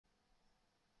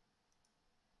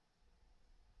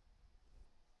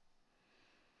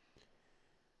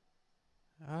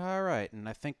right, and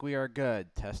I think we are good.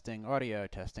 Testing audio,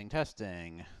 testing,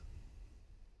 testing.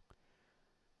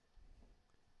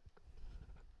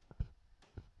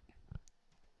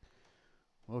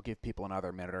 We'll give people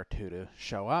another minute or two to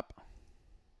show up.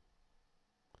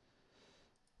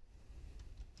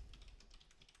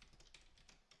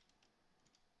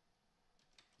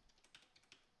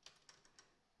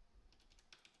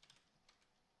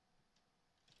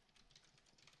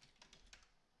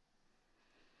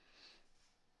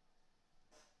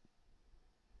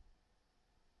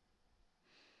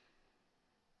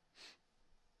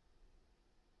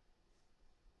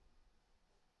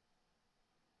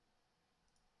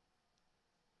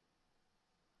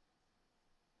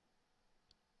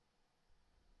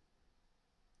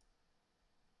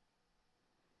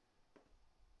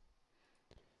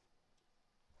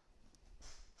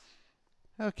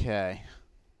 Okay,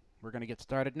 we're going to get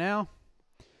started now.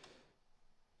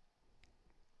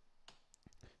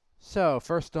 So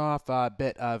first off, a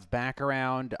bit of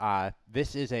background.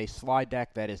 This is a slide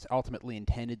deck that is ultimately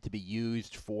intended to be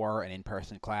used for an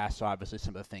in-person class. So obviously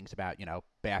some of the things about,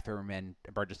 bathroom and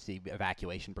emergency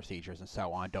evacuation procedures and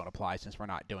so on don't apply since we're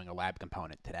not doing a lab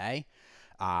component today.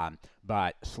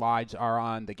 But slides are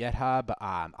on the GitHub.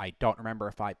 I don't remember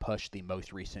if I pushed the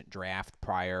most recent draft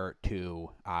prior to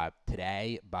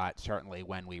today, but certainly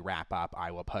when we wrap up,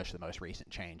 I will push the most recent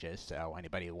changes. So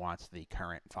anybody who wants the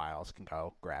current files can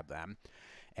go grab them.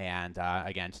 And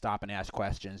again, stop and ask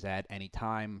questions at any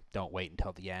time. Don't wait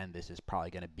until the end. This is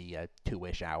probably going to be a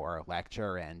 2-ish hour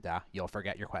lecture, and you'll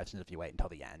forget your questions if you wait until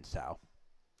the end. So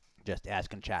just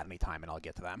ask and chat anytime, and I'll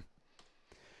get to them.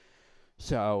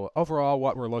 So overall,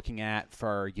 what we're looking at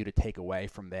for you to take away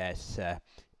from this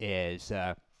is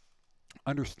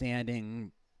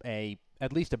understanding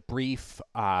at least a brief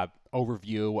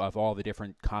overview of all the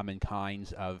different common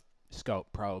kinds of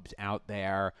scope probes out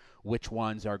there, which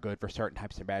ones are good for certain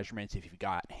types of measurements. If you've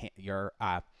got your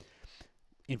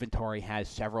inventory has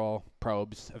several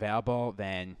probes available,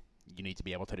 then you need to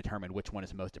be able to determine which one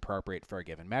is most appropriate for a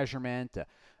given measurement,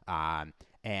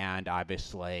 and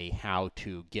obviously how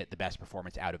to get the best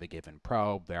performance out of a given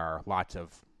probe. There are lots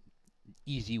of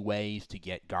easy ways to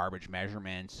get garbage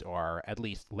measurements, or at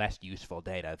least less useful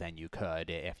data than you could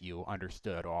if you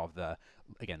understood all of the,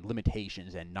 again,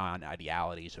 limitations and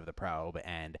non-idealities of the probe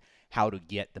and how to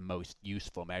get the most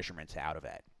useful measurements out of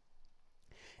it.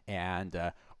 And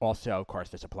also, of course,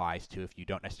 this applies to if you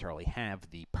don't necessarily have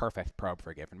the perfect probe for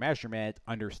a given measurement,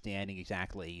 understanding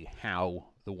exactly how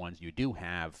the ones you do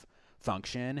have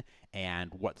function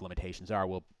and what the limitations are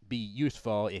will be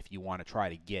useful if you want to try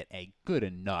to get a good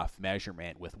enough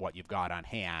measurement with what you've got on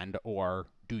hand, or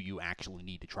do you actually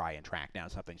need to try and track down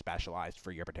something specialized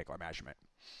for your particular measurement.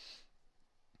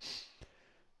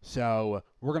 So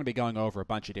we're going to be going over a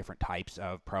bunch of different types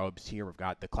of probes here. We've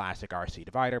got the classic RC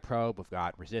divider probe, we've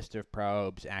got resistive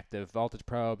probes, active voltage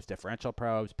probes, differential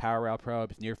probes, power rail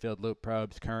probes, near-field loop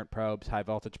probes, current probes, high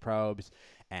voltage probes,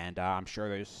 and I'm sure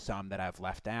there's some that I've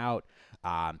left out.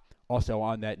 Also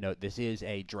on that note, this is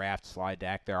a draft slide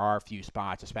deck. There are a few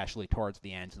spots, especially towards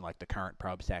the ends in like the current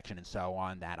probe section and so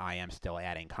on, that I am still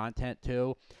adding content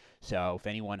to. So if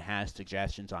anyone has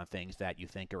suggestions on things that you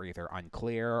think are either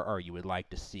unclear or you would like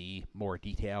to see more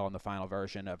detail in the final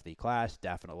version of the class,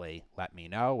 definitely let me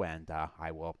know, and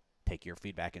I will take your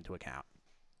feedback into account.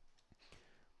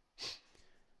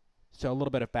 So a little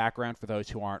bit of background for those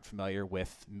who aren't familiar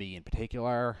with me in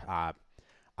particular.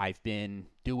 I've been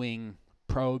doing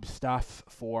probe stuff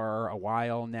for a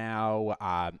while now.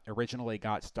 Originally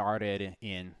got started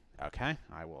in, okay,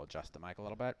 I will adjust the mic a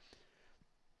little bit.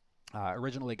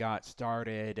 Originally got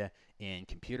started in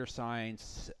computer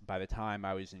science. By the time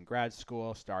I was in grad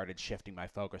school, started shifting my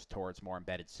focus towards more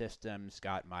embedded systems,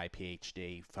 got my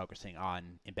PhD focusing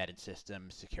on embedded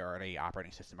systems, security,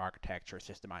 operating system architecture,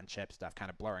 system on chip stuff,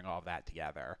 kind of blurring all of that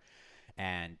together.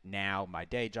 And now my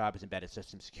day job is embedded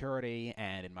system security,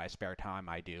 and in my spare time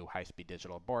I do high-speed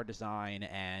digital board design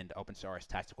and open source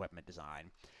test equipment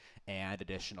design. And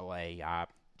additionally,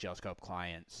 oscilloscope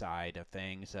client side of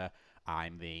things,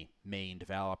 I'm the main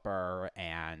developer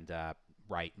and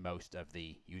write most of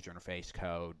the user interface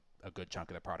code, a good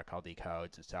chunk of the protocol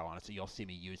decodes, and so on. So you'll see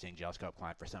me using oscilloscope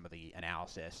client for some of the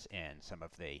analysis and some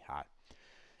of the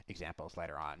examples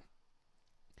later on.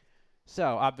 So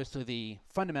obviously the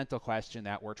fundamental question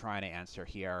that we're trying to answer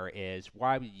here is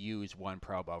why we use one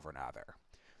probe over another.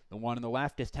 The one on the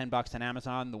left is $10 on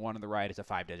Amazon, the one on the right is a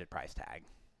 5-digit price tag.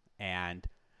 And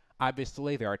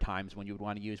obviously, there are times when you would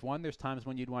want to use one, there's times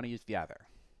when you'd want to use the other.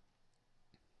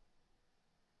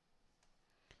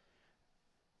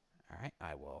 All right,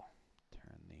 I will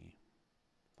turn the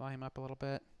volume up a little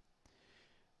bit.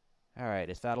 All right,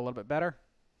 is that a little bit better?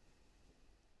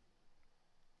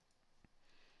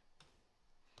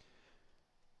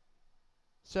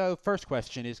 So first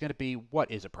question is going to be, what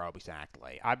is a probe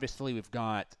exactly? Obviously, we've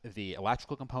got the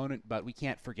electrical component, but we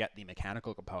can't forget the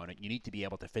mechanical component. You need to be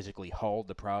able to physically hold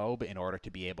the probe in order to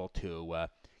be able to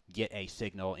get a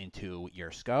signal into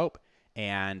your scope.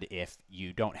 And if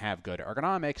you don't have good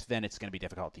ergonomics, then it's going to be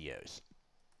difficult to use.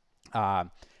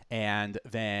 And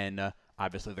then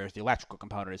obviously there's the electrical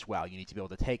component as well. You need to be able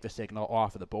to take the signal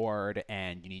off of the board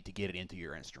and you need to get it into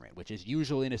your instrument, which is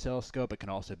usually an oscilloscope. It can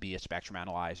also be a spectrum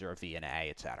analyzer, a VNA,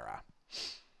 etc.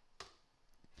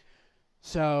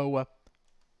 So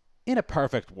in a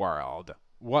perfect world,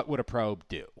 what would a probe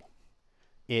do?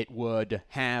 It would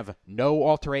have no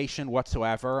alteration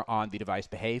whatsoever on the device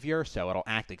behavior, so it'll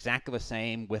act exactly the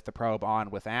same with the probe on,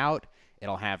 without.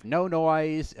 It'll have no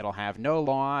noise, it'll have no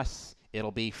loss,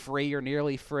 it'll be free or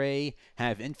nearly free,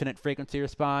 have infinite frequency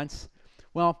response.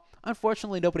 Well,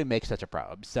 unfortunately, nobody makes such a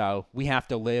probe, so we have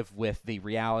to live with the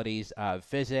realities of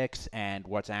physics and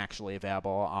what's actually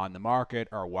available on the market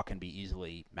or what can be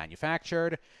easily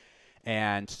manufactured.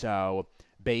 And so,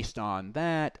 based on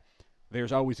that,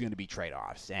 there's always going to be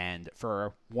trade-offs, and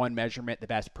for one measurement, the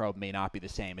best probe may not be the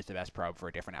same as the best probe for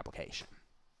a different application.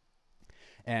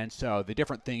 And so the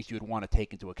different things you would want to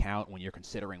take into account when you're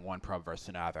considering one probe versus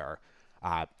another.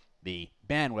 The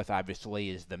bandwidth, obviously,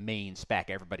 is the main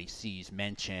spec everybody sees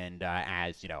mentioned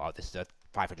as, oh, this is a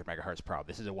 500 megahertz probe,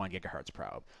 this is a 1 gigahertz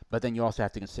probe. But then you also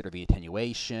have to consider the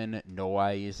attenuation,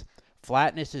 noise.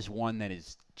 Flatness is one that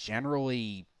is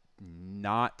generally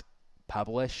not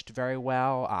published very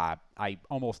well. I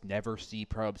almost never see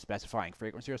probes specifying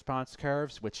frequency response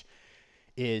curves, which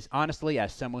is honestly,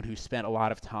 as someone who spent a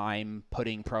lot of time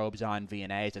putting probes on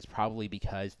VNAs, it's probably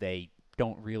because they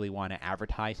don't really want to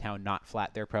advertise how not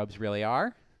flat their probes really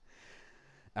are.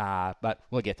 But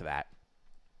we'll get to that.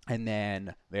 And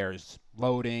then there's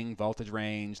loading, voltage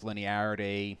range,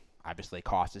 linearity. Obviously,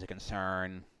 cost is a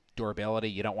concern. Durability,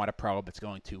 you don't want a probe that's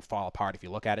going to fall apart if you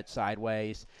look at it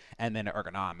sideways. And then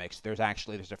ergonomics. There's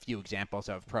a few examples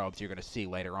of probes you're going to see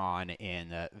later on in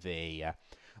the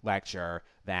lecture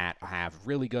that have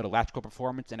really good electrical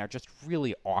performance and are just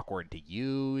really awkward to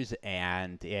use,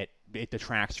 and it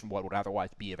detracts from what would otherwise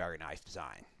be a very nice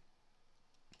design.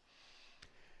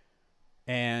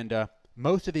 And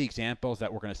most of the examples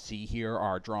that we're going to see here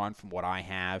are drawn from what I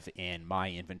have in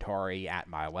my inventory at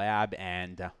my lab,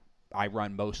 and I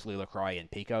run mostly LaCroix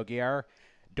and Pico gear.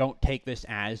 Don't take this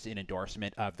as an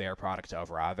endorsement of their products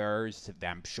over others.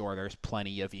 I'm sure there's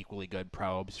plenty of equally good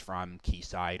probes from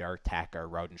Keysight or Tech or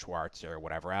Roden Schwartz or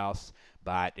whatever else.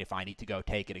 But if I need to go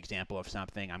take an example of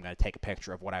something, I'm going to take a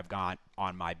picture of what I've got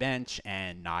on my bench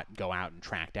and not go out and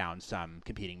track down some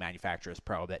competing manufacturer's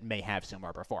probe that may have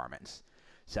similar performance.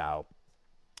 So,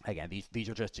 again, these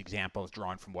are just examples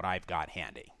drawn from what I've got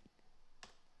handy.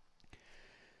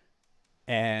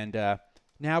 And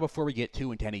now, before we get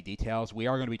too into any details, we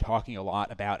are going to be talking a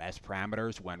lot about S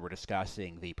parameters when we're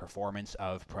discussing the performance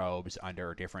of probes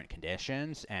under different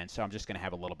conditions. And so I'm just going to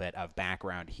have a little bit of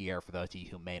background here for those of you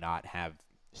who may not have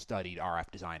studied RF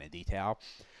design in detail.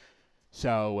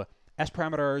 So S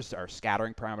parameters, or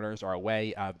scattering parameters, are a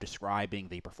way of describing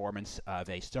the performance of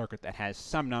a circuit that has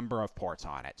some number of ports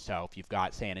on it. So if you've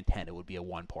got, say, an antenna, it would be a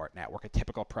 1-port network. A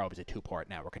typical probe is a 2-port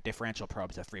network. A differential probe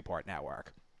is a 3-port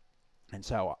network, and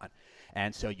so on.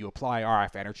 And so you apply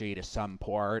RF energy to some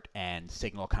port, and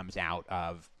signal comes out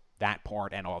of that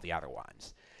port and all the other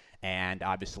ones. And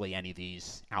obviously, any of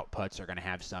these outputs are going to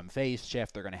have some phase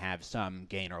shift. They're going to have some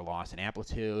gain or loss in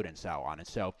amplitude, and so on. And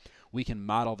so we can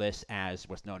model this as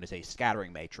what's known as a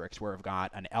scattering matrix, where we've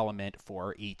got an element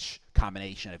for each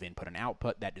combination of input and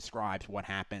output that describes what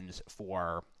happens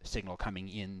for signal coming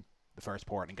in the first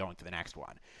port and going to the next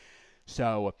one.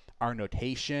 So our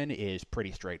notation is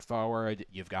pretty straightforward.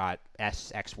 You've got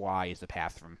SXY is the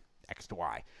path from X to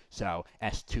Y. So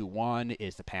S21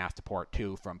 is the path to port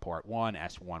 2 from port 1.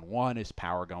 S11 is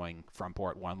power going from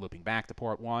port 1 looping back to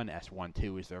port 1.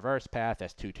 S12 is the reverse path.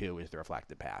 S22 is the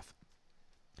reflected path.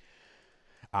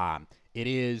 It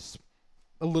is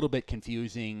a little bit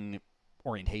confusing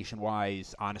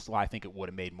orientation-wise. Honestly, I think it would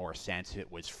have made more sense if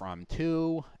it was from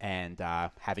to, and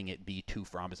having it be to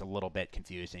from is a little bit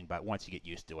confusing, but once you get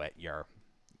used to it,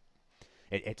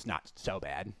 it's not so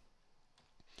bad.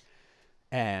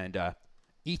 And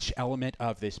each element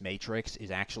of this matrix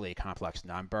is actually a complex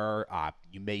number.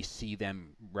 You may see them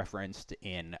referenced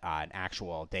in an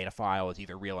actual data file as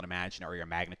either real and imaginary or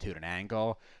magnitude and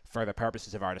angle. For the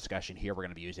purposes of our discussion here, we're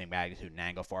going to be using magnitude and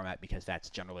angle format because that's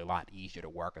generally a lot easier to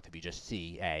work with if you just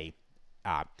see a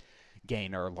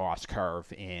gain or loss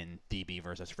curve in dB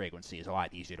versus frequency is a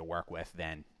lot easier to work with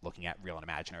than looking at real and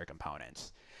imaginary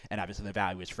components. And obviously the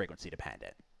value is frequency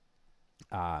dependent.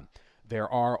 There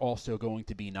are also going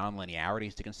to be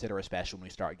nonlinearities to consider, especially when we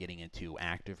start getting into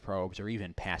active probes, or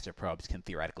even passive probes can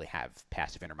theoretically have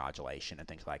passive intermodulation and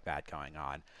things like that going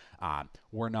on.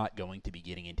 We're not going to be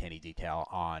getting into any detail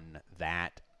on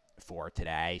that for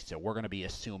today, so we're going to be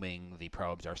assuming the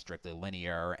probes are strictly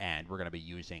linear, and we're going to be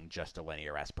using just a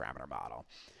linear S-parameter model.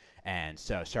 And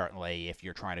so certainly if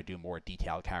you're trying to do more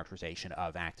detailed characterization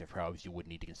of active probes, you would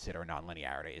need to consider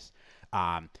nonlinearities.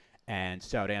 And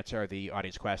so to answer the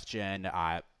audience question,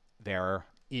 there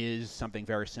is something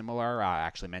very similar. I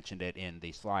actually mentioned it in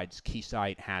the slides.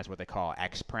 Keysight has what they call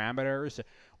X parameters,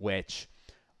 which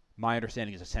my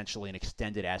understanding is essentially an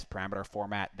extended S parameter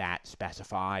format that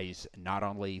specifies not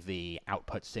only the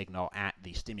output signal at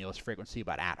the stimulus frequency,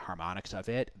 but at harmonics of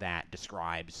it, that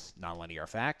describes nonlinear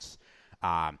effects.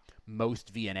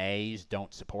 Most VNAs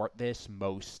don't support this.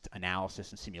 Most analysis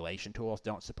and simulation tools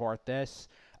don't support this.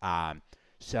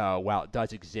 So while it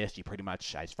does exist, you pretty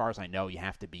much, as far as I know, you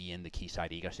have to be in the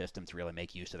Keysight ecosystem to really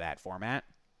make use of that format.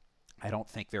 I don't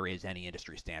think there is any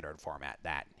industry standard format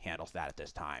that handles that at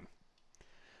this time.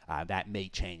 That may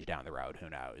change down the road, who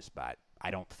knows, but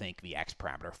I don't think the X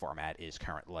parameter format is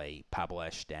currently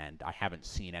published, and I haven't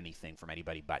seen anything from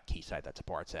anybody but Keysight that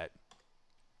supports it.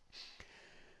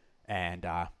 And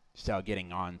so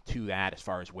getting on to that, as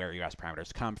far as where your S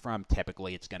parameters come from,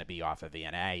 typically it's going to be off of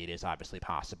VNA. It is obviously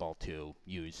possible to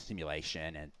use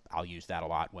simulation, and I'll use that a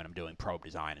lot when I'm doing probe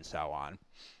design and so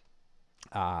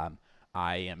on.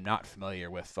 I am not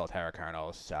familiar with Volterra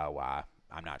kernels, so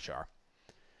I'm not sure.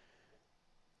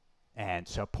 And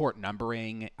so port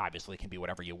numbering obviously can be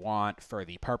whatever you want. For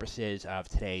the purposes of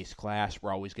today's class,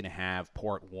 we're always going to have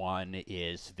port 1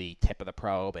 is the tip of the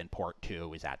probe and port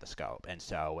 2 is at the scope. And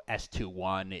so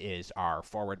S21 is our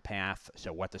forward path,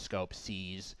 so what the scope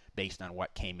sees based on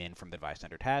what came in from the device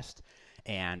under test.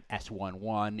 And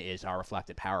S11 is our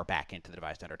reflected power back into the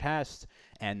device under test.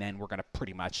 And then we're going to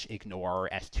pretty much ignore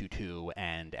S22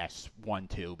 and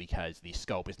S12 because the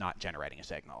scope is not generating a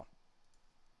signal.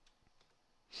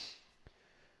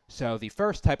 So the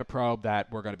first type of probe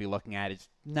that we're going to be looking at is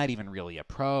not even really a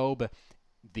probe,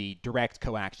 the direct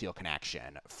coaxial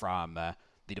connection from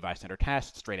the device under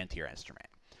test straight into your instrument.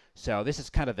 So this is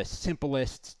kind of the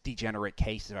simplest degenerate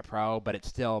case of a probe, but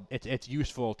it's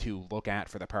useful to look at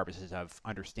for the purposes of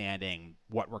understanding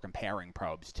what we're comparing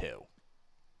probes to.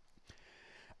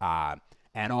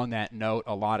 And on that note,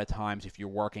 a lot of times if you're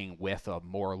working with a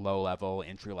more low-level,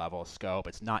 entry-level scope,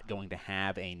 it's not going to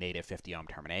have a native 50 ohm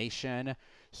termination.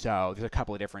 So there's a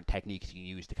couple of different techniques you can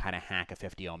use to kind of hack a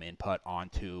 50 ohm input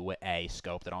onto a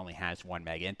scope that only has 1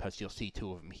 meg inputs. You'll see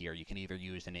two of them here. You can either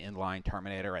use an inline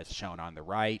terminator as shown on the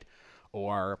right,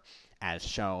 or as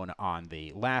shown on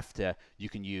the left, you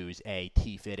can use a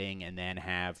T-fitting and then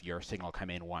have your signal come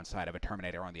in one side of a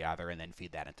terminator on the other and then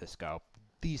feed that into scope.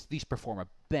 These perform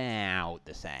about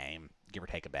the same, give or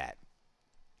take a bit.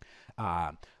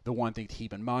 The one thing to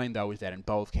keep in mind, though, is that in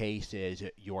both cases,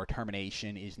 your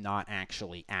termination is not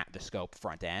actually at the scope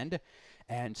front end.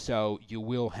 And so you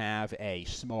will have a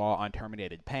small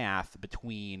unterminated path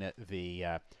between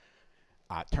the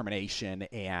termination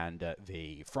and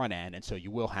the front end. And so you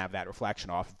will have that reflection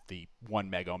off the 1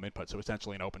 meg ohm input. So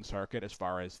essentially an open circuit as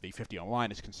far as the 50 ohm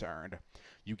line is concerned.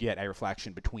 You get a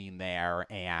reflection between there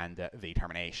and the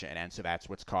termination. And so that's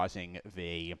what's causing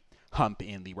the hump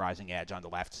in the rising edge on the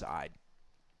left side.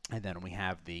 And then when we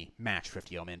have the matched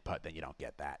 50 ohm input, then you don't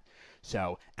get that.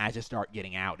 So as you start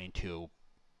getting out into,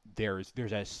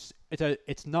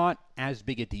 it's not as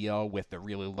big a deal with the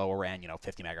really lower end,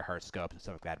 50 megahertz scopes and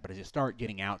stuff like that. But as you start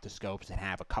getting out to scopes that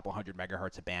have a couple hundred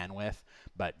megahertz of bandwidth,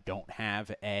 but don't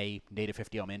have a native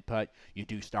 50 ohm input, you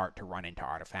do start to run into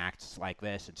artifacts like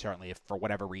this. And certainly if for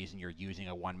whatever reason you're using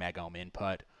a 1 meg ohm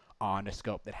input on a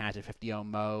scope that has a 50 ohm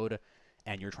mode,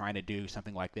 and you're trying to do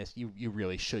something like this, you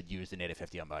really should use the native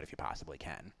 50 ohm mode if you possibly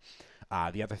can.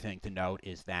 The other thing to note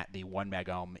is that the 1 meg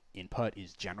ohm input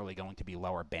is generally going to be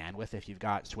lower bandwidth if you've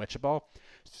got switchable.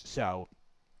 So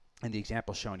in the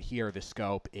example shown here, the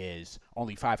scope is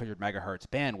only 500 megahertz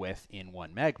bandwidth in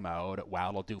 1 meg mode, while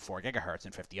it'll do 4 gigahertz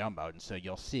in 50 ohm mode. And so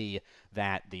you'll see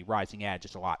that the rising edge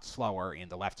is a lot slower in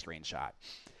the left screenshot.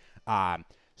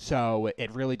 So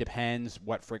it really depends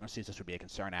what frequencies this would be a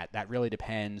concern at. That really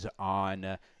depends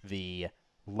on the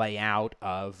layout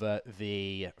of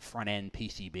the front end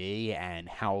PCB and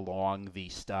how long the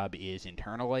stub is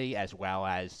internally, as well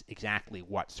as exactly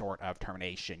what sort of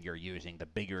termination you're using. The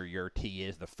bigger your T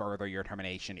is, the further your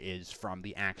termination is from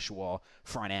the actual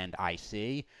front end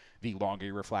IC, the longer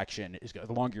your the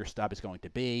longer your stub is going to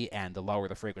be, and the lower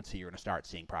the frequency you're going to start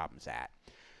seeing problems at.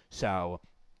 So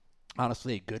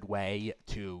honestly, a good way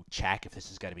to check if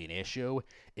this is going to be an issue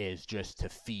is just to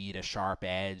feed a sharp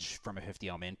edge from a 50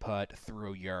 ohm input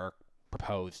through your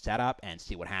proposed setup and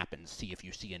see what happens. See if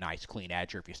you see a nice clean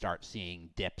edge or if you start seeing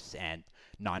dips and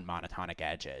non-monotonic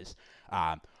edges.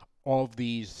 All of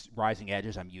these rising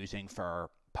edges I'm using for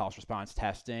pulse response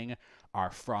testing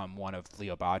are from one of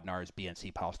Leo Bodnar's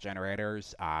BNC pulse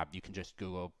generators. You can just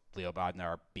Google Leo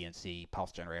Bodnar BNC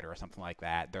pulse generator or something like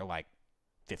that. They're like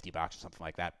 $50 or something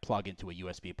like that. Plug into a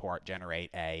USB port, generate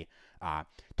a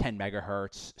 10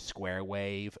 megahertz square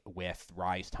wave with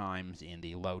rise times in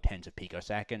the low tens of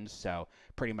picoseconds. So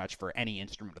pretty much for any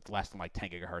instrument with less than like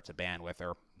 10 gigahertz of bandwidth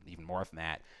or even more than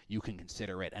that, you can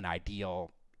consider it an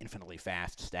ideal infinitely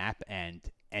fast step, and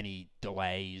any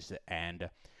delays and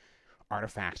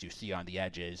artifacts you see on the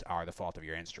edges are the fault of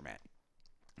your instrument.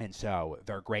 And so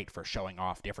they're great for showing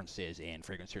off differences in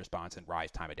frequency response and rise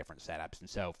time at different setups. And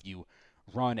so if you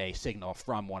run a signal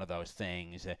from one of those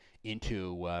things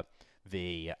into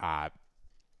the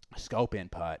scope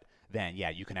input, then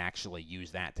yeah, you can actually use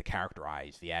that to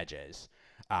characterize the edges.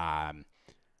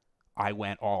 I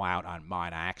went all out on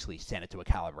mine. I actually sent it to a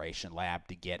calibration lab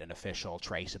to get an official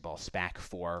traceable spec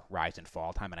for rise and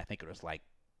fall time, and I think it was like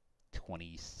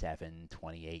 27,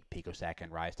 28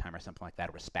 picosecond rise time or something like that.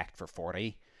 It was spec'd for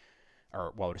 40,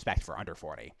 or well, it was spec'd for under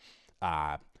 40.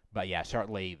 But yeah,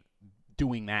 certainly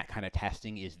doing that kind of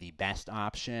testing is the best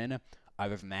option.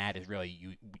 Other than that, is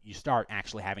really you start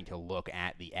actually having to look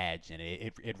at the edge, and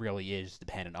it really is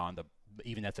dependent on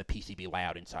even if the PCB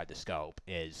layout inside the scope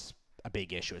is a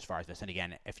big issue as far as this. And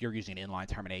again, if you're using an inline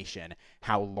termination,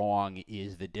 how long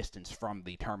is the distance from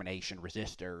the termination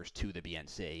resistors to the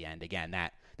BNC? And again,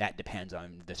 that depends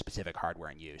on the specific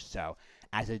hardware in use. So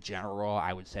as a general,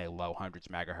 I would say low hundreds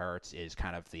megahertz is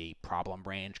kind of the problem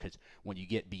range, because when you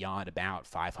get beyond about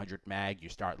 500 meg, you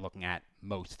start looking at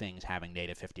most things having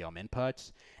native 50 ohm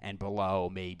inputs, and below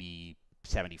maybe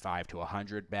 75 to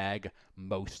 100 meg,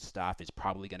 most stuff is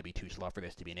probably going to be too slow for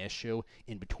this to be an issue.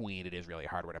 In between, it is really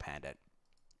hardware dependent.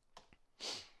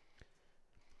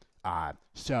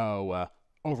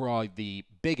 Overall, the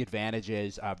big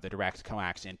advantages of the direct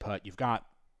coax input, you've got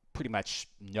pretty much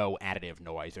no additive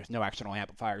noise. There's no external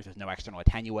amplifiers, there's no external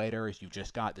attenuators. You've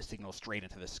just got the signal straight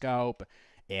into the scope.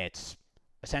 It's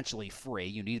essentially free.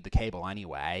 You need the cable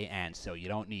anyway, and so you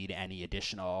don't need any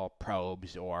additional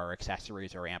probes or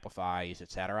accessories or amplifiers,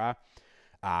 etc.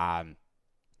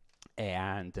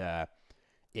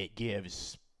 It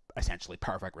gives essentially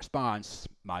perfect response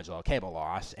modulo cable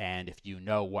loss, and if you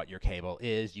know what your cable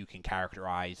is, you can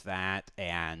characterize that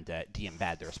and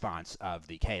de-embed the response of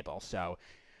the cable. So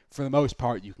for the most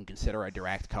part, you can consider a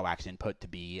direct coax input to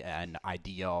be an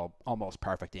ideal, almost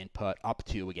perfect input up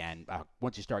to, again,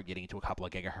 once you start getting to a couple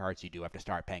of gigahertz, you do have to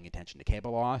start paying attention to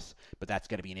cable loss, but that's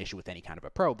going to be an issue with any kind of a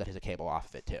probe that has a cable off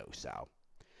of it too. So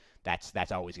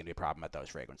that's always going to be a problem at those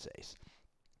frequencies.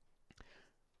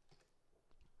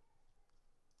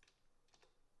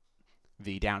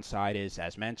 The downside is,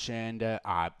 as mentioned,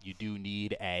 you do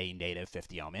need a native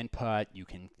 50 ohm input. You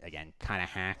can, again, kind of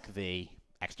hack the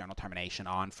external termination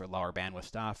on for lower bandwidth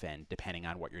stuff, and depending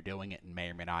on what you're doing, it may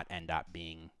or may not end up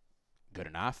being good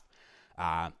enough.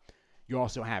 You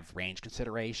also have range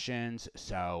considerations,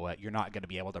 so you're not going to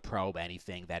be able to probe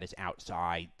anything that is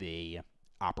outside the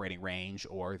operating range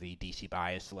or the DC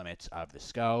bias limits of the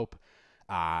scope.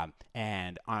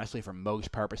 And honestly, for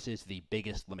most purposes, the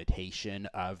biggest limitation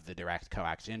of the direct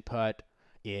coax input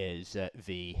is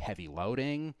the heavy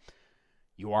loading.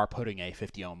 You are putting a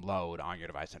 50 ohm load on your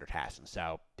device under test, and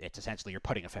so it's essentially you're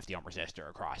putting a 50 ohm resistor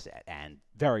across it, and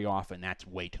very often that's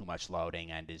way too much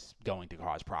loading and is going to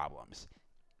cause problems.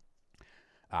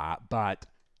 But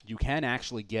you can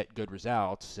actually get good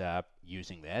results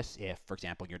using this if, for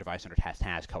example, your device under test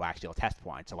has coaxial test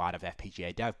points. A lot of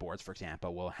FPGA dev boards, for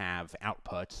example, will have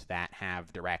outputs that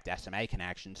have direct SMA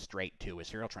connections straight to a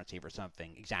serial transceiver,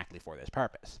 something exactly for this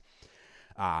purpose.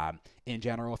 In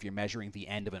general, if you're measuring the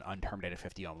end of an unterminated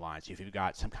 50 ohm line, so if you've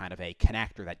got some kind of a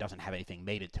connector that doesn't have anything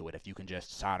mated to it, if you can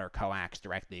just solder coax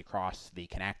directly across the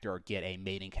connector, or get a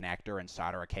mating connector and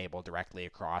solder a cable directly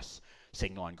across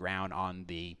signal and ground on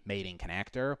the mating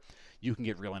connector, you can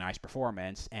get really nice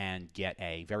performance and get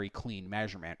a very clean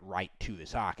measurement right to the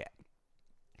socket.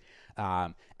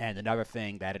 And another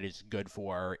thing that it is good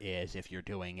for is if you're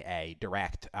doing a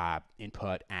direct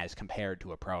input as compared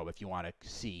to a probe, if you want to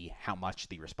see how much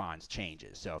the response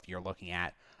changes. So if you're looking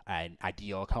at an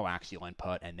ideal coaxial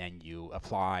input and then you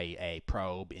apply a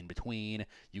probe in between,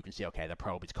 you can see, okay, the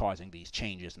probe is causing these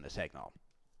changes in the signal.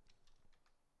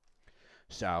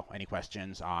 So any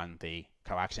questions on the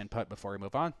coax input before we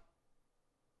move on?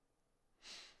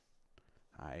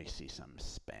 I see some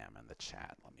spam in the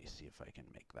chat. Let me see if I can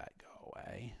make that go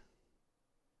away.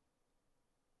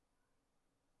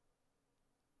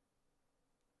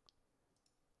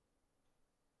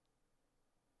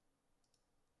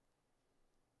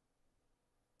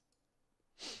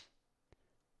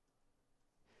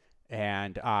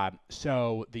 And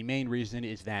so the main reason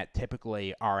is that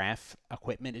typically RF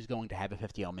equipment is going to have a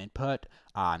 50 ohm input.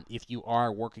 If you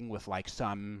are working with like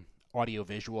some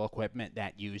audiovisual equipment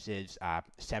that uses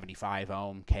 75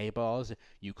 ohm cables,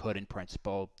 you could in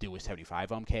principle do a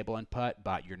 75 ohm cable input,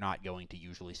 but you're not going to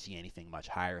usually see anything much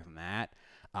higher than that.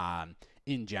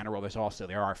 In general,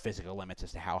 there are physical limits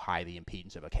as to how high the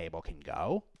impedance of a cable can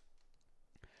go.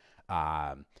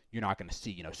 You're not going to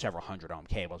see, several hundred ohm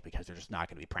cables because they're just not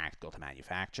going to be practical to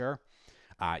manufacture.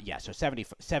 Yeah, so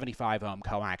 75 ohm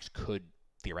coax could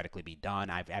theoretically be done.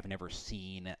 I've never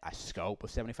seen a scope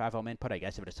with 75 ohm input. I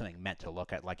guess if it is something meant to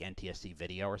look at like NTSC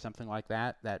video or something like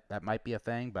that, that might be a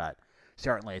thing, but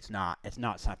certainly it's not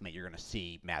something that you're going to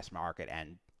see mass market.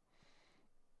 And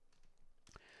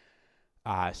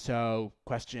so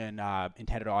question,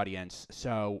 intended audience.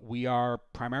 So we are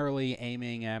primarily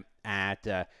aiming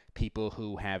at people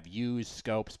who have used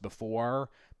scopes before,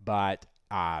 but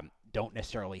don't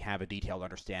necessarily have a detailed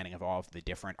understanding of all of the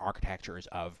different architectures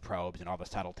of probes and all the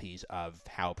subtleties of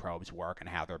how probes work and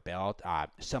how they're built.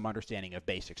 Some understanding of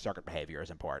basic circuit behavior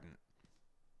is important.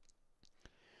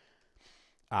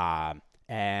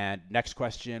 And next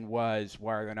question was,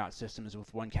 why are there not systems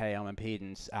with 1K ohm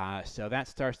impedance? So that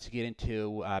starts to get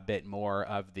into a bit more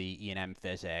of the E&M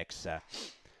physics.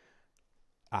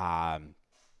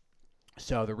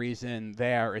 So the reason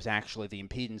there is actually the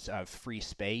impedance of free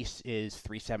space is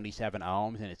 377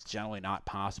 ohms, and it's generally not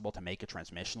possible to make a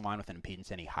transmission line with an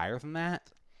impedance any higher than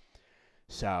that.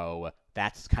 So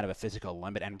that's kind of a physical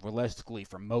limit, and realistically,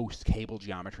 for most cable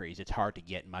geometries, it's hard to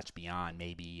get much beyond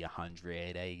maybe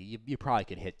 100. You probably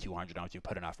could hit 200 ohms if you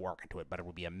put enough work into it, but it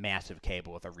would be a massive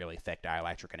cable with a really thick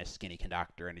dielectric and a skinny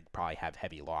conductor, and it'd probably have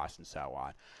heavy loss and so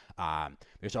on.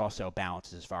 There's also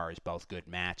balances as far as both good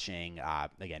matching,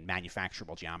 again,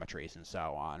 manufacturable geometries and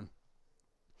so on.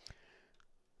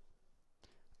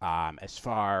 As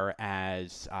far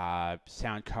as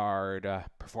sound card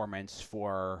performance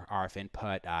for RF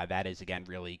input, that is, again,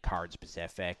 really card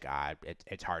specific.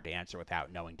 It's hard to answer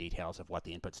without knowing details of what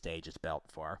the input stage is built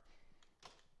for.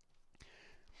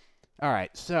 All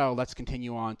right, so let's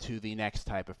continue on to the next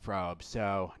type of probe.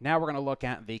 So now we're going to look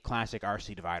at the classic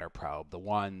RC divider probe, the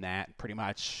one that pretty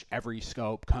much every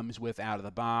scope comes with out of the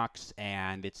box,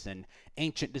 and it's an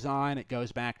ancient design. It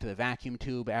goes back to the vacuum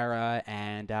tube era,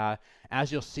 and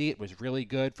as you'll see, it was really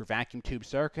good for vacuum tube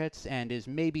circuits and is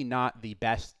maybe not the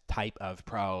best type of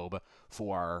probe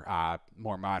for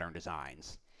more modern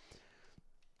designs.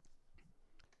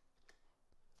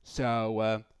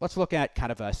 So let's look at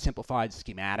kind of a simplified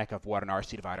schematic of what an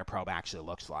RC divider probe actually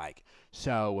looks like.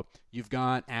 So you've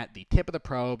got at the tip of the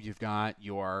probe, you've got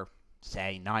your,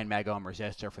 say, 9 megohm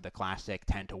resistor for the classic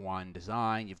 10-to-1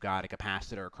 design. You've got a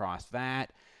capacitor across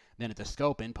that. Then at the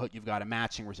scope input, you've got a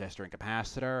matching resistor and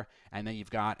capacitor. And then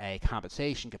you've got a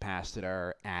compensation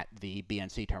capacitor at the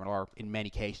BNC terminal. Or in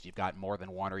many cases, you've got more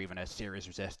than one or even a series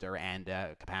resistor and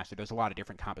a capacitor. There's a lot of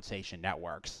different compensation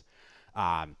networks.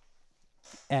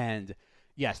 And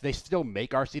yes, they still make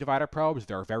RC divider probes.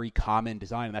 They're a very common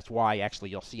design, and that's why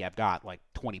actually you'll see I've got like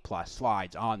 20 plus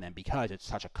slides on them, because it's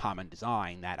such a common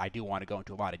design that I do want to go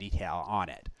into a lot of detail on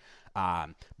it.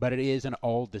 But it is an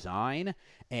old design,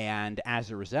 and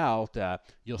as a result,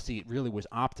 you'll see it really was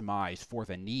optimized for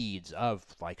the needs of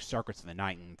like circuits in the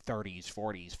 1930s,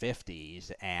 40s,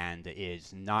 50s, and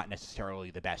is not necessarily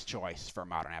the best choice for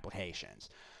modern applications.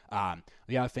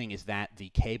 The other thing is that the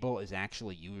cable is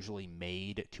actually usually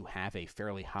made to have a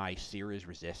fairly high series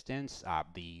resistance.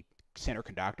 The center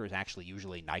conductor is actually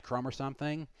usually nichrome or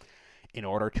something in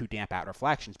order to damp out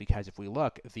reflections, because if we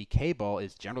look, the cable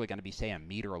is generally going to be, say, a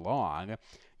meter long.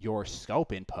 Your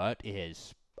scope input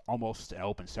is almost an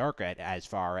open circuit as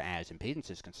far as impedance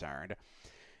is concerned.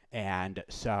 And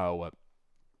so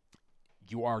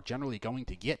you are generally going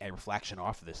to get a reflection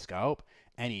off of the scope,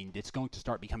 and it's going to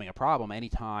start becoming a problem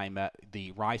anytime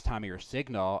the rise time of your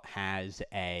signal has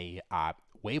a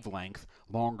wavelength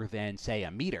longer than, say,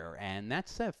 a meter, and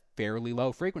that's a fairly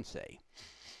low frequency.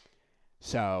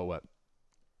 So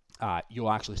you'll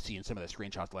actually see in some of the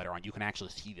screenshots later on, you can actually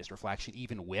see this reflection.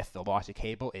 Even with the lossy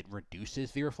cable, it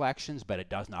reduces the reflections, but it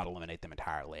does not eliminate them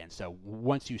entirely. And so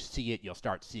once you see it, you'll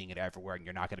start seeing it everywhere, and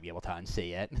you're not going to be able to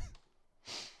unsee it.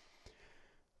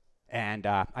 And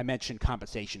I mentioned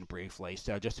compensation briefly,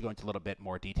 so just to go into a little bit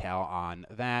more detail on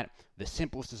that, the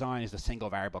simplest design is the single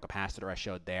variable capacitor I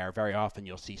showed there. Very often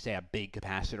you'll see, say, a big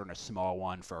capacitor and a small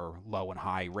one for low and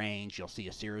high range. You'll see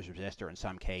a series resistor in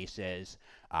some cases.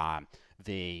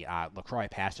 The LaCroix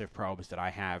passive probes that I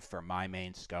have for my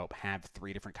main scope have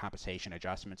 3 different compensation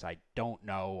adjustments. I don't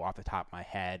know off the top of my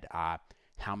head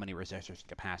how many resistors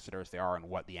and capacitors there are and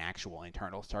what the actual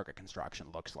internal circuit construction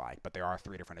looks like, but there are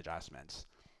 3 different adjustments.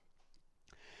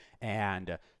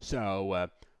 And so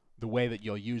the way that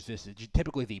you'll use this is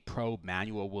typically the probe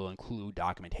manual will include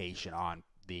documentation on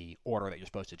the order that you're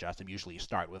supposed to adjust them. Usually you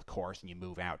start with coarse and you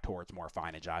move out towards more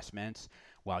fine adjustments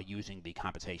while using the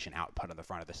compensation output on the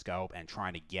front of the scope and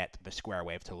trying to get the square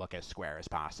wave to look as square as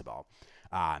possible.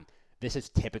 This is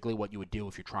typically what you would do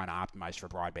if you're trying to optimize for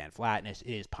broadband flatness.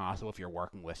 It is possible if you're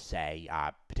working with, say,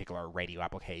 particular radio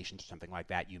applications or something like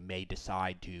that, you may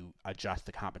decide to adjust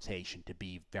the compensation to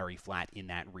be very flat in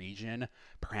that region,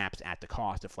 perhaps at the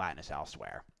cost of flatness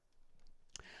elsewhere.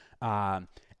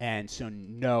 And so,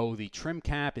 no, the trim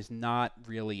cap is not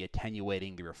really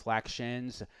attenuating the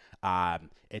reflections.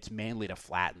 It's mainly to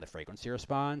flatten the frequency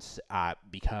response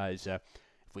because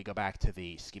if we go back to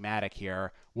the schematic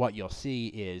here, what you'll see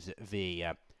is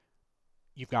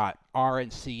you've got R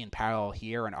and C in parallel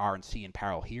here and R and C in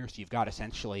parallel here. So you've got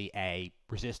essentially a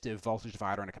resistive voltage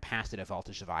divider and a capacitive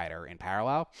voltage divider in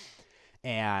parallel.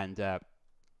 And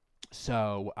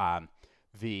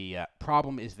the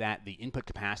problem is that the input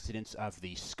capacitance of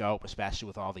the scope, especially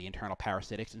with all the internal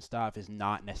parasitics and stuff, is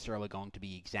not necessarily going to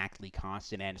be exactly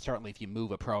constant. And certainly if you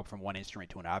move a probe from one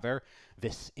instrument to another,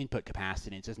 this input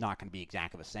capacitance is not going to be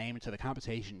exactly the same. And so the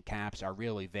compensation caps are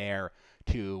really there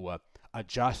to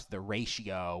adjust the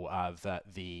ratio of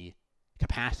the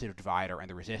capacitive divider and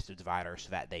the resistive divider so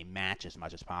that they match as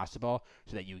much as possible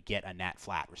so that you get a net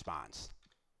flat response.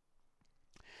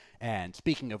 And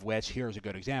speaking of which, here's a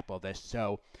good example of this.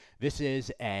 So this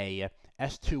is a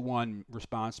S21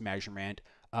 response measurement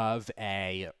of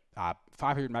a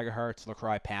 500 megahertz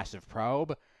LaCroix passive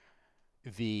probe.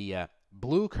 The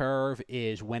blue curve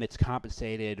is when it's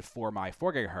compensated for my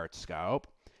 4 gigahertz scope,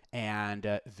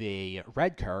 and the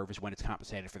red curve is when it's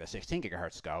compensated for the 16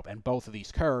 gigahertz scope, and both of these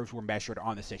curves were measured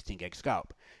on the 16 gig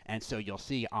scope. And so you'll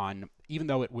see even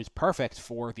though it was perfect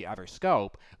for the other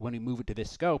scope, when we move it to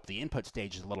this scope, the input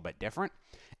stage is a little bit different.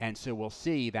 And so we'll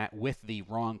see that with the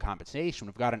wrong compensation,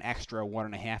 we've got an extra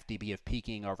 1.5 dB of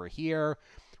peaking over here.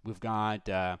 We've got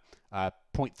 0.3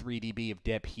 dB of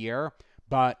dip here,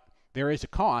 but there is a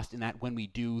cost in that when we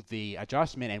do the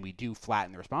adjustment and we do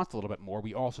flatten the response a little bit more,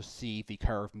 we also see the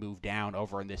curve move down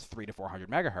over in this 300 to 400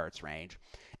 megahertz range.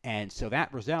 And so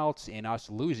that results in us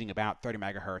losing about 30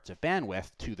 megahertz of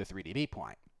bandwidth to the 3 dB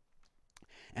point.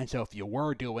 And so if you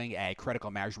were doing a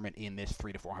critical measurement in this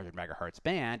 300 to 400 megahertz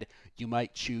band, you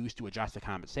might choose to adjust the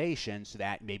compensation so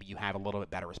that maybe you have a little bit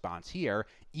better response here,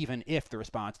 even if the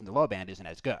response in the low band isn't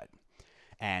as good.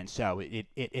 And so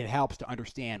it helps to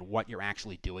understand what you're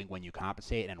actually doing when you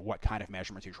compensate and what kind of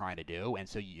measurements you're trying to do. And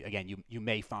so, you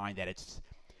may find that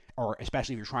or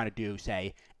especially if you're trying to do,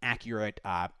 say, accurate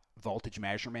voltage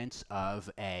measurements of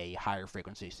a higher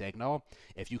frequency signal,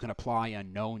 if you can apply a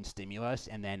known stimulus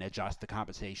and then adjust the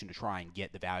compensation to try and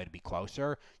get the value to be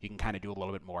closer, you can kind of do a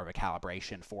little bit more of a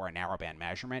calibration for a narrowband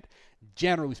measurement.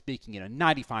 Generally speaking,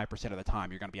 95% of the time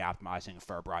you're going to be optimizing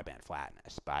for broadband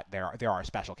flatness, but there are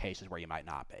special cases where you might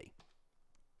not be.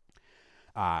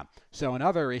 So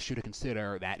another issue to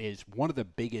consider that is one of the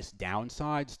biggest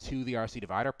downsides to the RC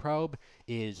divider probe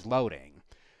is loading.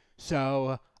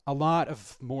 So a lot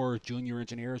of more junior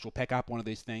engineers will pick up one of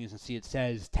these things and see it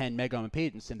says 10 meg ohm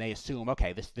impedance, and they assume,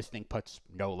 okay, this thing puts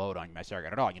no load on my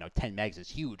circuit at all. 10 megs is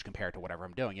huge compared to whatever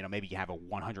I'm doing. Maybe you have a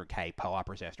 100K pull-up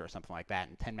resistor or something like that,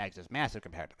 and 10 megs is massive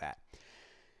compared to that.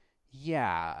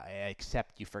 Yeah,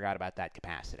 except you forgot about that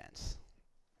capacitance.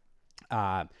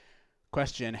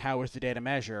 Question, how is the data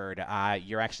measured?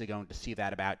 You're actually going to see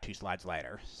that about 2 slides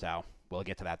later, so we'll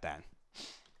get to that then.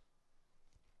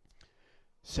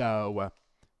 So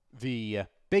the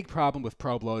big problem with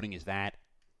probe loading is that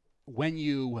when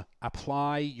you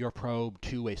apply your probe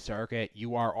to a circuit,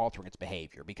 you are altering its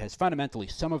behavior, because fundamentally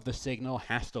some of the signal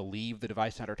has to leave the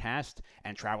device under test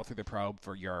and travel through the probe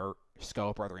for your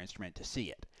scope or other instrument to see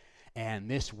it. And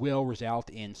this will result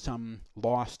in some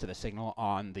loss to the signal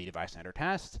on the device under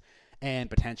test. and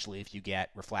potentially if you get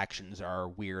reflections or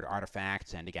weird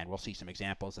artifacts, and again, we'll see some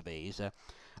examples of these,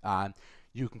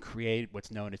 you can create what's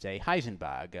known as a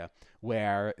Heisenbug,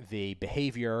 where the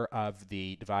behavior of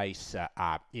the device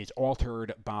is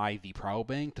altered by the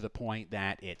probing to the point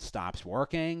that it stops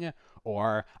working,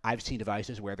 or I've seen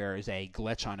devices where there is a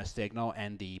glitch on a signal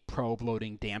and the probe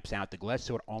loading damps out the glitch,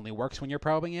 so it only works when you're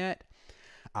probing it.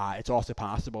 It's also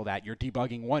possible that you're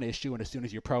debugging one issue, and as soon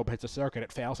as your probe hits a circuit,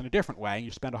 it fails in a different way, and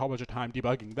you spend a whole bunch of time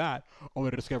debugging that, only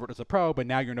to discover it as a probe, and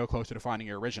now you're no closer to finding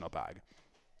your original bug.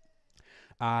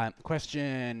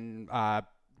 Question,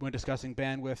 when discussing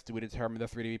bandwidth, do we determine the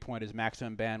 3 dB point as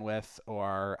maximum bandwidth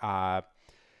or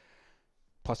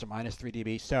plus or minus 3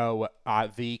 dB? So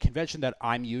the convention that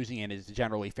I'm using, and is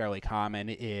generally fairly common,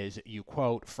 is you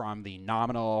quote from the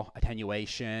nominal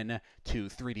attenuation to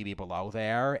 3 dB below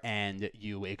there, and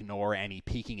you ignore any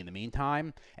peaking in the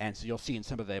meantime. And so you'll see in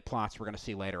some of the plots we're going to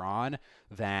see later on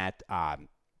that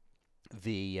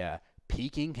the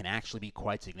peaking can actually be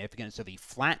quite significant. So the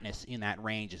flatness in that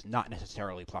range is not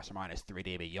necessarily plus or minus 3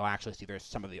 dB. You'll actually see there's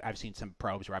some of the, I've seen some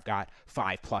probes where I've got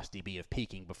 5+ dB of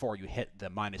peaking before you hit the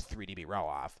minus 3 dB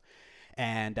roll-off.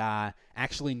 And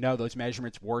actually, no, those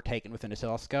measurements were taken with an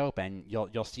oscilloscope, and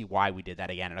you'll see why we did that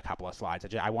again in a couple of slides.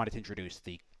 I wanted to introduce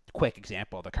the quick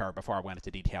example of the curve before I went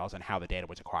into details on how the data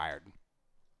was acquired.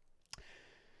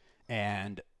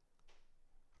 And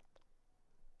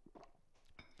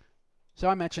so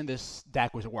I mentioned this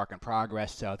deck was a work in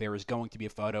progress, so there is going to be a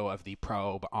photo of the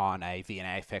probe on a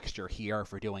VNA fixture here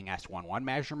for doing S11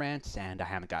 measurements, and I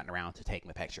haven't gotten around to taking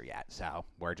the picture yet, so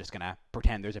we're just going to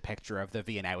pretend there's a picture of the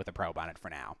VNA with a probe on it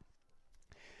for now.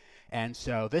 And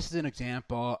so this is an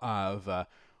example of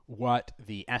what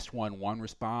the S11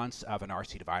 response of an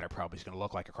RC divider probe is going to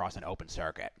look like across an open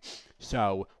circuit.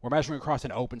 So we're measuring across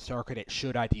an open circuit. It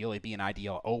should ideally be an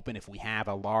ideal open. If we have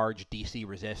a large DC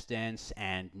resistance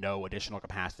and no additional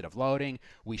capacitive loading,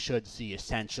 we should see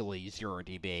essentially 0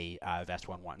 dB of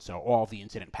S11. So all the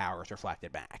incident power is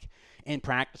reflected back. In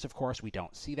practice, of course, we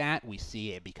don't see that. We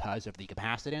see it because of the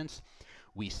capacitance.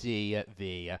 We see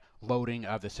the loading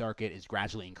of the circuit is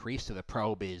gradually increased, so the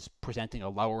probe is presenting a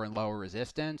lower and lower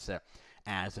resistance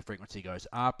as the frequency goes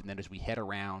up, and then as we hit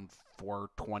around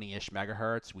 420-ish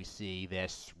megahertz, we see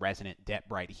this resonant dip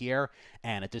right here,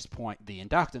 and at this point, the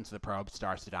inductance of the probe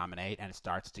starts to dominate, and it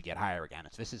starts to get higher again.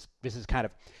 So this is kind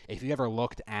of, if you ever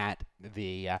looked at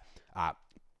the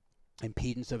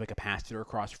impedance of a capacitor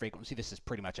across frequency, this is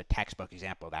pretty much a textbook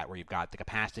example of that, where you've got the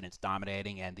capacitance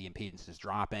dominating and the impedance is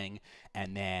dropping,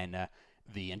 and then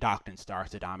the inductance starts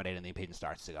to dominate and the impedance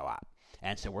starts to go up.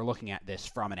 And so we're looking at this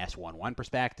from an S11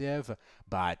 perspective,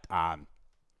 but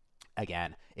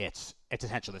again, it's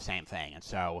essentially the same thing. And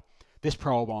so this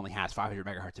probe only has 500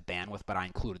 megahertz of bandwidth, but I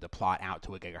included the plot out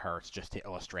to a gigahertz just to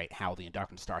illustrate how the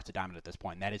inductance starts to dominate at this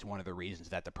point. And that is one of the reasons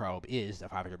that the probe is a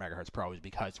 500 megahertz probe, is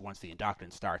because once the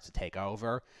inductance starts to take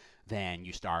over, then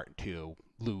you start to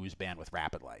lose bandwidth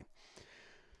rapidly.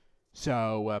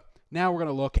 So now we're going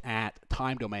to look at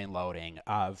time domain loading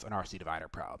of an RC divider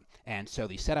probe. And so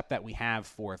the setup that we have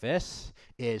for this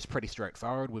is pretty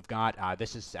straightforward. We've got,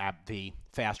 this is the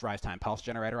fast rise time pulse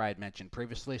generator I had mentioned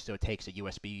previously. So it takes a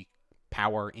USB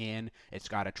power in, it's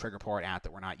got a trigger port out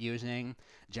that we're not using,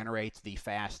 generates the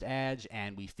fast edge,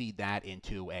 and we feed that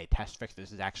into a test fixture.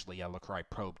 This is actually a LaCroix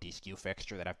probe D-skew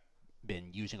fixture that I've been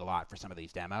using a lot for some of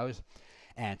these demos.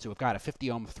 And so we've got a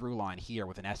 50 ohm through line here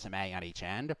with an SMA on each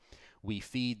end. We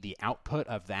feed the output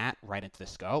of that right into the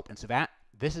scope, and so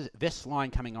this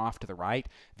line coming off to the right,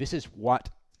 this is what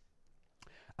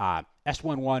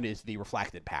S11 is the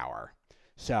reflected power.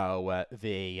 So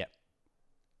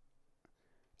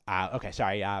okay,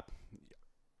 sorry,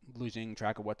 losing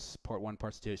track of what's port 1,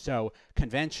 port 2. So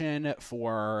convention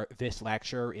for this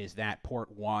lecture is that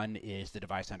port 1 is the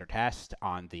device under test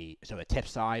on the tip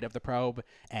side of the probe,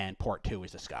 and port 2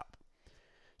 is the scope.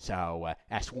 So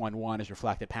S11 is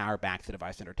reflected power back to the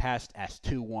device under test,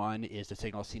 S21 is the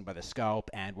signal seen by the scope,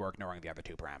 and we're ignoring the other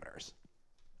two parameters.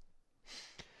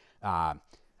 All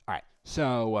right,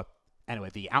 so anyway,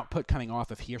 the output coming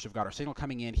off of here, so we've got our signal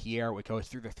coming in here, it goes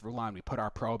through the through line, we put our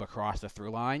probe across the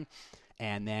through line,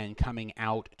 and then coming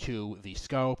out to the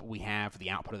scope, we have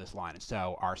the output of this line. And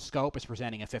so our scope is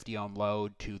presenting a 50 ohm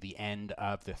load to the end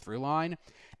of the through line,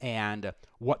 and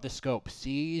what the scope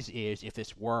sees is, if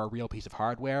this were a real piece of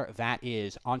hardware, that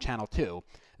is on channel 2,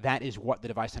 that is what the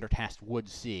device under test would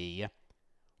see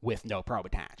with no probe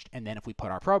attached. And then if we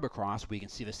put our probe across, we can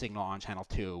see the signal on channel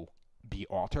 2 be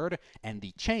altered, and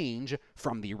the change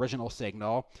from the original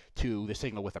signal to the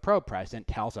signal with the probe present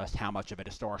tells us how much of a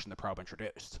distortion the probe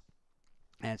introduced.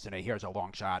 And so now here's a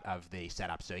long shot of the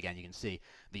setup. So again, you can see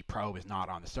the probe is not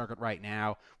on the circuit right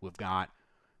now. We've got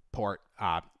port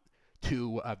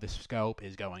 2 of the scope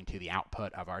is going to the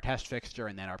output of our test fixture,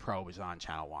 and then our probe is on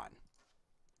channel 1.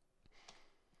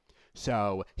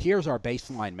 So here's our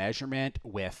baseline measurement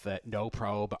with no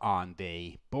probe on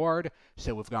the board.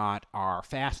 So we've got our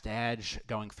fast edge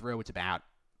going through. It's about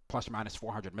plus or minus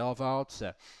 400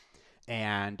 millivolts.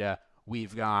 And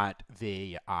we've got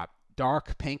the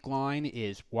dark pink line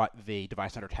is what the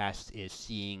device under test is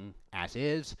seeing as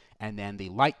is. And then the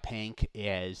light pink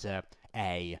is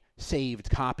a saved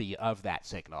copy of that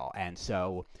signal. And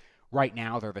so right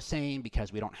now they're the same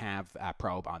because we don't have a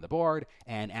probe on the board,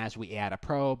 and as we add a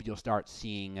probe, you'll start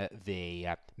seeing the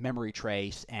memory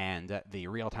trace and the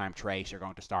real-time trace are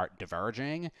going to start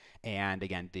diverging, and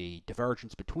again, the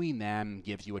divergence between them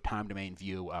gives you a time-domain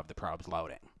view of the probe's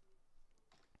loading.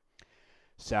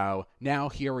 So now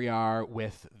here we are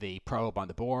with the probe on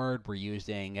the board. We're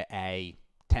using a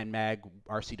 10 meg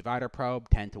RC divider probe,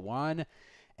 10 to 1,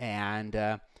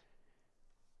 and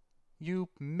you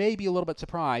may be a little bit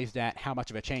surprised at how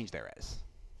much of a change there is.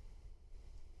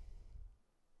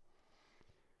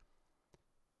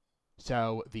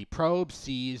 So the probe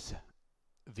sees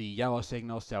the yellow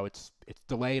signal, so it's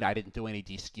delayed. I didn't do any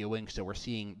deskewing, so we're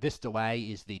seeing this delay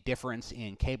is the difference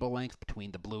in cable length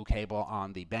between the blue cable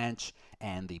on the bench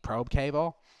and the probe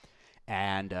cable.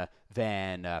 And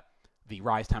then the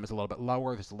rise time is a little bit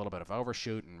lower. There's a little bit of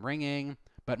overshoot and ringing.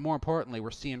 But more importantly, we're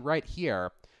seeing right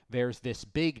here, there's this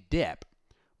big dip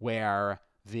where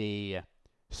the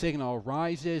signal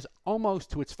rises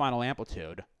almost to its final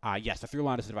amplitude. Yes, the through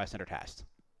line is the device under test.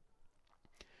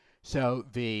 So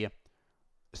the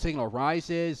signal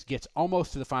rises, gets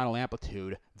almost to the final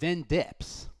amplitude, then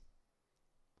dips,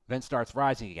 then starts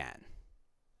rising again.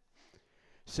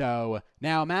 So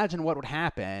now imagine what would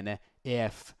happen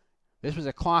if this was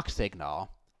a clock signal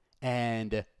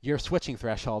and your switching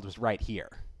threshold was right here.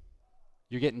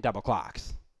 You're getting double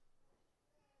clocks.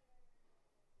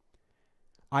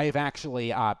 I have actually,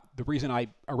 the reason I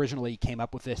originally came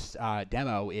up with this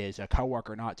demo is a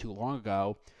coworker not too long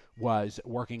ago was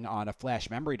working on a flash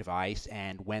memory device,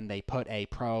 and when they put a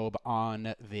probe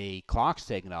on the clock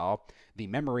signal, the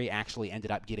memory actually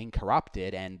ended up getting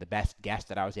corrupted, and the best guess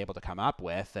that I was able to come up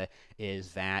with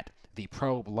is that the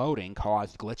probe loading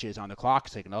caused glitches on the clock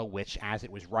signal, which, as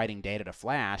it was writing data to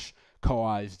flash,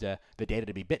 caused the data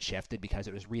to be bit shifted because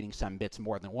it was reading some bits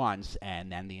more than once,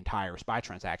 and then the entire SPI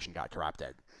transaction got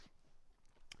corrupted.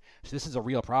 So this is a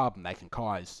real problem that can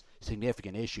cause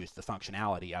significant issues to the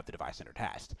functionality of the device under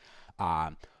test.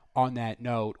 On that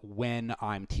note, when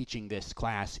I'm teaching this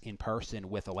class in person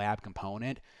with a lab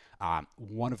component,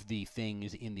 one of the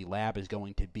things in the lab is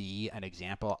going to be an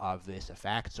example of this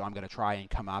effect. So I'm going to try and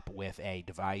come up with a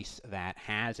device that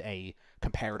has a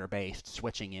comparator-based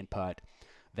switching input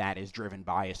that is driven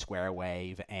by a square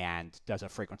wave and does a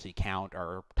frequency count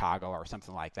or toggle or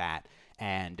something like that.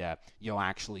 And you'll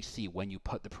actually see when you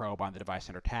put the probe on the device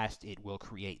under test, it will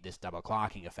create this double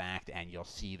clocking effect, and you'll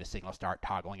see the signal start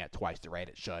toggling at twice the rate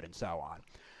it should, and so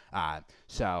on.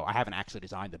 So I haven't actually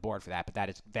designed the board for that, but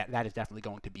that is definitely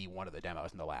going to be one of the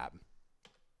demos in the lab.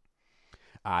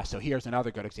 So here's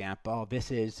another good example. This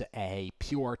is a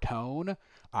pure tone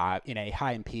in a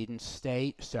high impedance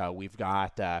state. So we've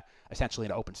got essentially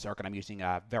an open circuit. I'm using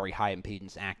a very high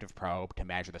impedance active probe to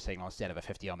measure the signal instead of a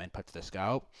 50 ohm input to the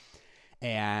scope.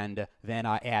 And then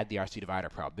I add the RC divider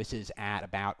probe. This is at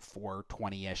about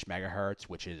 420-ish megahertz,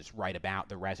 which is right about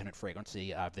the resonant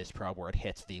frequency of this probe where it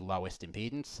hits the lowest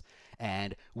impedance.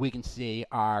 And we can see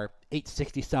our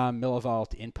 860-some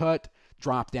millivolt input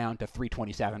drop down to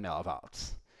 327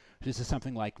 millivolts. This is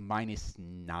something like minus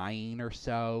 9 or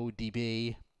so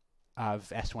dB of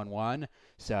S11.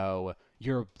 So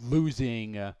you're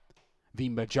losing the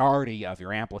majority of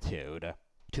your amplitude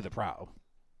to the probe.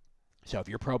 So if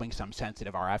you're probing some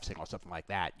sensitive RF signal, something like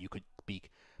that, you could be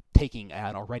taking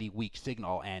an already weak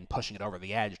signal and pushing it over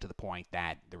the edge to the point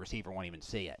that the receiver won't even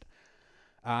see it.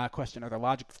 Question, are there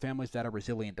logic families that are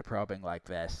resilient to probing like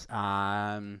this?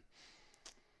 I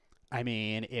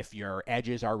mean, if your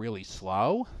edges are really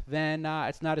slow, then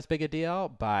it's not as big a deal,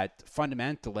 but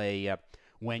fundamentally,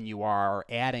 when you are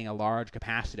adding a large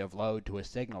capacitive load to a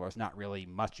signal, there's not really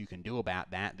much you can do about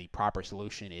that. The proper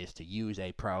solution is to use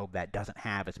a probe that doesn't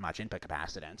have as much input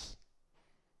capacitance.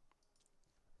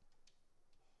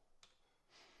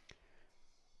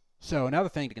 So another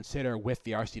thing to consider with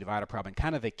the RC divider probe, and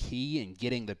kind of the key in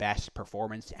getting the best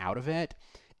performance out of it,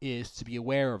 is to be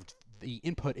aware of the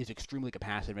input is extremely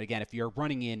capacitive. And again, if you're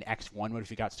running in X1 mode,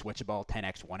 if you got switchable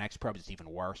 10x, 1x probes, it's even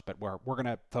worse. But we're going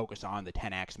to focus on the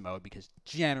 10x mode because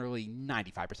generally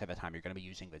 95% of the time you're going to be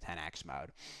using the 10x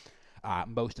mode.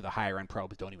 Most of the higher end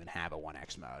probes don't even have a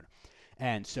 1x mode.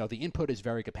 And so the input is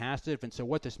very capacitive. And so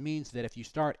what this means is that if you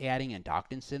start adding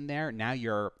inductance in there, now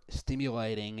you're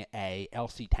stimulating a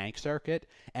LC tank circuit,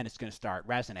 and it's going to start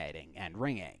resonating and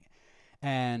ringing.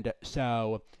 And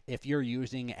so if you're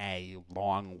using a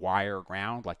long wire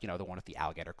ground, like, the one with the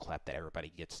alligator clip that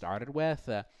everybody gets started with,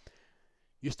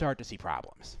 you start to see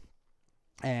problems.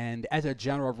 And as a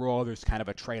general rule, there's kind of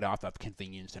a trade-off of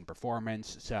convenience and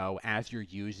performance. So as you're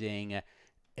using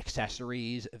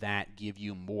accessories that give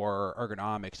you more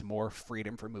ergonomics, more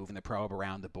freedom for moving the probe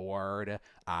around the board,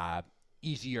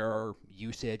 easier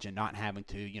usage and not having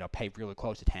to, pay really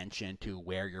close attention to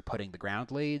where you're putting the ground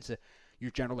leads,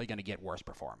 you're generally going to get worse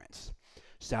performance.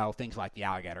 So things like the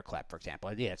alligator clip, for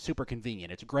example, yeah, it's super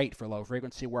convenient. It's great for low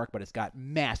frequency work, but it's got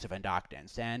massive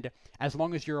inductance. And as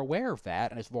long as you're aware of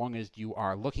that, and as long as you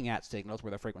are looking at signals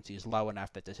where the frequency is low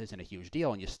enough that this isn't a huge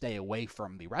deal and you stay away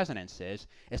from the resonances,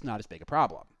 it's not as big a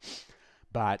problem.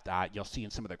 But you'll see in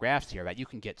some of the graphs here that you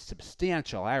can get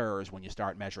substantial errors when you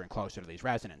start measuring closer to these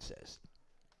resonances.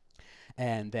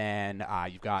 And then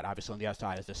you've got, obviously on the other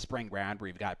side is the spring ground, where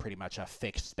you've got pretty much a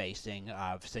fixed spacing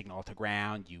of signal to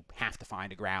ground. You have to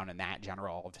find a ground in that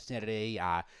general vicinity.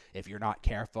 If you're not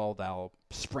careful, they'll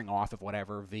spring off of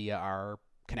whatever via our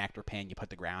connector pin you put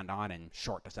the ground on and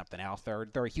short to something else. They're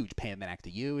a huge pain in the neck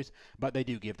to use, but they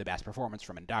do give the best performance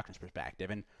from an inductance perspective.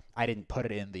 And I didn't put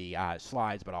it in the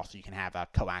slides, but also you can have a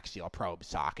coaxial probe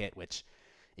socket, which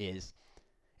is...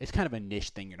 it's kind of a niche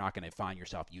thing you're not going to find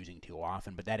yourself using too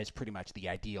often, but that is pretty much the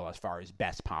ideal as far as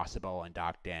best possible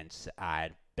inductance,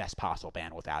 best possible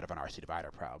bandwidth out of an RC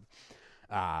divider probe.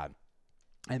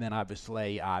 And then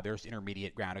obviously there's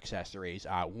intermediate ground accessories.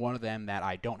 One of them that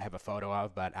I don't have a photo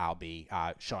of, but I'll be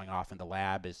showing off in the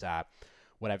lab is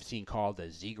what I've seen called the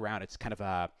Z ground. It's kind of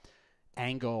a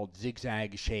angled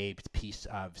zigzag shaped piece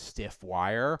of stiff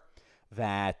wire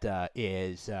that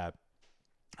is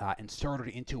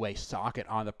inserted into a socket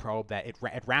on the probe that it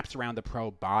wraps around the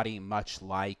probe body, much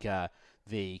like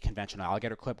the conventional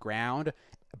alligator clip ground,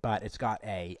 but it's got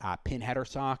a pin header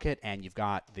socket, and you've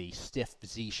got the stiff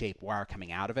Z-shaped wire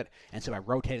coming out of it. And so by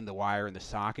rotating the wire in the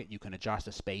socket, you can adjust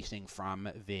the spacing from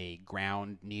the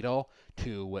ground needle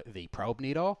to the probe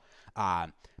needle.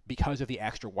 Because of the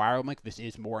extra wire length, this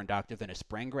is more inductive than a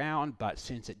spring ground, but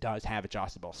since it does have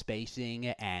adjustable spacing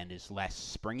and is less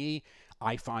springy,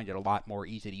 I find it a lot more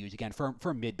easy to use, again,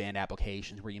 for mid-band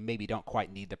applications where you maybe don't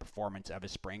quite need the performance of a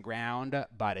spring ground,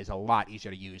 but is a lot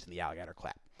easier to use than the alligator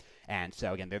clip. And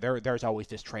so, again, there's always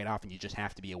this trade-off, and you just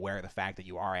have to be aware of the fact that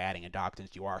you are adding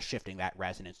inductance, you are shifting that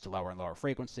resonance to lower and lower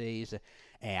frequencies,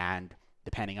 and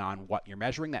depending on what you're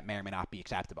measuring, that may or may not be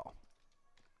acceptable.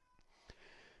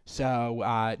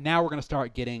 So now we're going to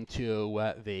start getting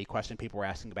to the question people were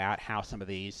asking about, how some of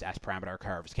these S-parameter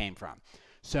curves came from.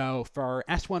 So for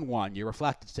S11, your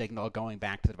reflected signal going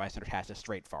back to the device under test is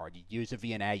straightforward. You use a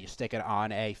VNA, you stick it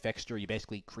on a fixture, you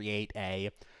basically create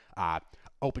a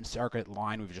open circuit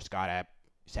line. We've just got a,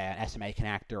 say, an SMA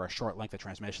connector, a short length of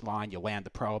transmission line. You land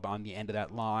the probe on the end of that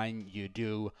line. You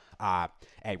do a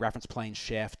reference plane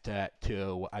shift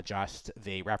to adjust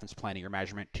the reference plane of your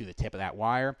measurement to the tip of that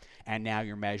wire, and now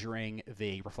you're measuring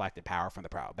the reflected power from the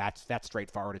probe. That's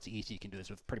straightforward. It's easy. You can do this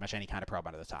with pretty much any kind of probe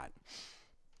under the sun.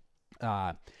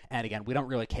 And again, we don't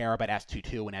really care about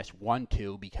S22 and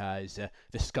S12 because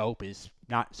the scope is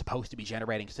not supposed to be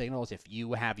generating signals. If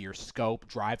you have your scope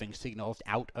driving signals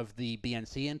out of the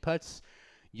BNC inputs,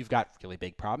 you've got really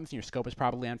big problems, and your scope is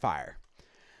probably on fire.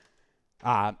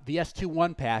 The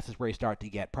S21 pass is where you start to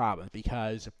get problems,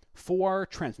 because for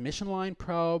transmission line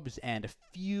probes and a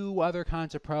few other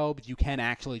kinds of probes, you can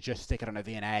actually just stick it on a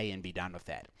VNA and be done with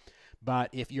it.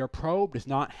 But if your probe does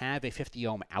not have a 50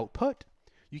 ohm output,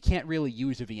 you can't really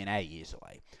use a VNA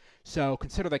easily. So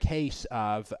consider the case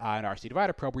of an RC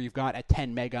divider probe where you've got a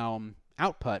 10 megohm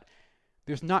output.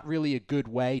 There's not really a good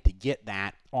way to get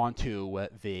that onto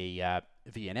the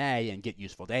VNA and get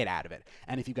useful data out of it.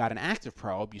 And if you've got an active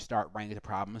probe, you start running into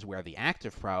problems where the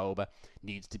active probe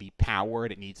needs to be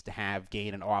powered, it needs to have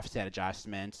gain and offset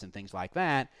adjustments and things like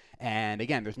that. And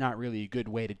again, there's not really a good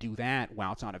way to do that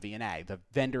while it's on a VNA. The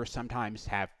vendors sometimes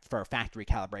have, for factory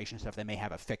calibration stuff, they may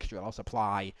have a fixture that'll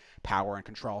supply power and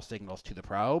control signals to the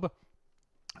probe.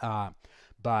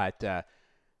 But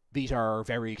these are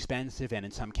very expensive, and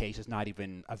in some cases not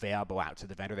even available out to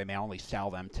the vendor. They may only sell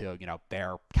them to,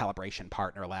 their calibration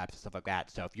partner labs and stuff like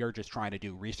that. So if you're just trying to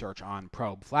do research on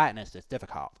probe flatness, it's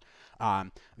difficult.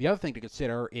 The other thing to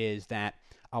consider is that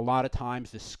a lot of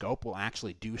times the scope will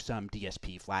actually do some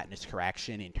DSP flatness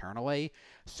correction internally.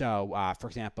 So, for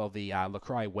example, the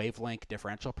LaCroix wavelength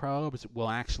differential probes will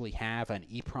actually have an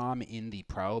EEPROM in the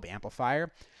probe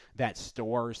amplifier that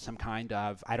stores some kind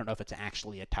of, I don't know if it's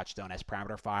actually a touchstone S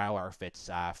parameter file or if it's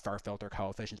fur filter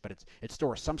coefficients, but it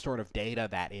stores some sort of data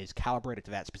that is calibrated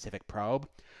to that specific probe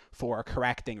for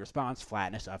correcting response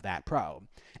flatness of that probe.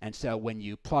 And so when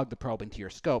you plug the probe into your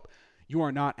scope, you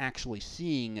are not actually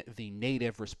seeing the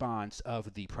native response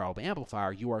of the probe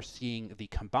amplifier. You are seeing the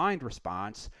combined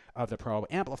response of the probe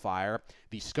amplifier,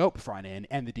 the scope front end,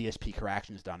 and the DSP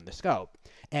corrections done in the scope.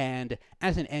 And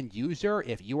as an end user,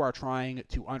 if you are trying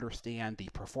to understand the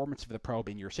performance of the probe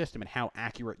in your system and how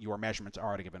accurate your measurements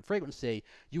are at a given frequency,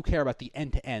 you care about the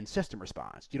end-to-end system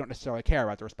response. You don't necessarily care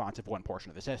about the response of one portion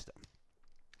of the system.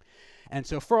 And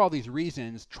so for all these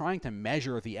reasons, trying to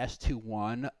measure the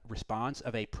S21 response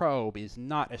of a probe is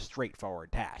not a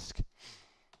straightforward task.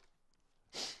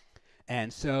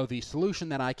 And so the solution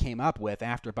that I came up with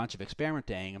after a bunch of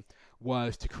experimenting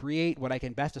was to create what I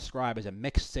can best describe as a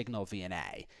mixed signal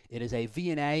VNA. It is a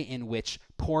VNA in which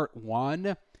port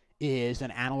 1 is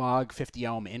an analog 50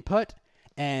 ohm input,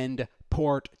 and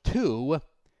port 2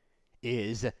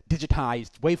 is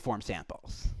digitized waveform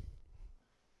samples.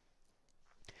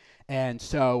 And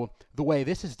so the way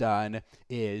this is done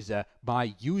is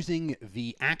by using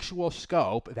the actual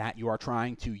scope that you are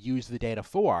trying to use the data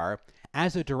for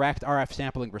as a direct RF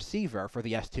sampling receiver for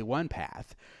the S21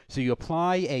 path. So you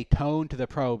apply a tone to the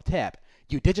probe tip,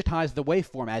 you digitize the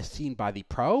waveform as seen by the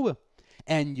probe,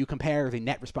 and you compare the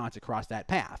net response across that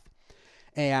path.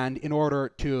 And in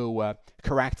order to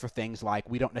correct for things like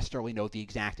we don't necessarily know the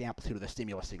exact amplitude of the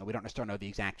stimulus signal, we don't necessarily know the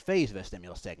exact phase of the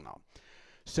stimulus signal.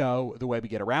 So the way we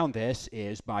get around this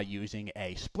is by using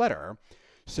a splitter.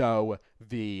 So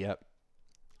the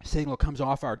signal comes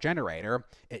off our generator,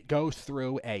 it goes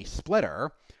through a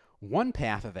splitter. One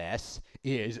path of this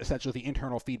is essentially the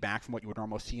internal feedback from what you would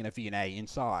normally see in a VNA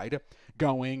inside,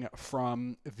 going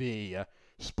from the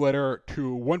splitter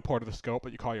to one part of the scope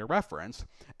that you call your reference,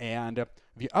 and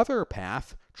the other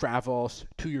path travels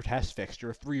to your test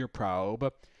fixture through your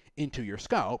probe into your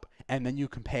scope, and then you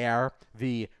compare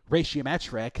the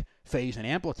ratiometric phase and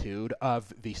amplitude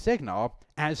of the signal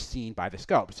as seen by the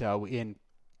scope. So in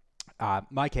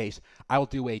my case, I'll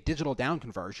do a digital down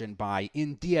conversion by,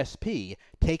 in DSP,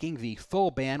 taking the full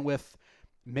bandwidth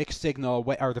mixed signal,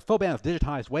 or the full bandwidth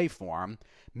digitized waveform,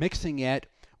 mixing it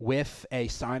with a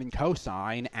sine and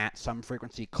cosine at some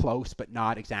frequency close but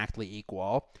not exactly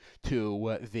equal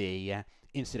to the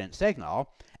incident signal,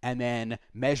 and then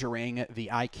measuring the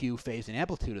IQ, phase, and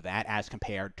amplitude of that as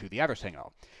compared to the other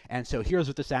signal. And so here's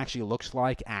what this actually looks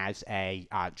like as a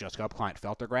geoscope client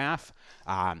filter graph.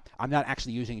 I'm not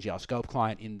actually using geoscope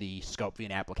client in the scope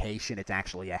VN application. It's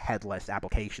actually a headless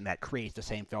application that creates the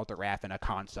same filter graph in a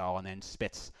console and then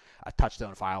spits a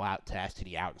touchstone file out to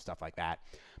STD out and stuff like that.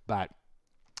 But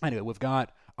anyway, we've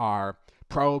got our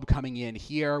probe coming in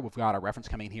here. We've got our reference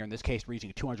coming in here. In this case, we're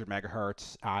using a 200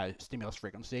 megahertz stimulus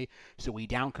frequency. So we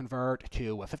down convert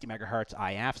to a 50 megahertz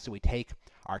IF. So we take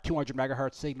our 200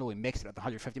 megahertz signal, we mix it with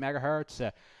 150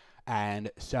 megahertz, and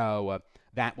so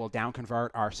that will down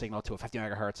convert our signal to a 50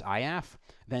 megahertz IF.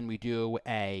 Then we do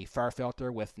a fur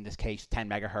filter with, in this case, 10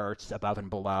 megahertz above and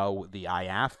below the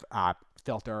IF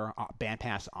filter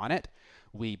bandpass on it.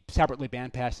 We separately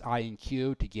bandpass I and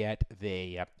Q to get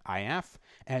the IF,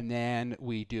 and then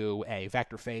we do a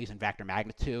vector phase and vector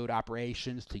magnitude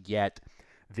operations to get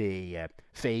the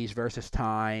phase versus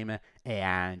time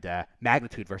and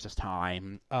magnitude versus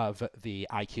time of the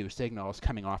IQ signals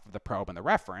coming off of the probe and the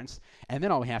reference. And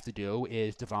then all we have to do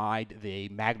is divide the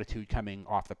magnitude coming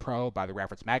off the probe by the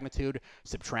reference magnitude,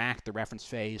 subtract the reference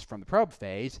phase from the probe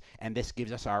phase, and this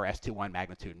gives us our S21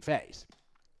 magnitude and phase.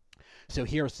 So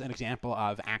here's an example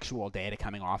of actual data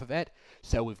coming off of it.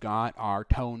 So we've got our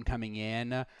tone coming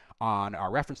in on our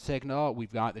reference signal.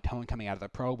 We've got the tone coming out of the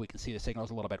probe. We can see the signal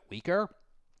is a little bit weaker.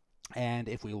 And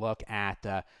if we look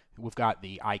at, we've got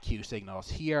the IQ signals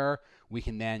here. We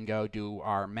can then go do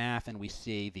our math, and we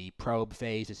see the probe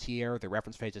phase is here, the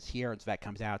reference phase is here, and so that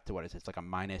comes out to, what is it? It's like a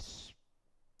minus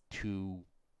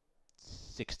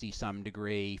 260-some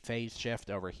degree phase shift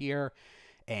over here,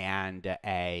 and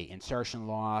a insertion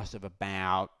loss of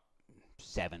about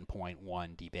 7.1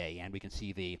 dB. And we can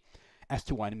see the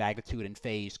S21 magnitude and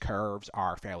phase curves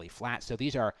are fairly flat. So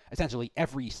these are essentially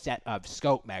every set of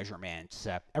scope measurements,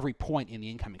 every point in the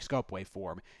incoming scope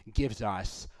waveform gives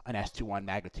us an S21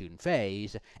 magnitude and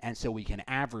phase, and so we can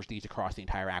average these across the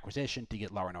entire acquisition to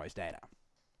get lower noise data.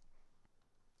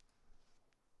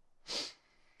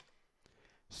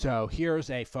 So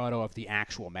here's a photo of the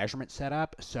actual measurement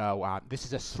setup. So this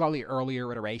is a slightly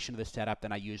earlier iteration of the setup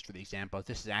than I used for the example.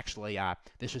 This is actually,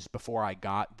 this was before I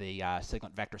got the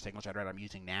vector signal generator I'm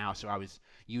using now. So I was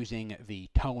using the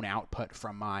tone output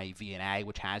from my VNA,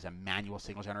 which has a manual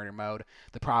signal generator mode.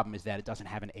 The problem is that it doesn't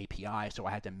have an API, so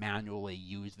I had to manually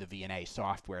use the VNA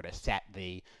software to set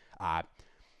the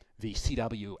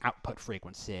CW output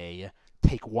frequency,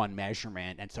 take one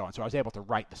measurement, and so on. So I was able to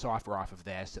write the software off of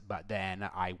this, but then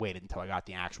I waited until I got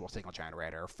the actual signal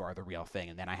generator for the real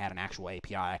thing, and then I had an actual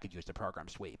API I could use to program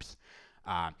sweeps.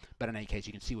 But in any case,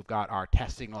 you can see we've got our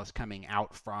test signals coming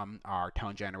out from our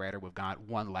tone generator. We've got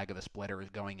one leg of the splitter is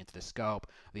going into the scope,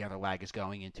 the other leg is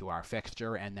going into our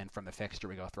fixture, and then from the fixture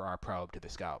we go through our probe to the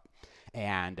scope.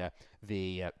 And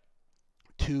the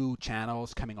two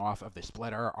channels coming off of the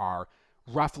splitter are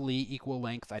roughly equal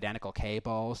length identical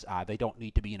cables. They don't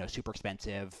need to be super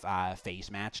expensive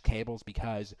phase matched cables,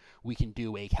 because we can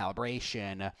do a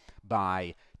calibration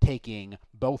by taking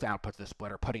both outputs of the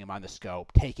splitter, putting them on the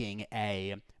scope, taking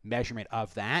a measurement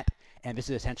of that, and this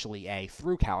is essentially a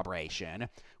through calibration,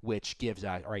 which gives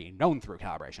us, or a known through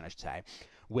calibration I should say,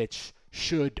 which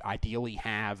should ideally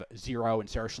have zero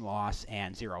insertion loss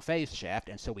and zero phase shift,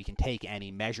 and so we can take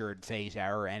any measured phase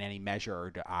error and any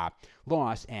measured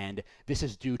loss, and this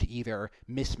is due to either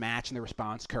mismatch in the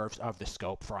response curves of the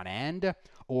scope front end,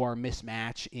 or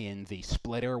mismatch in the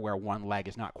splitter where one leg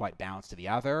is not quite balanced to the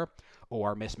other,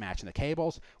 or mismatch in the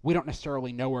cables. We don't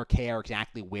necessarily know or care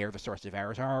exactly where the source of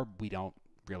errors are. We don't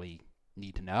really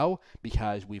need to know,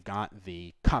 because we've got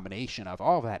the combination of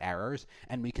all of that errors,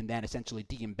 and we can then essentially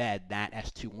de-embed that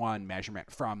S21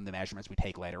 measurement from the measurements we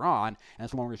take later on, and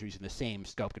as long as we're using the same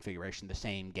scope configuration, the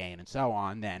same gain, and so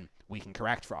on, then we can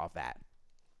correct for all of that.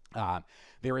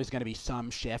 There is going to be some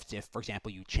shifts if, for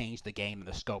example, you change the gain of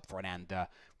the scope front end. The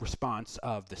response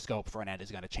of the scope front end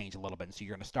is going to change a little bit, and so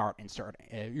you're going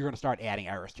to start adding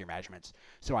errors to your measurements.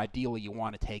 So ideally, you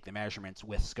want to take the measurements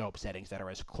with scope settings that are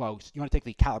as close. You want to take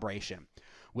the calibration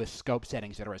with scope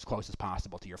settings that are as close as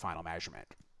possible to your final measurement.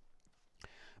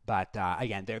 But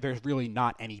again, there's really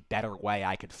not any better way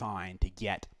I could find to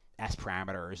get S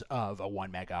parameters of a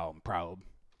 1 megohm probe.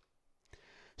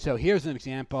 So here's an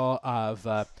example of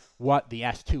what the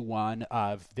S21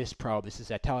 of this probe, this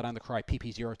is a Teledyne LaCroix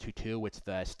PP022, it's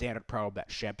the standard probe that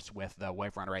ships with the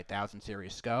Wave Runner 8000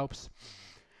 series scopes,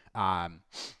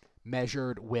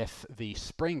 measured with the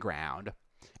spring ground.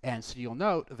 And so you'll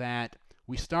note that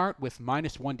we start with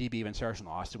minus 1 dB of insertion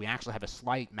loss, so we actually have a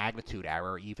slight magnitude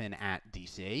error even at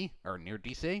DC, or near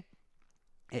DC.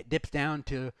 It dips down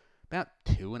to about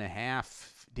 2.5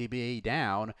 dB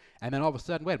down, and then all of a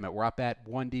sudden, wait a minute, we're up at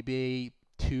 1 dB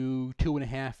to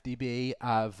 2.5 dB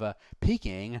of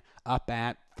peaking up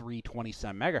at 320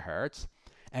 some megahertz,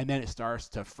 and then it starts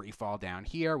to free fall down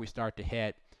here. We start to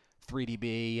hit 3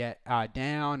 dB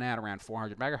down at around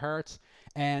 400 megahertz,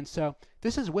 and so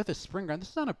this is with a spring ground. This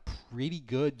is on a pretty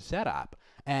good setup.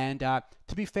 And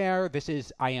to be fair,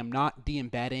 I am not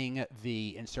de-embedding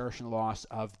the insertion loss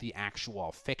of the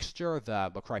actual fixture,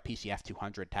 the LaCroix PCF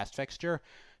 200 test fixture.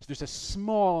 So there's a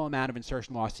small amount of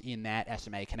insertion loss in that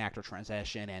SMA connector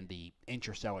transition and the inch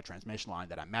or so of transmission line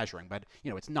that I'm measuring, but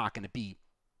it's not going to be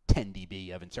 10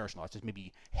 dB of insertion loss. It's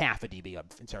maybe half a dB of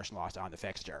insertion loss on the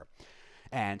fixture.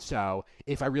 And so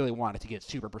if I really wanted to get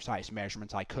super precise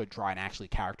measurements, I could try and actually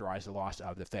characterize the loss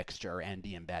of the fixture and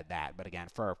de-embed that. But again,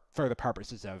 for the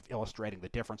purposes of illustrating the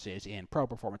differences in probe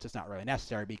performance, it's not really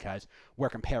necessary, because we're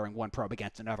comparing one probe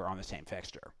against another on the same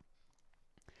fixture.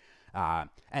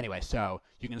 Anyway, so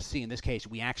you can see in this case,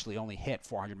 we actually only hit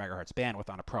 400 megahertz bandwidth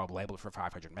on a probe labeled for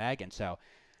 500 meg. And so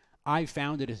I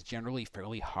found it is generally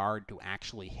fairly hard to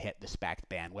actually hit the spec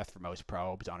bandwidth for most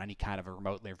probes on any kind of a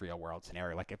remotely real-world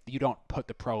scenario. Like if you don't put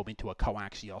the probe into a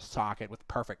coaxial socket with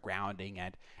perfect grounding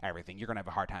and everything, you're going to have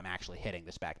a hard time actually hitting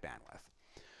the spec bandwidth.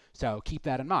 So keep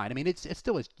that in mind. I mean, it's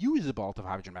still as usable to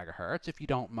 500 megahertz if you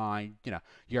don't mind,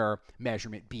 your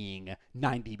measurement being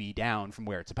 9 dB down from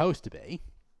where it's supposed to be.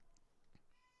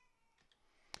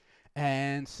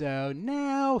 And so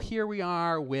now here we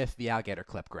are with the alligator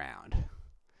clip ground.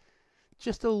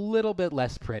 Just a little bit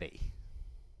less pretty.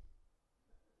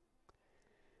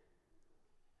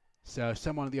 So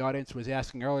someone in the audience was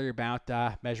asking earlier about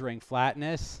measuring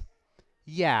flatness.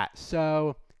 Yeah,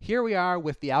 so here we are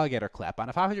with the alligator clip on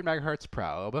a 500 megahertz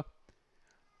probe.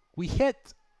 We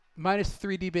hit minus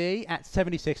 3 dB at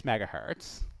 76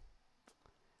 megahertz.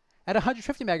 At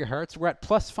 150 megahertz, we're at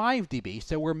plus 5 dB,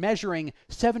 so we're measuring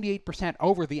 78%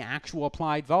 over the actual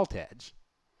applied voltage.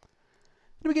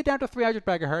 Then we get down to 300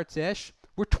 megahertz-ish,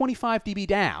 we're 25 dB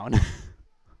down.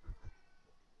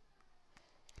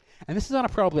 And this is on a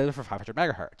probe labeled for 500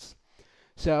 megahertz.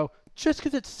 So just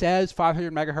because it says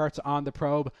 500 megahertz on the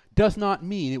probe does not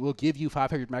mean it will give you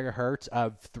 500 megahertz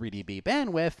of 3 dB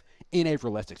bandwidth in a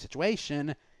realistic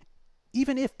situation,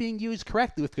 even if being used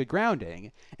correctly with good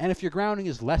grounding. And if your grounding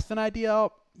is less than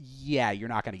ideal, yeah, you're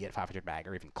not going to get 500 meg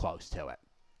or even close to it.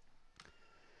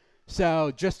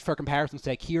 So just for comparison's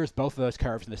sake, here's both of those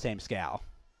curves in the same scale.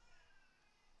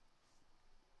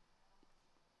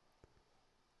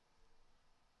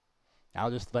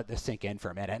 I'll just let this sink in for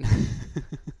a minute.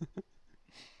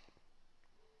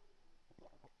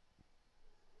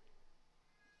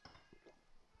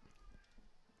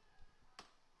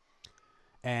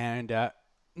 And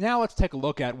now let's take a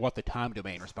look at what the time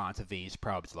domain response of these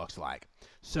probes looks like.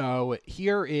 So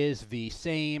here is the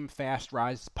same fast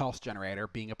rise pulse generator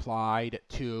being applied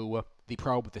to the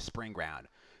probe with the spring ground.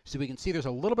 So we can see there's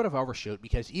a little bit of overshoot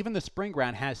because even the spring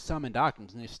ground has some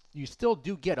inductance, and you still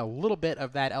do get a little bit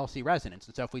of that LC resonance.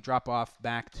 And so if we drop off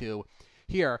back to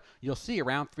here, you'll see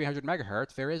around 300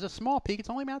 megahertz, there is a small peak. It's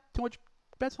only about 2.5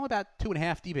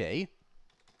 dB.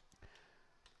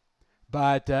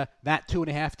 But that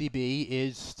 2.5 dB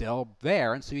is still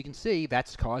there, and so you can see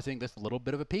that's causing this little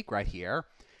bit of a peak right here.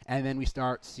 And then we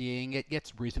start seeing it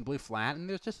gets reasonably flat, and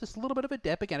there's just this little bit of a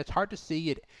dip. Again, it's hard to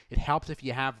see. It helps if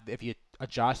you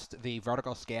adjust the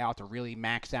vertical scale to really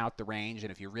max out the range,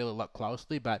 and if you really look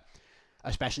closely. But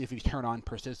especially if you turn on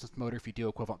persistence mode, or if you do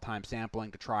equivalent time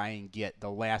sampling to try and get the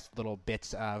last little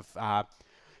bits of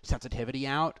sensitivity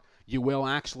out, you will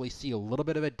actually see a little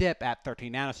bit of a dip at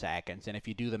 13 nanoseconds. And if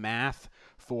you do the math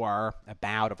for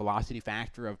about a velocity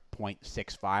factor of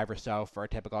 0.65 or so for a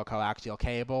typical coaxial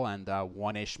cable and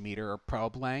 1-ish meter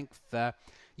probe length,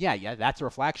 yeah, that's a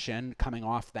reflection coming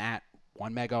off that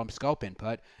 1 megohm scope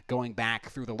input going back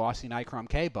through the lossy nichrome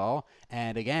cable.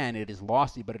 And again, it is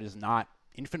lossy, but it is not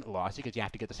infinitely lossy because you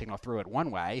have to get the signal through it one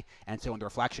way. And so when the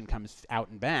reflection comes out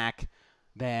and back,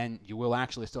 then you will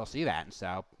actually still see that. And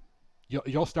so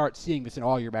you'll start seeing this in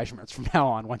all your measurements from now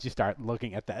on once you start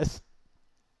looking at this.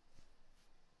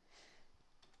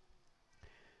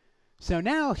 So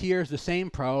now here's the same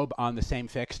probe on the same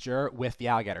fixture with the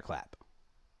alligator clip.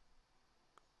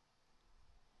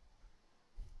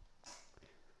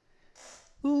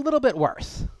 A little bit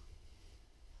worse.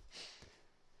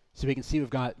 So we can see we've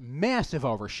got massive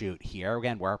overshoot here.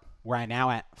 Again, we're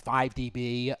now at 5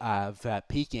 dB of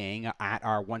peaking at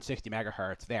our 160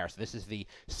 megahertz there. So this is the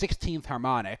 16th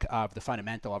harmonic of the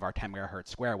fundamental of our 10 megahertz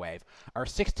square wave. Our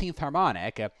 16th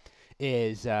harmonic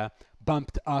is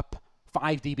bumped up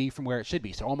 5 dB from where it should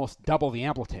be, so almost double the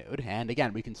amplitude. And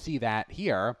again, we can see that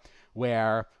here,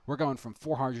 where we're going from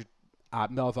 400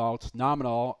 millivolts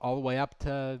nominal all the way up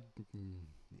to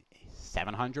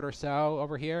 700 or so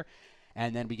over here.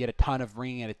 And then we get a ton of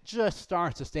ringing, and it just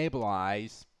starts to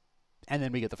stabilize. And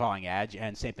then we get the falling edge,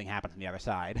 and same thing happens on the other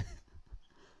side.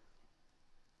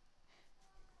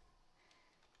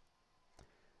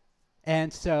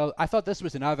 And so I thought this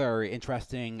was another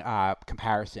interesting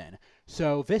comparison.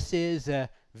 So this is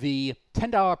the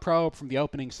 $10 probe from the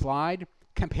opening slide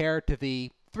compared to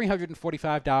the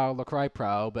 $345 LaCroix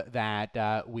probe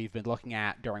that we've been looking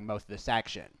at during most of this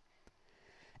section.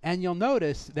 And you'll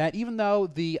notice that even though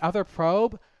the other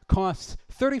probe costs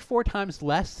 34 times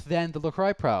less than the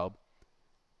LaCroix probe,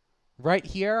 right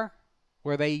here,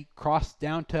 where they cross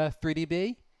down to 3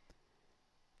 dB,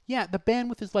 yeah, the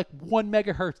bandwidth is like 1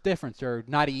 megahertz difference, or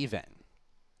not even.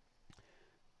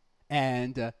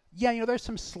 And yeah, there's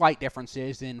some slight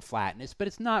differences in flatness, but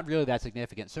it's not really that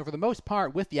significant. So for the most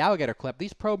part, with the alligator clip,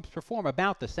 these probes perform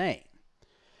about the same.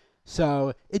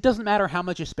 So it doesn't matter how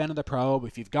much you spend on the probe.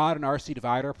 If you've got an RC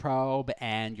divider probe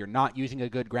and you're not using a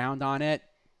good ground on it,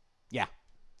 yeah,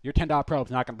 your $10 probe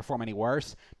is not going to perform any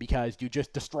worse because you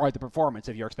just destroyed the performance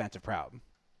of your expensive probe.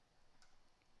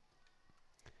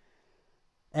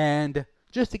 And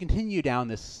just to continue down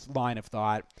this line of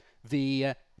thought,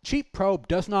 the cheap probe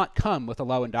does not come with a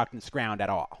low inductance ground at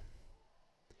all.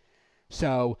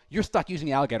 So you're stuck using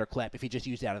the alligator clip if you just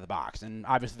use it out of the box. And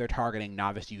obviously they're targeting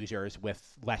novice users with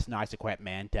less nice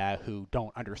equipment who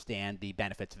don't understand the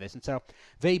benefits of this. And so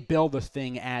they build this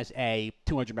thing as a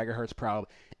 200 megahertz probe.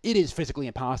 It is physically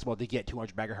impossible to get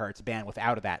 200 megahertz bandwidth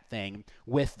out of that thing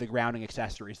with the grounding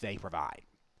accessories they provide,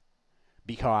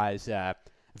 because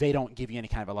they don't give you any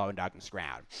kind of a low inductance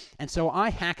ground. And so I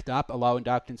hacked up a low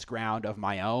inductance ground of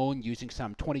my own using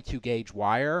some 22 gauge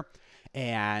wire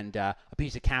and a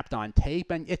piece of Kapton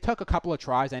tape, and it took a couple of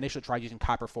tries. I initially tried using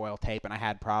copper foil tape, and I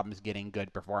had problems getting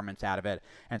good performance out of it.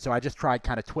 And so I just tried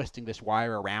kind of twisting this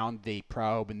wire around the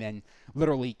probe and then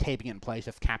literally taping it in place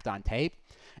with Kapton tape.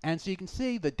 And so you can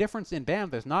see the difference in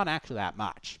bandwidth is not actually that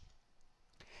much.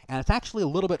 And it's actually a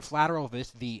little bit flatter of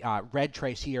this. The red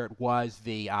trace here, it was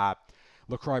the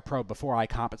LaCroix probe before I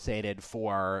compensated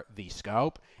for the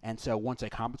scope. And so once I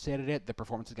compensated it, the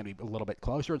performance is going to be a little bit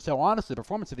closer. And so honestly, the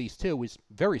performance of these two is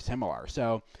very similar.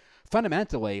 So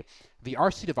fundamentally, the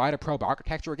RC divider probe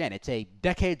architecture, again, it's a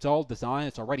decades-old design.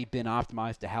 It's already been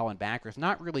optimized to hell and back. There's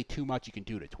not really too much you can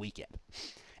do to tweak it.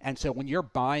 And so when you're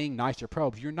buying nicer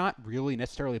probes, you're not really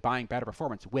necessarily buying better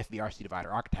performance with the RC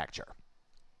divider architecture.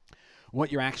 What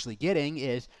you're actually getting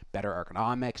is better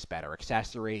ergonomics, better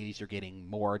accessories. You're getting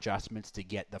more adjustments to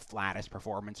get the flattest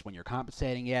performance when you're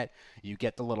compensating it. You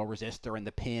get the little resistor in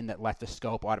the pin that lets the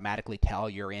scope automatically tell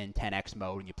you're in 10x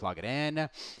mode when you plug it in.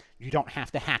 You don't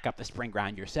have to hack up the spring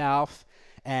ground yourself.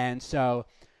 And so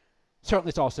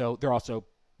certainly they're also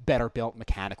better built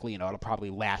mechanically. It'll probably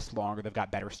last longer. They've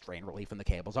got better strain relief in the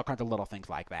cables, all kinds of little things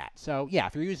like that. So yeah,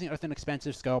 if you're using it with an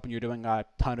expensive scope and you're doing a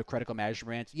ton of critical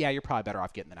measurements, yeah, you're probably better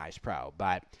off getting the nice probe.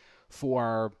 But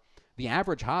for the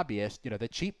average hobbyist, the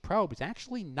cheap probe is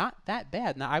actually not that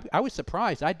bad. Now, I was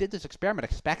surprised. I did this experiment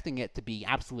expecting it to be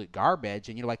absolute garbage,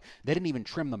 and they didn't even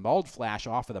trim the mold flash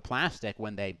off of the plastic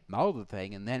when they molded the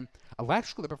thing, and then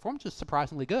electrically the performance was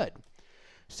surprisingly good.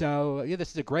 So yeah, this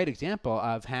is a great example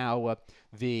of how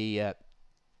the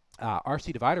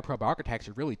RC divider probe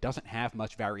architecture really doesn't have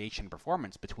much variation in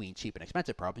performance between cheap and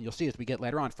expensive probe. And you'll see as we get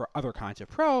later on for other kinds of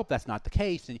probe, that's not the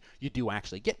case, and you do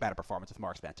actually get better performance with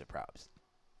more expensive probes.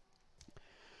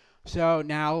 So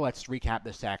now let's recap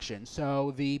this section.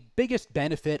 So the biggest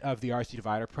benefit of the RC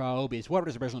divider probe is what it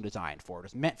was originally designed for. It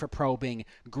was meant for probing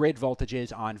grid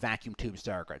voltages on vacuum tube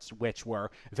circuits, which were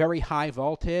very high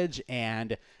voltage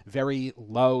and very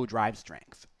low drive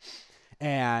strength.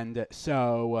 And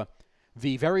so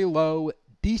the very low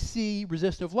DC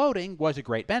resistive loading was a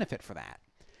great benefit for that.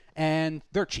 And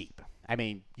they're cheap. I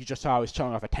mean, you just saw I was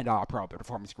showing off a $10 probe. The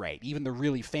performance is great. Even the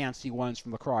really fancy ones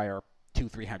from LaCroix are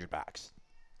 $200-300.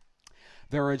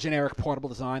 They're a generic portable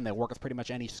design. They work with pretty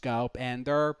much any scope, and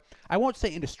they're, I won't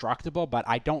say indestructible, but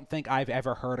I don't think I've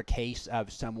ever heard a case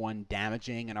of someone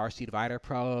damaging an RC divider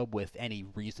probe with any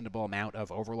reasonable amount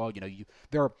of overload.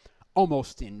 They're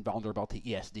almost invulnerable to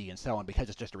ESD and so on because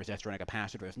it's just a resistor and a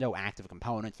capacitor. There's no active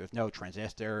components. There's no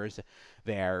transistors.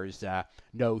 There's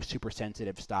no super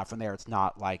sensitive stuff in there. It's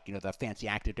not like, the fancy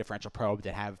active differential probes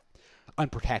that have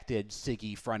unprotected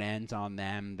SIGI front ends on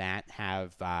them that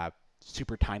have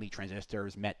super tiny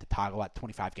transistors meant to toggle at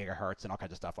 25 gigahertz and all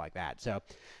kinds of stuff like that. So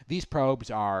these probes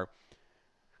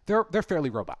they're fairly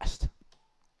robust.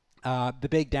 The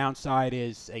big downside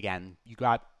is, again, you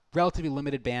got relatively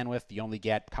limited bandwidth. You only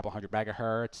get a couple hundred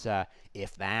megahertz,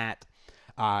 if that.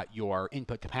 Your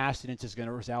input capacitance is going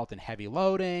to result in heavy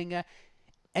loading.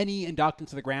 Any inductance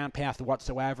to the ground path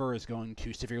whatsoever is going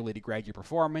to severely degrade your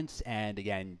performance, and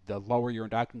again, the lower your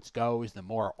inductance goes, the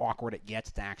more awkward it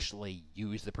gets to actually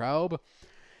use the probe.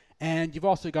 And you've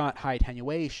also got high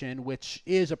attenuation, which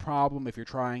is a problem if you're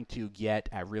trying to get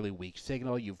a really weak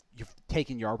signal. You've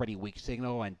taken your already weak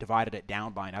signal and divided it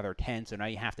down by another 10, so now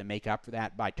you have to make up for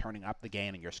that by turning up the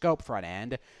gain in your scope front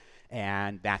end,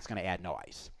 and that's going to add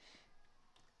noise.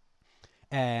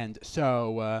 And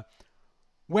so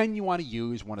when you want to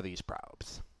use one of these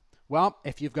probes? Well,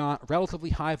 if you've got relatively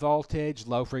high voltage,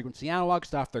 low frequency analog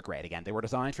stuff, they're great. Again, they were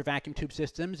designed for vacuum tube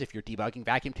systems. If you're debugging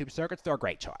vacuum tube circuits, they're a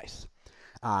great choice.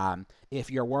 If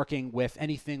you're working with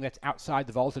anything that's outside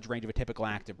the voltage range of a typical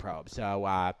active probe. So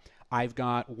I've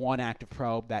got one active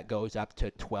probe that goes up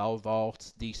to 12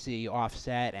 volts DC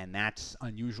offset, and that's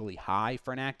unusually high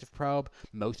for an active probe.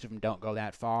 Most of them don't go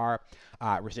that far.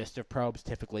 Resistive probes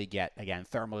typically get, again,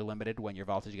 thermally limited. When your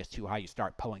voltage gets too high, you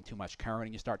start pulling too much current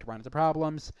and you start to run into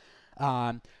problems.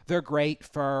 They're great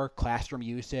for classroom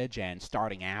usage and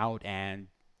starting out and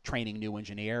training new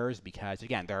engineers because,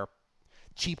 again, they're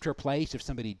cheap to replace if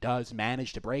somebody does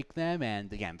manage to break them,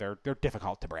 and again, they're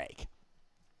difficult to break.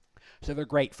 So they're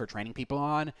great for training people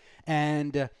on,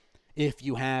 and if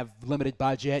you have limited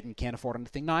budget and can't afford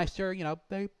anything nicer,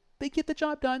 they get the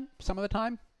job done some of the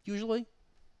time, usually.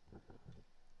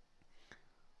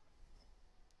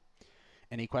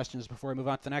 Any questions before we move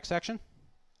on to the next section?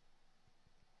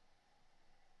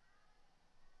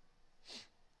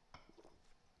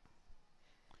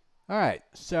 All right,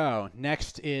 so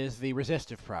next is the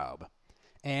resistive probe.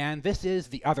 And this is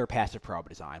the other passive probe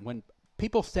design. When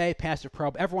people say passive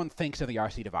probe, everyone thinks of the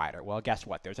RC divider. Well, guess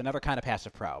what? There's another kind of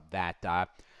passive probe that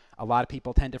a lot of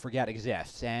people tend to forget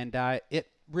exists. And it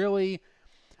really,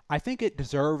 I think it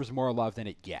deserves more love than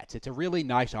it gets. It's a really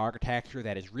nice architecture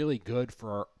that is really good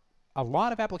for a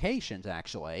lot of applications,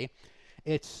 actually.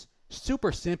 It's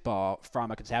super simple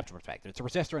from a conceptual perspective. It's a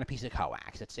resistor and a piece of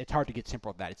coax. It's hard to get simple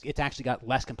with that. It's actually got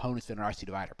less components than an RC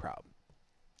divider probe.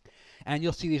 And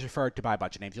you'll see these referred to by a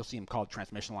bunch of names. You'll see them called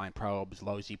transmission line probes,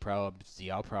 low Z probes,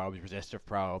 ZL probes, resistive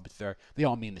probes. They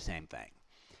all mean the same thing.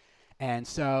 And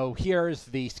so here's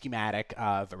the schematic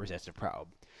of a resistive probe.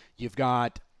 You've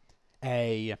got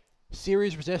a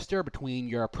series resistor between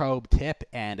your probe tip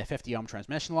and a 50 ohm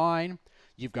transmission line.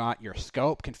 You've got your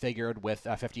scope configured with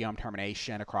a 50 ohm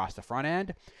termination across the front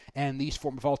end, and these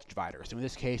form a voltage divider. So in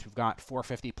this case, we've got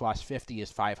 450 plus 50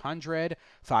 is 500.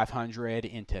 500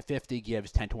 into 50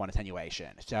 gives 10 to 1 attenuation.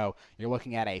 So you're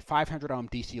looking at a 500 ohm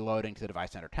DC loading to the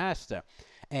device under test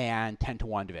and 10 to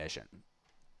 1 division.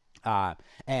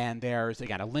 And there's,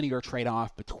 again, a linear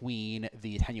trade-off between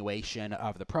the attenuation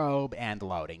of the probe and the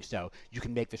loading. So you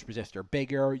can make this resistor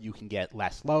bigger, you can get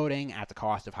less loading at the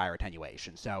cost of higher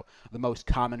attenuation. So the most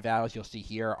common values you'll see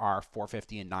here are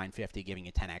 450 and 950, giving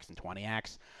you 10x and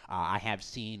 20x. I have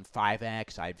seen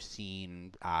 5x, I've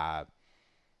seen, I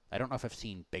don't know if I've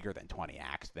seen bigger than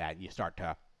 20x, that you start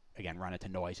to, again, run into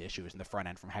noise issues in the front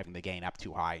end from having the gain up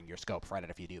too high in your scope fretted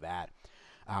if you do that.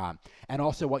 And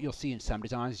also what you'll see in some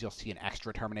designs, you'll see an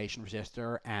extra termination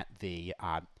resistor at the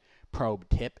probe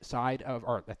tip side of,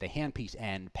 or at the handpiece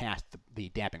end past the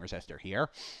damping resistor here.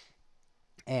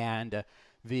 And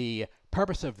the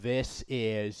purpose of this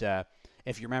is,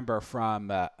 if you remember from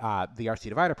the RC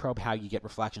divider probe, how you get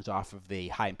reflections off of the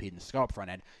high impedance scope front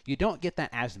end. You don't get that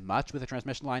as much with a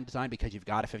transmission line design because you've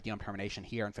got a 50 ohm termination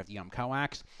here and 50 ohm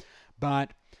coax.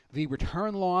 But the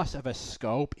return loss of a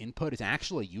scope input is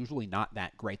actually usually not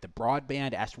that great. The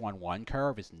broadband S11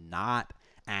 curve is not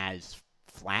as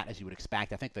flat as you would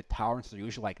expect. I think the tolerances are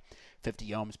usually like 50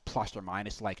 ohms plus or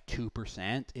minus like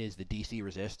 2% is the DC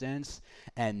resistance.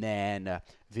 And then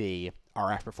the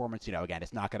RF performance, you know, again,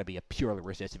 it's not going to be a purely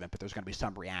resistive input. There's going to be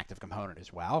some reactive component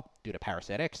as well due to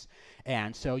parasitics.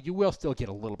 And so you will still get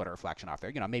a little bit of reflection off there.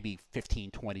 You know, maybe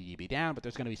 15, 20 dB down, but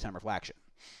there's going to be some reflection.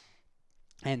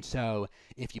 And so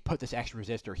if you put this extra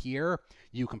resistor here,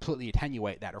 you completely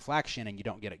attenuate that reflection and you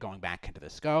don't get it going back into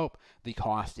the scope. The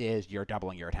cost is you're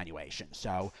doubling your attenuation.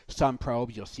 So some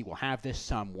probes you'll see will have this,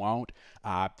 some won't.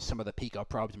 Some of the Pico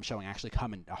probes I'm showing actually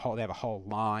come in they have a whole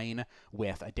line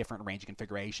with a different range of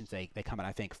configurations. They come in,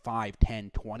 I think, 5,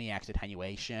 10, 20x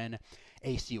attenuation,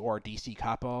 AC or DC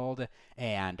coupled,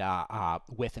 and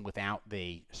with and without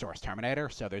the source terminator.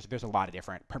 So there's a lot of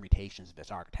different permutations of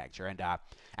this architecture. And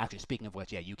actually, speaking of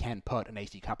which, yeah, you can put an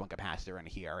AC coupling capacitor in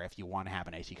here if you want to have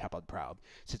an AC coupled probe,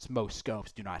 since most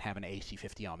scopes do not have an AC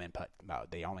 50 ohm input mode.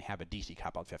 They only have a DC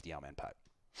coupled 50 ohm input.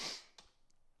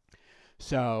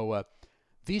 So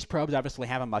these probes obviously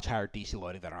have a much higher DC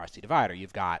loading than an RC divider.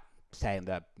 You've got, say, in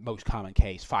the most common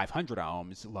case, 500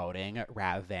 ohms loading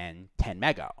rather than 10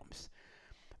 mega ohms.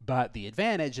 But the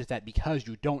advantage is that because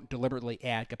you don't deliberately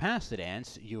add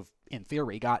capacitance, you've, in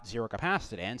theory, got zero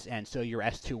capacitance, and so your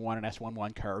S21 and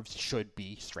S11 curves should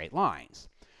be straight lines.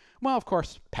 Well, of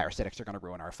course, parasitics are going to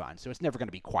ruin our fun, so it's never going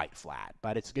to be quite flat,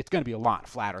 but it's going to be a lot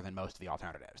flatter than most of the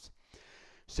alternatives.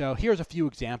 So here's a few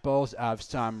examples of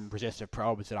some resistive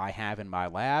probes that I have in my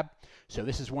lab. So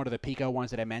this is one of the Pico ones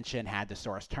that I mentioned, had the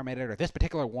source terminator. This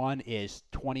particular one is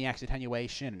 20x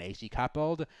attenuation and AC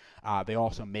coupled. They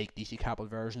also make DC coupled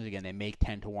versions. Again, they make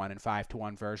 10 to 1 and 5 to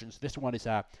 1 versions. This one is,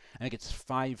 I think it's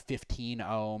 515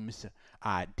 ohms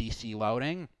DC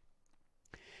loading,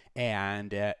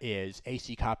 and is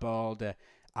AC coupled.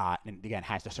 And again,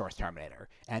 has the source terminator.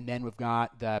 And then we've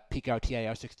got the Pico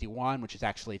TAO61, which is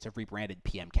actually, it's a rebranded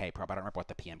PMK probe. I don't remember what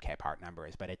the PMK part number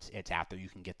is, but it's out there. You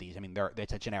can get these. I mean,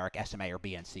 it's a generic SMA or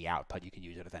BNC output. You can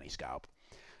use it with any scope.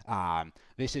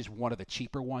 This is one of the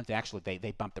cheaper ones. Actually,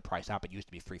 they bumped the price up. It used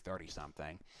to be $330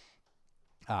 something.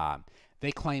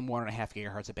 They claim 1.5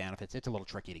 gigahertz of bandwidth. It's a little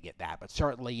tricky to get that, but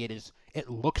certainly it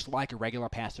looks like a regular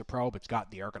passive probe. It's got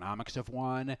the ergonomics of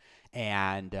one,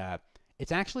 and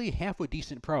it's actually a halfway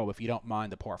decent probe if you don't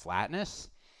mind the poor flatness.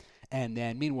 And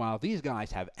then, meanwhile, these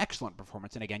guys have excellent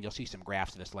performance, and again, you'll see some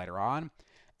graphs of this later on.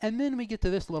 And then we get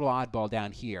to this little oddball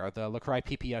down here, the LaCroix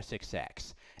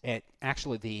PPO66. It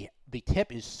actually, the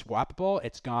tip is swappable.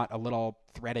 It's got a little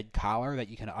threaded collar that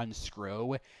you can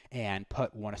unscrew and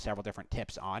put one of several different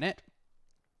tips on it.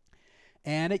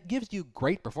 And it gives you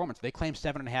great performance. They claim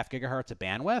 7.5 gigahertz of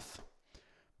bandwidth,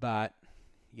 but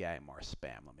yeah, more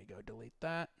spam. Let me go delete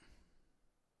that.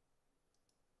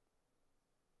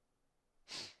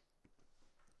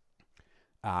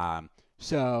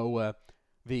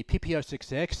 The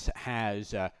PPO66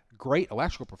 has great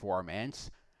electrical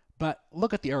performance, But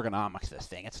look at the ergonomics of this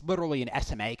thing. It's literally an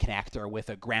SMA connector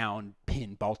with a ground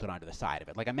pin bolted onto the side of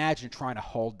it. Like, imagine trying to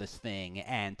hold this thing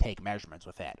and take measurements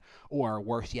with it. Or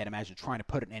worse yet, imagine trying to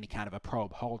put it in any kind of a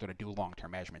probe holder to do long-term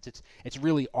measurements. It's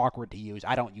really awkward to use.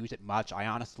 I don't use it much. I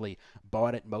honestly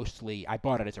bought it I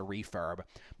bought it as a refurb,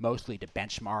 mostly to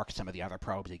benchmark some of the other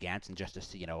probes against and just to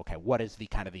see, okay, what is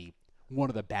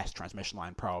one of the best transmission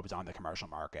line probes on the commercial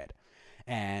market.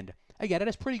 And again, it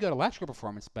has pretty good electrical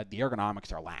performance, but the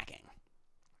ergonomics are lacking.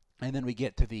 And then we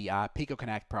get to the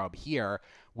PicoConnect probe here,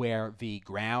 where the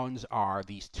grounds are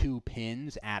these 2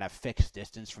 pins at a fixed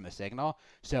distance from the signal.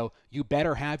 So you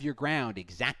better have your ground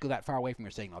exactly that far away from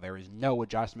your signal. There is no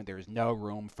adjustment. There is no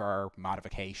room for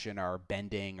modification or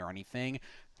bending or anything.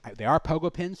 They are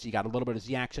pogo pins, so you got a little bit of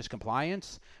z-axis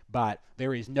compliance, but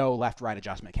there is no left-right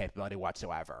adjustment capability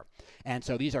whatsoever. And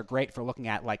so these are great for looking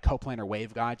at like coplanar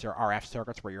waveguides or RF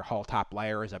circuits where your whole top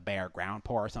layer is a bare ground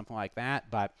pour or something like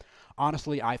that. But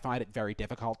honestly, I find it very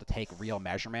difficult to take real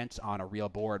measurements on a real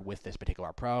board with this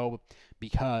particular probe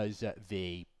because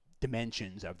the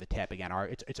dimensions of the tip, again,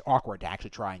 it's awkward to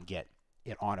actually try and get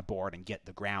it on a board and get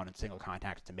the ground and single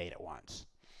contacts to mate at once.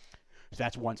 So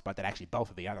that's one spot that actually both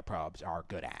of the other probes are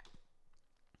good at.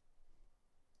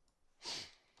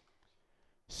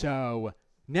 So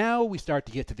now we start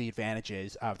to get to the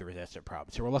advantages of the resistive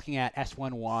probe. So we're looking at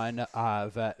S11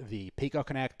 of the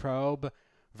PicoConnect probe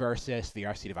versus the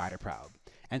RC divider probe.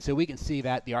 And so we can see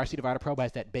that the RC divider probe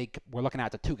has that big, we're looking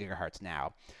at the 2 gigahertz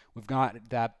now. We've got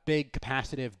that big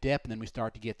capacitive dip, and then we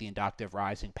start to get the inductive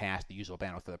rising past the usual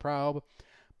bandwidth of the probe.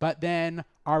 But then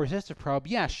our resistive probe,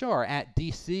 yeah, sure, at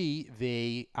DC,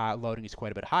 the loading is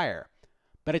quite a bit higher.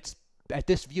 But at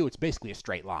this view, it's basically a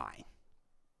straight line.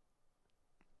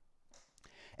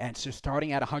 And so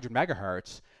starting at 100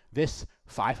 megahertz, this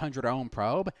 500 ohm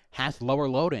probe has lower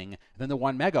loading than the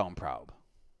 1 mega ohm probe.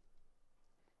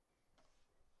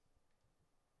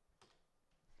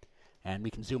 And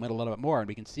we can zoom in a little bit more, and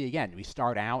we can see, again, we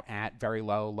start out at very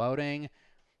low loading.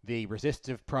 The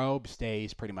resistive probe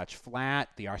stays pretty much flat.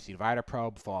 The RC divider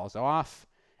probe falls off.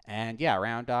 And yeah,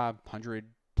 around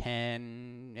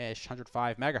 110-ish,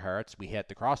 105 megahertz, we hit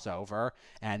the crossover.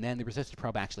 And then the resistive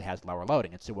probe actually has lower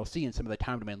loading. And so we'll see in some of the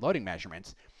time domain loading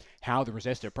measurements how the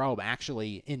resistive probe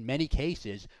actually, in many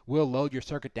cases, will load your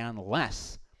circuit down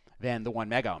less than the 1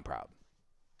 mega ohm probe.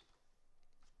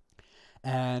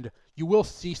 And you will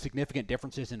see significant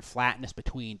differences in flatness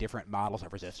between different models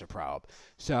of resistive probe.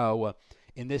 So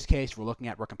in this case, we're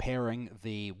comparing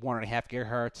the 1.5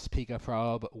 gigahertz Pico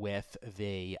probe with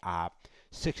the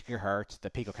 6 gigahertz, the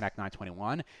PicoConnect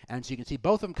 921. And so you can see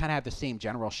both of them kind of have the same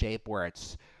general shape where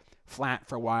it's flat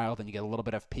for a while, then you get a little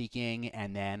bit of peaking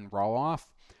and then roll off.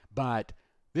 But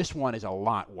this one is a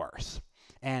lot worse.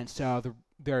 And so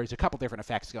there's a couple different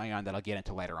effects going on that I'll get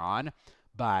into later on.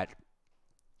 But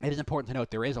it is important to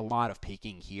note there is a lot of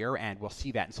peaking here, and we'll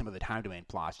see that in some of the time domain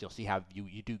plots. You'll see how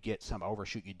you do get some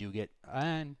overshoot. You do get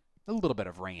a little bit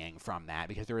of ringing from that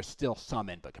because there is still some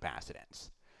input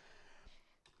capacitance.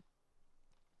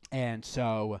 And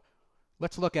so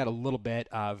let's look at a little bit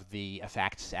of the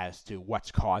effects as to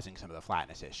what's causing some of the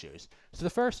flatness issues. So the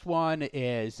first one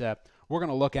is we're going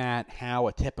to look at how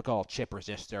a typical chip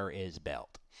resistor is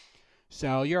built.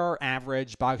 So your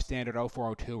average bog standard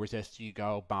 0402 resistor you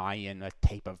go buy in a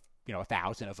tape of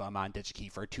 1,000 of them on DigiKey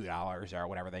for $2 or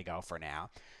whatever they go for now.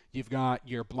 You've got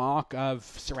your block of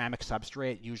ceramic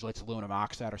substrate, usually it's aluminum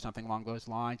oxide or something along those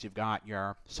lines. You've got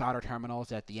your solder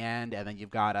terminals at the end, and then you've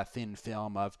got a thin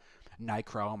film of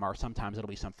nichrome, or sometimes it'll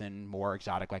be something more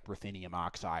exotic like ruthenium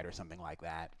oxide or something like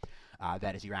that.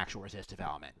 That is your actual resistive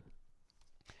element.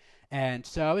 And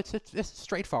so it's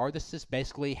straightforward. This is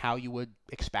basically how you would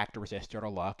expect a resistor to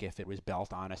look if it was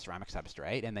built on a ceramic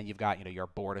substrate. And then you've got your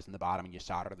board is in the bottom and you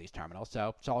solder to these terminals.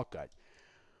 So it's all good.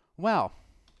 Well,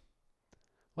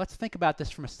 let's think about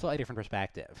this from a slightly different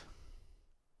perspective.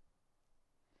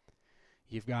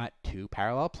 You've got 2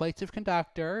 parallel plates of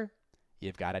conductor.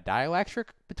 You've got a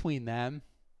dielectric between them.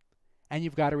 And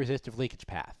you've got a resistive leakage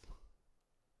path.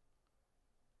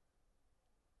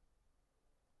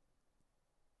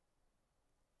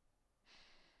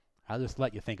 I'll just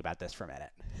let you think about this for a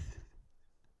minute.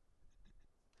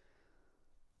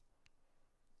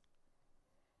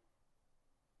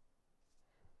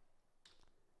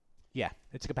 Yeah,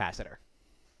 it's a capacitor.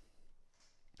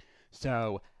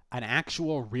 So an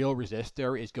actual real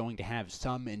resistor is going to have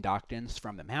some inductance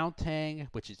from the mounting,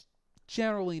 which is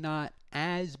generally not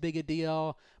as big a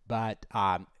deal, but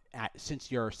since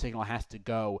your signal has to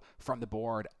go from the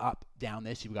board up down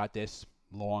this, you've got this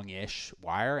longish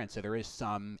wire, and so there is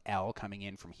some L coming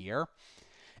in from here.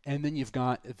 And then you've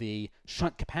got the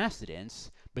shunt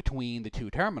capacitance, between the two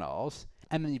terminals,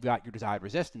 and then you've got your desired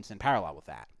resistance in parallel with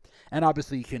that. And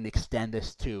obviously you can extend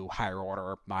this to higher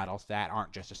order models that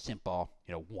aren't just a simple,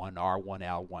 1R,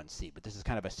 1L, 1C, but this is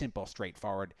kind of a simple,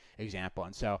 straightforward example.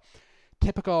 And so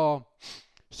typical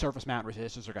surface mount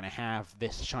resistors are going to have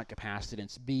this shunt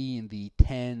capacitance be in the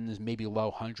tens, maybe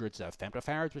low hundreds of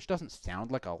femtofarads, which doesn't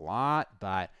sound like a lot,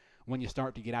 but when you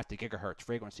start to get out to gigahertz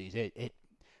frequencies,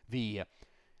 the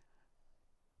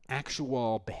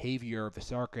actual behavior of the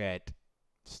circuit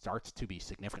starts to be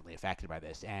significantly affected by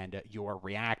this, and your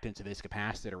reactance of this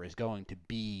capacitor is going to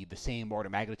be the same order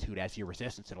of magnitude as your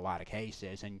resistance in a lot of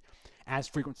cases. And as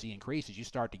frequency increases, you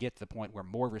start to get to the point where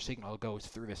more of your signal goes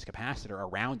through this capacitor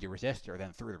around your resistor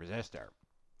than through the resistor.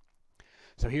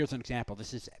 So here's an example.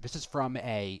 This is from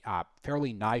a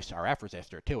fairly nice RF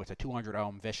resistor too. It's a 200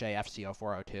 ohm Vishay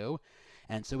FC0402,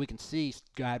 and so we can see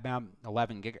about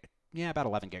 11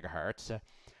 gigahertz.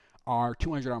 Our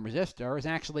 200 ohm resistor is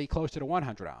actually closer to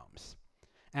 100 ohms.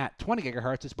 At 20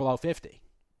 gigahertz, it's below 50.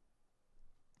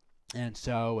 And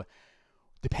so,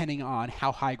 depending on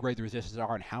how high grade the resistors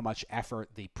are and how much effort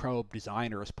the probe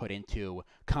designers put into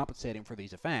compensating for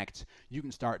these effects, you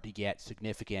can start to get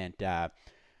significant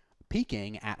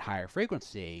peaking at higher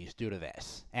frequencies due to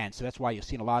this. And so that's why you'll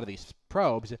see in a lot of these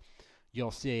probes,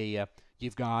 you'll see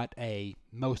you've got a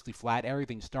mostly flat area,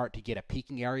 then you start to get a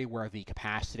peaking area where the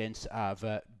capacitance of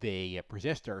the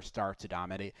resistor starts to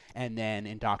dominate, and then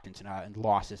inductance and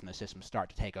losses in the system start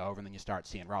to take over, and then you start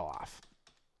seeing roll-off.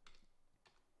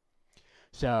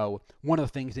 So one of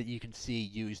the things that you can see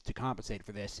used to compensate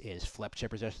for this is flip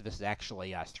chip resistor. This is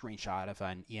actually a screenshot of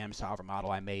an EM solver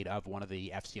model I made of one of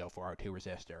the FC0402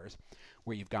 resistors,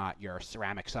 where you've got your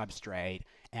ceramic substrate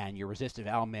and your resistive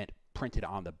element printed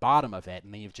on the bottom of it,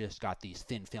 and then you've just got these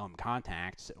thin film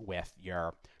contacts with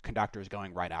your conductors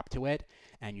going right up to it,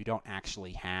 and you don't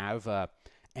actually have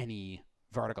any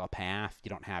vertical path. You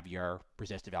don't have your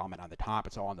resistive element on the top.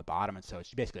 It's all on the bottom, and so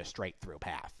it's basically a straight through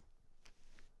path.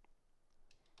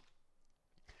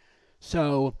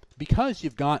 So because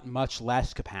you've got much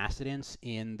less capacitance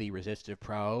in the resistive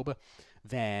probe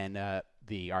than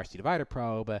the RC divider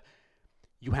probe,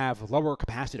 you have lower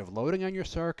capacitive loading on your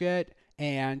circuit,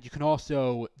 and you can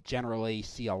also generally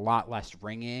see a lot less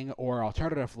ringing, or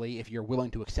alternatively, if you're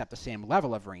willing to accept the same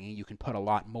level of ringing, you can put a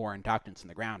lot more inductance in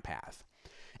the ground path.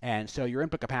 And so your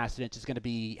input capacitance is going to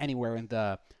be anywhere in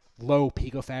the low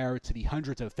picofarads to the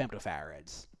hundreds of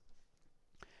femtofarads.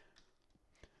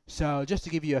 So just to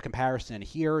give you a comparison,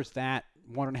 here's that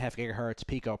 1.5 gigahertz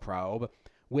pico probe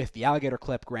with the alligator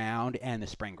clip ground and the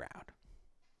spring ground.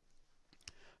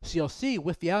 So you'll see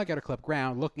with the alligator clip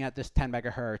ground, looking at this 10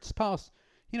 megahertz pulse,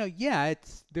 yeah,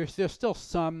 there's still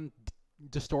some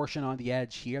distortion on the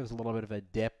edge here. There's a little bit of a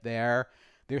dip there.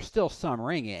 There's still some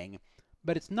ringing,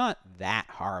 but it's not that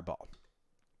horrible.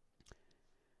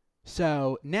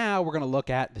 So now we're going to look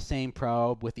at the same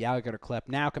probe with the alligator clip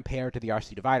now compared to the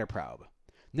RC divider probe.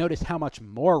 Notice how much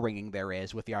more ringing there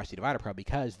is with the RC divider probe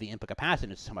because the input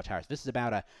capacitance is so much higher. So this is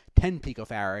about a 10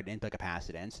 picofarad input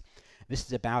capacitance. This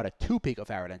is about a 2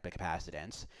 picofarad input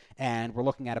capacitance. And we're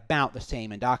looking at about the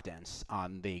same inductance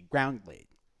on the ground lead.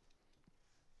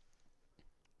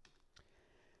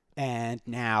 And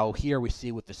now here we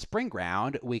see with the spring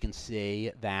ground, we can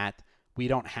see that we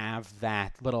don't have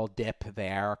that little dip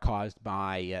there caused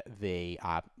by the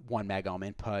 1 megohm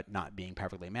input not being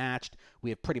perfectly matched. We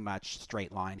have pretty much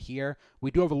straight line here.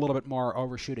 We do have a little bit more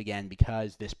overshoot again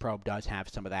because this probe does have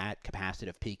some of that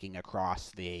capacitive peaking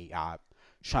across the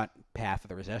shunt path of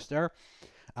the resistor.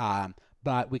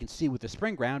 But we can see with the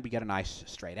spring ground, we get a nice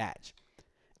straight edge.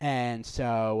 And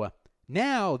so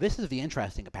now this is the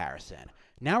interesting comparison.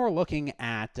 Now we're looking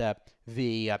at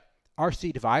the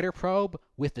RC divider probe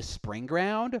with the spring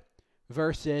ground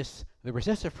versus the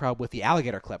resistive probe with the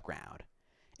alligator clip ground.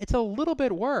 It's a little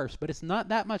bit worse, but it's not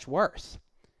that much worse.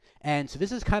 And so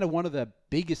this is kind of one of the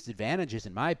biggest advantages,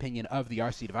 in my opinion, of the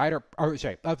RC divider,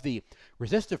 of the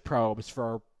resistive probes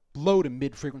for low to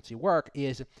mid frequency work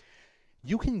is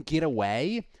you can get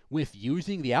away with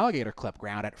using the alligator clip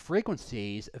ground at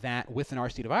frequencies that with an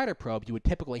RC divider probe you would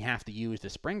typically have to use the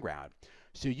spring ground.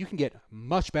 So you can get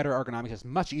much better ergonomics. It's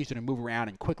much easier to move around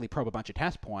and quickly probe a bunch of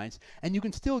test points, and you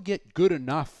can still get good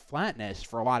enough flatness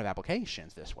for a lot of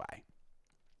applications this way.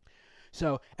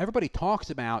 So everybody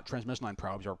talks about transmission line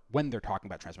probes, or when they're talking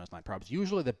about transmission line probes,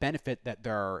 usually the benefit that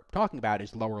they're talking about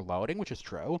is lower loading, which is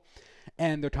true,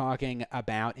 and they're talking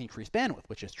about increased bandwidth,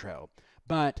 which is true.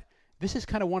 But this is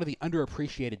kind of one of the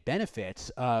underappreciated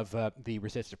benefits of the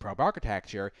resistive probe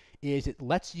architecture is it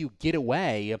lets you get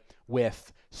away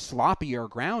with sloppier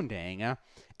grounding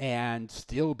and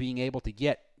still being able to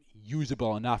get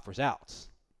usable enough results.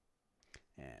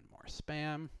 And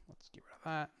spam. Let's get rid of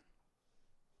that.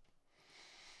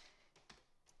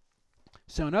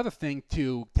 So another thing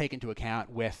to take into account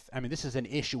with, I mean, this is an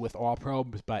issue with all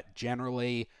probes, but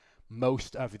generally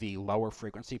most of the lower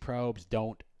frequency probes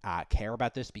don't care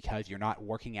about this because you're not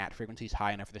working at frequencies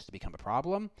high enough for this to become a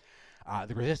problem.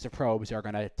 The resistive probes are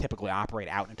going to typically operate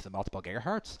out into the multiple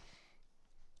gigahertz.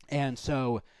 And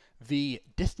so the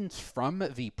distance from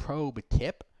the probe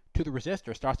tip to the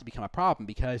resistor starts to become a problem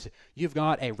because you've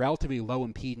got a relatively low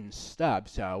impedance stub.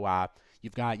 So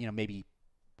you've got, maybe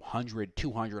 100,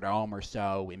 200 ohm or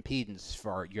so impedance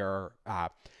for your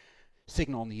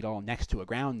signal needle next to a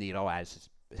ground needle as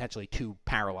essentially two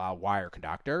parallel wire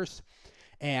conductors.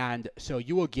 And so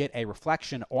you will get a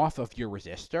reflection off of your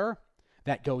resistor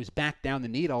that goes back down the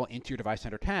needle into your device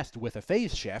under test with a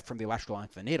phase shift from the electrical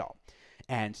length of the needle.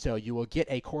 And so you will get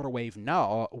a quarter wave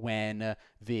null when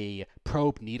the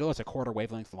probe needle is a quarter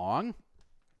wavelength long.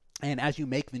 And as you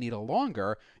make the needle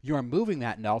longer, you're moving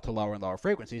that null to lower and lower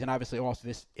frequencies. And obviously also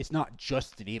this, it's not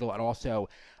just the needle, it also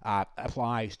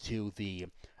applies to the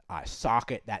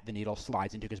socket that the needle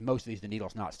slides into, because most of these, the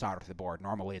needle's not soldered to the board.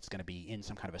 Normally it's going to be in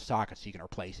some kind of a socket so you can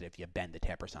replace it if you bend the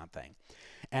tip or something.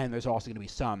 And there's also going to be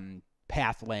some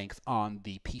path length on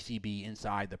the PCB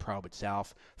inside the probe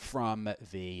itself from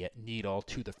the needle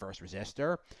to the first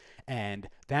resistor. And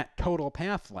that total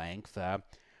path length,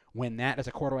 when that is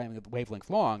a quarter wavelength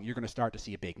long, you're going to start to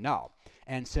see a big null.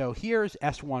 And so here's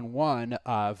S11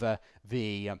 of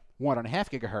the 1.5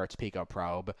 gigahertz pico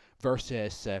probe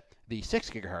versus the 6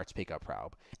 gigahertz pico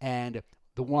probe. And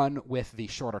the one with the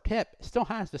shorter tip still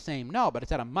has the same null, but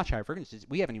it's at a much higher frequency.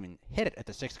 We haven't even hit it at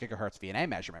the 6 gigahertz VNA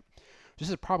measurement. This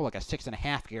is probably like a 6.5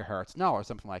 gigahertz null or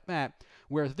something like that,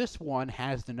 whereas this one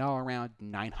has the null around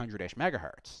 900-ish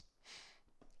megahertz.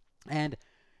 And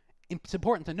it's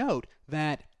important to note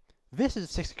that this is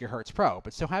a 6 gigahertz probe,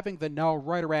 but so having the null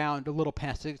right around a little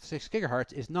past 6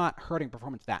 gigahertz is not hurting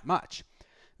performance that much.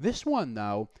 This one,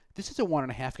 though, this is a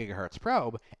 1.5 gigahertz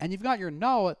probe, and you've got your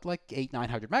null at like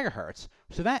 900 megahertz.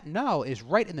 So that null is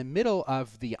right in the middle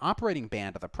of the operating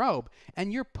band of the probe,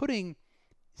 and you're putting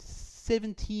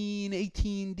 17,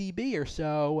 18 dB or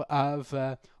so of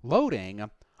loading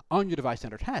on your device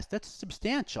under test. That's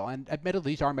substantial, and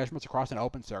admittedly these are measurements across an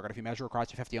open circuit. If you measure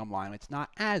across your 50 ohm line, it's not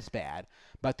as bad,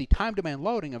 but the time domain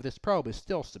loading of this probe is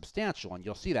still substantial, and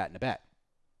you'll see that in a bit.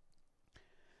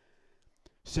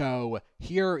 So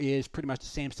here is pretty much the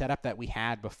same setup that we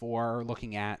had before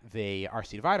looking at the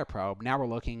RC divider probe. Now we're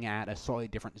looking at a slightly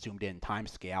different zoomed in time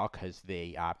scale because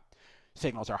the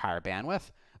signals are higher bandwidth,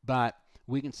 but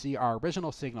we can see our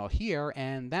original signal here,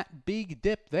 and that big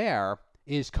dip there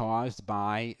is caused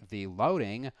by the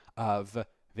loading of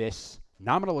this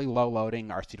nominally low loading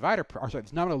RC divider probe, or sorry,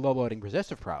 this nominally low loading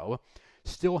resistive probe.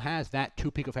 Still has that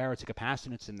 2 picofarads of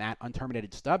capacitance, and that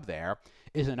unterminated stub there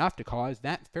is enough to cause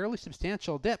that fairly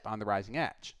substantial dip on the rising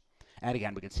edge. And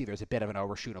again, we can see there's a bit of an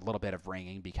overshoot, a little bit of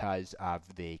ringing because of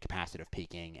the capacitive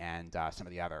peaking and some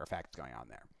of the other effects going on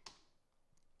there.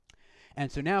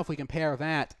 And so now if we compare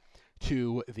that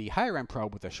to the higher end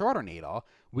probe with a shorter needle,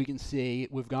 we can see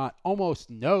we've got almost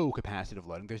no capacitive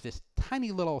loading. There's this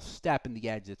tiny little step in the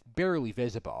edge that's barely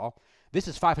visible. This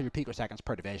is 500 picoseconds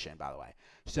per division, by the way.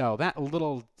 So that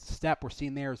little step we're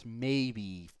seeing there is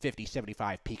maybe 50,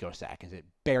 75 picoseconds. It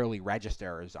barely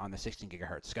registers on the 16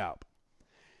 gigahertz scope.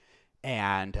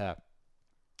 And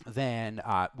then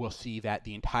we'll see that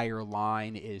the entire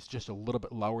line is just a little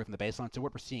bit lower than the baseline. So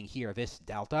what we're seeing here, this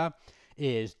delta,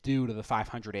 is due to the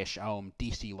 500-ish ohm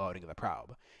DC loading of the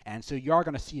probe. And so you are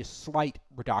going to see a slight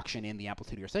reduction in the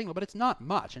amplitude of your signal, but it's not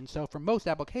much. And so for most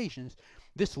applications,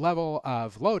 this level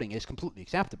of loading is completely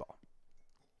acceptable.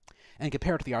 And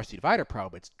compared to the RC divider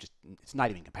probe, it's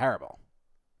not even comparable.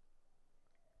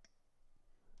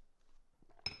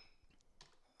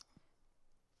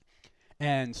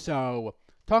 And so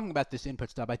talking about this input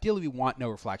stub, ideally we want no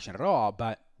reflection at all,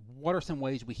 but what are some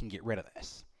ways we can get rid of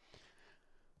this?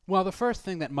 Well, the first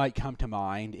thing that might come to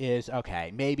mind is,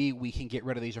 okay, maybe we can get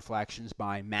rid of these reflections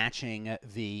by matching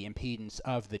the impedance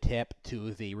of the tip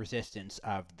to the resistance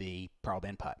of the probe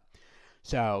input.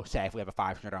 So say if we have a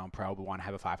 500 ohm probe, we want to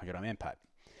have a 500 ohm input.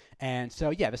 And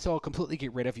so yeah, this will completely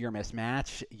get rid of your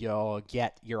mismatch. You'll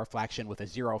get your reflection with a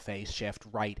 0 phase shift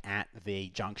right at the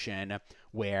junction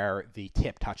where the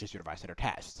tip touches your device under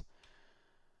test.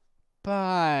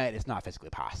 But it's not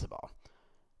physically possible.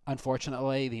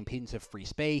 Unfortunately, the impedance of free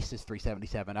space is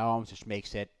 377 ohms, which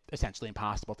makes it essentially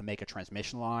impossible to make a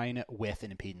transmission line with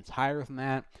an impedance higher than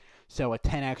that. So a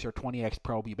 10x or 20x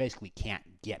probe, you basically can't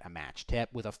get a matched tip.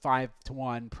 With a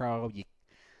 5-to-1 probe,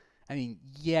 I mean,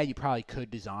 yeah, you probably could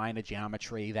design a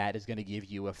geometry that is going to give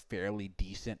you a fairly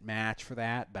decent match for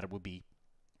that, but it would be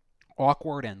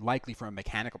awkward, and likely from a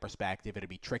mechanical perspective, it'd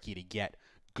be tricky to get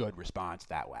good response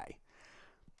that way.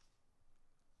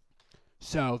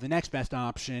 So the next best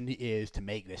option is to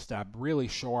make this stub really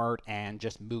short and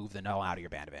just move the null out of your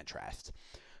band of interest.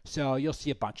 So you'll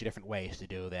see a bunch of different ways to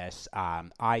do this.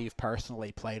 I've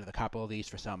personally played with a couple of these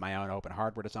for some of my own open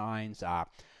hardware designs.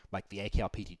 Like the AKL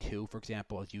PT2, for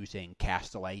example, is using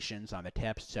castellations on the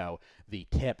tips. So the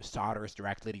tip solders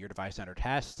directly to your device under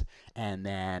test, and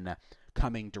then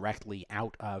coming directly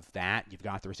out of that, you've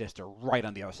got the resistor right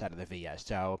on the other side of the via.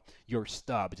 So your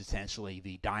stub is essentially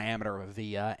the diameter of a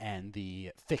via and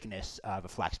the thickness of a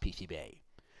flex PCB.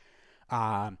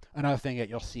 Another thing that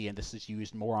you'll see, and this is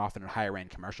used more often in higher-end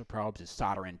commercial probes, is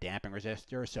solder-in damping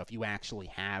resistors. So if you actually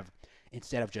have,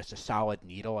 instead of just a solid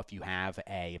needle, if you have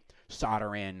a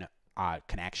solder-in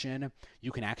connection,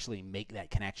 you can actually make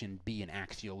that connection be an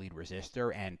axial lead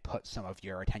resistor and put some of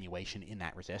your attenuation in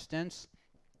that resistance.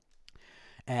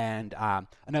 And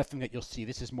another thing that you'll see,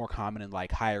 this is more common in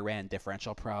like higher end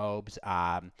differential probes.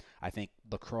 I think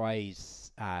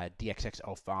LaCroix's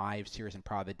DXX05 series and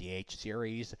probably the DH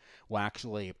series will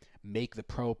actually make the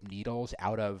probe needles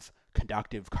out of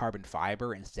conductive carbon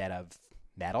fiber instead of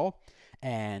metal.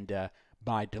 And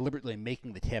by deliberately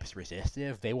making the tips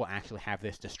resistive, they will actually have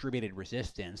this distributed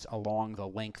resistance along the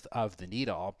length of the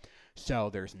needle. So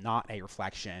there's not a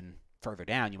reflection further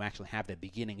down. You actually have the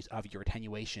beginnings of your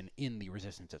attenuation in the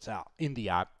resistance itself, in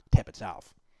the tip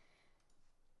itself.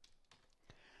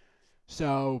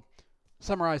 So,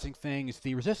 summarizing things,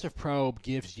 the resistive probe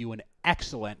gives you an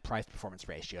excellent price-performance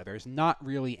ratio. There's not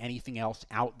really anything else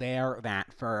out there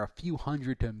that for a few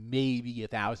hundred to maybe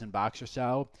 $1,000 or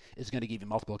so is going to give you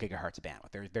multiple gigahertz of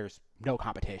bandwidth. There's no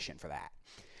competition for that.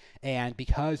 And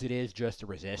because it is just a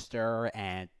resistor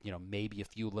and, maybe a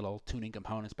few little tuning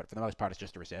components, but for the most part it's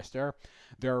just a resistor,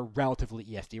 they're relatively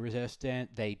ESD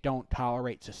resistant. They don't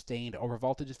tolerate sustained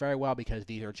overvoltages very well because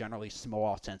these are generally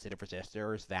small, sensitive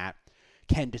resistors that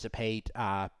can dissipate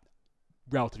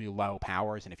relatively low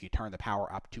powers. And if you turn the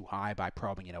power up too high by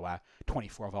probing, a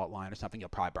 24-volt line or something, you'll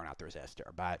probably burn out the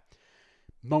resistor. But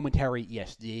momentary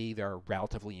ESD, they're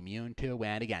relatively immune to,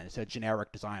 and again, it's a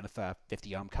generic design with a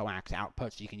 50 ohm coax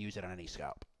output, so you can use it on any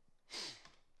scope.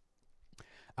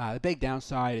 The big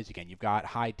downside is, again, you've got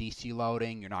high DC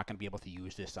loading. You're not going to be able to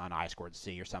use this on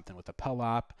I2C or something with a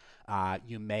pull-up.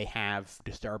 You may have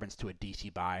disturbance to a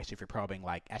DC bias if you're probing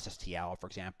like SSTL, for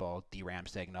example, DRAM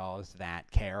signals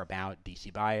that care about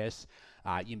DC bias.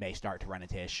 You may start to run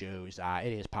into issues.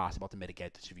 It is possible to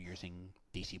mitigate this if you're using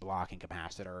DC blocking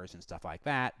capacitors and stuff like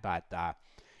that, but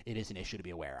it is an issue to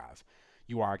be aware of.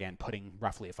 You are, again, putting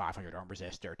roughly a 500 ohm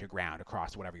resistor to ground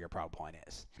across whatever your probe point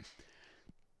is.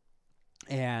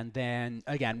 And then,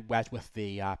 again, as with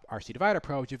the RC divider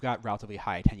probes, you've got relatively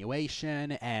high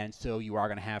attenuation, and so you are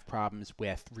going to have problems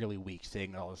with really weak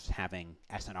signals, having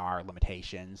SNR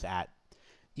limitations at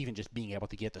even just being able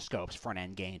to get the scope's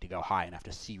front-end gain to go high enough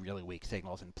to see really weak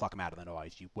signals and pluck them out of the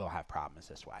noise. You will have problems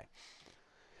this way.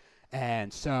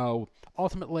 And so,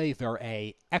 ultimately, they're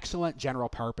an excellent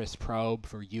general-purpose probe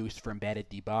for use for embedded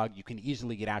debug. You can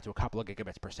easily get out to a couple of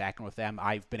gigabits per second with them.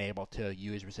 I've been able to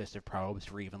use resistive probes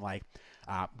for even like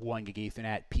 1 gig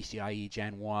Ethernet, PCIe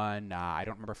Gen 1. I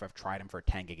don't remember if I've tried them for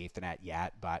 10 gig Ethernet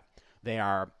yet, but they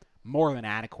are more than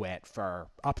adequate for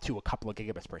up to a couple of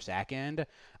gigabits per second.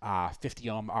 50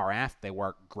 ohm RF, they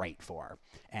work great for.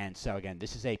 And so, again,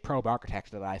 this is a probe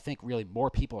architecture that I think really more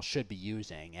people should be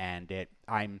using, and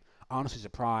I'm honestly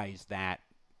surprised that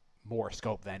more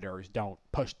scope vendors don't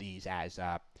push these as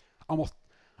I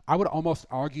would almost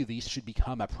argue these should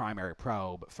become a primary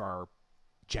probe for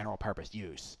general purpose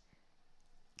use.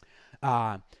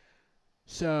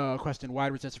 So, question, why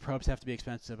do resistive probes have to be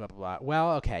expensive, blah, blah, blah.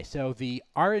 Well, okay, so the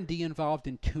R&D involved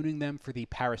in tuning them for the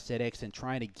parasitics and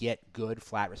trying to get good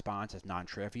flat response is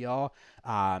non-trivial.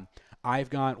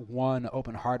 I've got one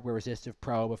open hardware resistive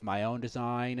probe of my own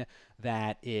design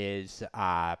that is,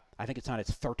 I think it's on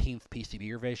its 13th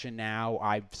PCB revision now.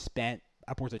 I've spent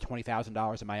upwards of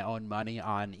 $20,000 of my own money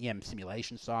on EM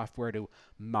simulation software to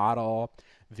model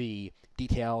the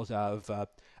details of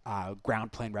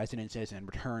ground plane resonances and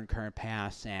return current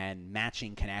paths and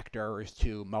matching connectors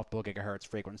to multiple gigahertz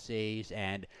frequencies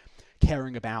and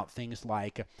caring about things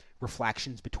like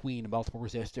reflections between multiple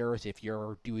resistors if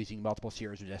you're using multiple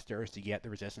series resistors to get the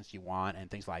resistance you want and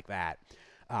things like that.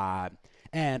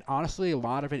 And honestly, a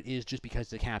lot of it is just because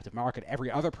it's a captive market.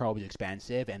 Every other probe is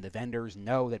expensive, and the vendors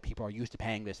know that people are used to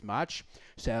paying this much,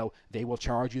 so they will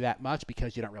charge you that much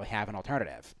because you don't really have an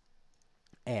alternative.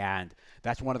 And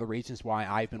that's one of the reasons why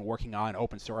I've been working on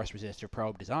open source resistive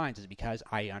probe designs, is because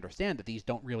I understand that these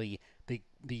don't really,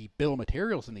 the bill of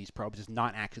materials in these probes is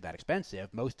not actually that expensive.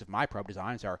 Most of my probe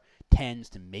designs are tens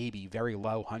to maybe very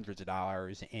low hundreds of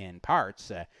dollars in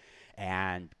parts.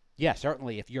 And yeah,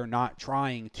 certainly if you're not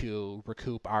trying to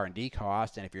recoup R&D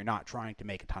costs, and if you're not trying to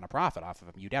make a ton of profit off of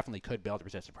them, you definitely could build a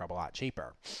resistive probe a lot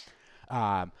cheaper.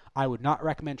 I would not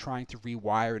recommend trying to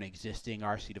rewire an existing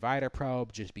RC divider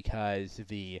probe, just because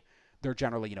they're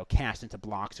generally, cast into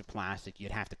blocks of plastic.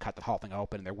 You'd have to cut the whole thing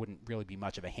open, and there wouldn't really be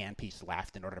much of a handpiece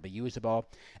left in order to be usable.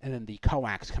 And then the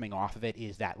coax coming off of it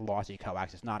is that lossy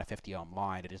coax. It's not a 50 ohm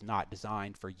line. It is not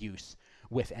designed for use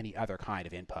with any other kind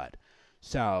of input.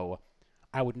 So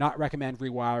I would not recommend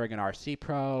rewiring an RC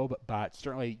probe, but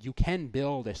certainly you can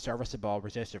build a serviceable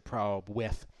resistive probe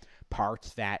with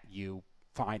parts that you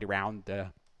find around the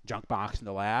junk box in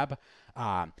the lab.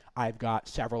 I've got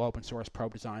several open source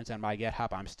probe designs on my GitHub.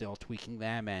 I'm still tweaking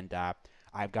them, and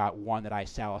I've got one that I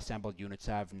sell assembled units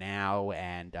of now,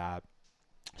 and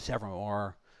several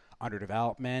more under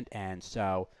development. And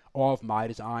so all of my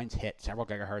designs hit several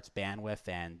gigahertz bandwidth,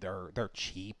 and they're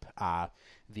cheap.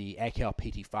 The AKL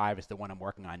PT5 is the one I'm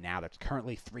working on now. That's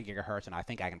currently 3 gigahertz, and I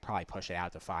think I can probably push it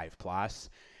out to 5 plus.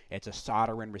 It's a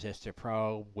solder-in resistive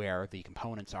probe where the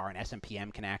components are an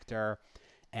SMPM connector,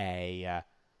 a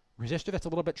resistor that's a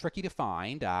little bit tricky to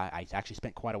find. I actually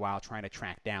spent quite a while trying to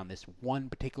track down this one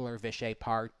particular Vishay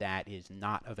part that is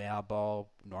not available.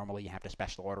 Normally you have to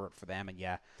special order it for them, and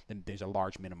yeah, then there's a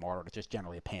large minimum order. It's just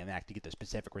generally a pain in the neck to get the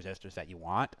specific resistors that you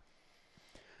want.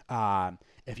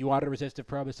 If you wanted a resistive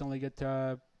probe that's only good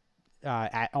to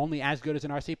only as good as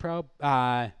an RC probe,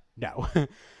 no.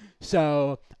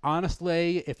 So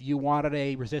honestly, if you wanted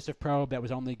a resistive probe that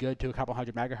was only good to a couple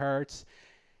hundred megahertz,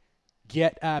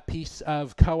 get a piece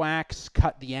of coax,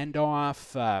 cut the end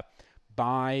off,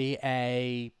 buy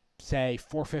a, say,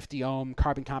 450 ohm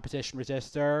carbon composition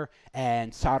resistor,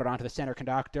 and solder it onto the center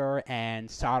conductor, and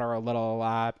solder a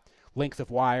little length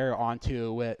of wire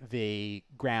onto the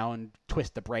ground,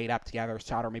 twist the braid up together,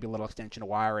 solder maybe a little extension of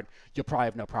wire, and you'll probably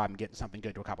have no problem getting something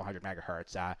good to a couple hundred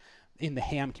megahertz. In the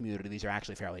ham community, these are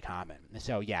actually fairly common.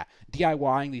 So yeah,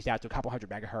 DIYing these out to a couple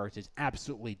hundred megahertz is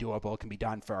absolutely doable. It can be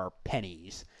done for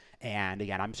pennies. And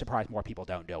again, I'm surprised more people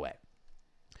don't do it.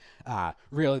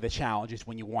 Really, the challenge is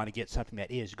when you want to get something that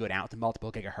is good out to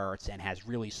multiple gigahertz and has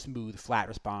really smooth, flat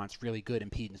response, really good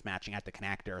impedance matching at the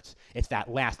connector. It's that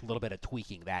last little bit of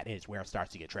tweaking that is where it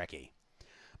starts to get tricky.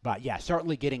 But yeah,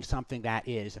 certainly getting something that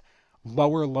is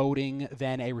lower loading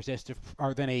than a resistive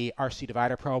or than a RC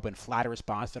divider probe and flatter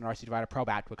response than an RC divider probe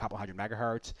out to a couple hundred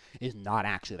megahertz is not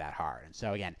actually that hard. And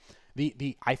so again,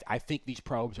 I think these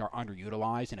probes are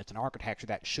underutilized, and it's an architecture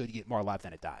that should get more love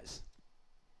than it does.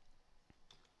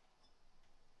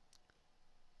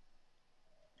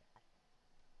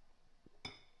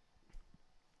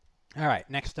 All right,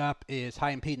 next up is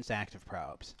high impedance active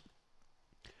probes.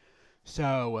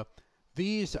 So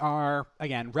these are,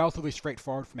 again, relatively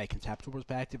straightforward from a conceptual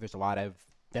perspective. There's a lot of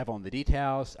devil in the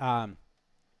details.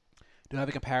 Do I have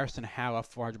a comparison how a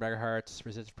 400 megahertz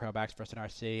resistive probe acts versus an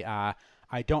RC?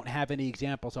 I don't have any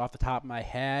examples off the top of my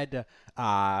head.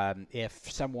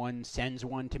 If someone sends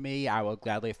one to me, I will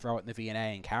gladly throw it in the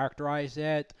VNA and characterize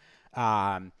it.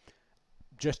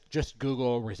 Just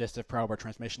Google resistive probe or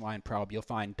transmission line probe. You'll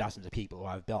find dozens of people who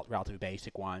have built relatively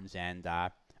basic ones, and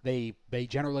they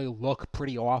generally look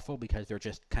pretty awful because they're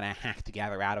just kind of hacked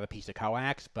together out of a piece of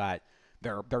coax, but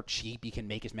they're cheap. You can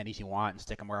make as many as you want and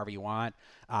stick them wherever you want.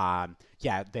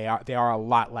 Yeah, they are a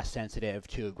lot less sensitive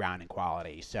to grounding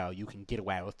quality, so you can get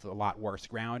away with a lot worse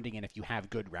grounding, and if you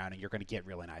have good grounding, you're going to get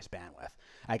really nice bandwidth.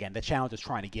 Again, the challenge is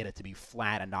trying to get it to be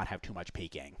flat and not have too much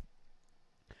peaking.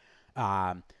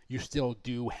 You still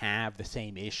do have the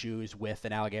same issues with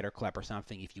an alligator clip or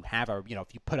something. If you have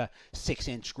if you put a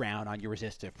 6-inch ground on your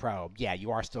resistive probe, yeah,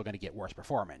 you are still going to get worse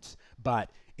performance. But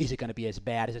is it going to be as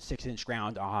bad as a 6-inch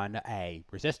ground on a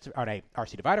resistive or a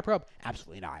RC divider probe?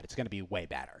 Absolutely not. It's going to be way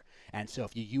better. And so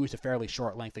if you use a fairly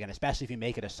short length, again, especially if you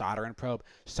make it a soldering probe,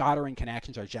 soldering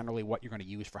connections are generally what you're going to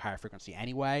use for higher frequency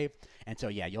anyway. And so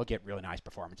yeah, you'll get really nice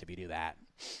performance if you do that.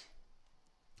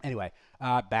 Anyway,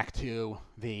 back to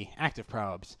the active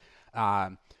probes.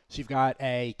 So you've got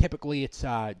typically it's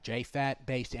a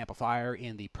JFET-based amplifier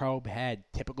in the probe head.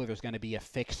 Typically there's going to be a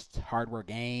fixed hardware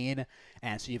gain,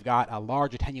 and so you've got a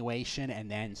large attenuation and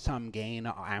then some gain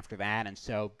after that. And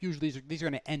so usually these are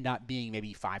going to end up being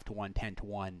maybe 5-to-1,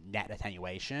 10-to-1 net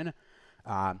attenuation.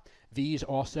 These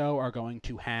also are going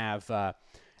to have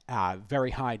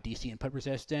very high DC input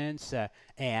resistance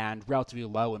and relatively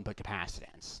low input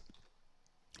capacitance.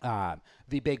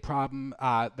 The big problem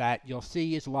that you'll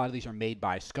see is a lot of these are made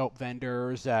by scope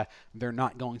vendors. They're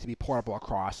not going to be portable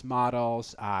across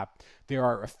models. There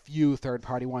are a few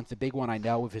third-party ones. The big one I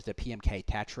know of is the PMK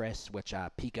Tetris, which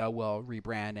Pico will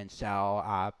rebrand and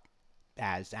sell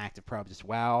as active probes as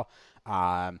well.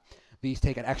 These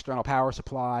take an external power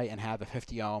supply and have a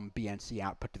 50 ohm BNC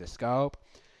output to the scope.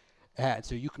 And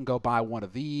so you can go buy one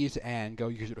of these and go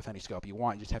use it with any scope you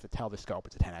want. You just have to tell the scope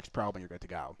it's a 10x probe and you're good to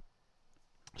go.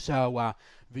 So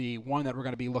the one that we're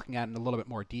going to be looking at in a little bit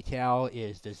more detail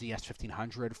is the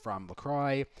ZS1500 from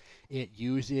LaCroix. It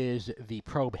uses the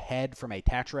probe head from a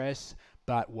Tetris,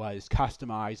 but was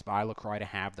customized by LaCroix to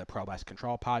have the probe as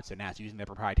control pod. So now it's using their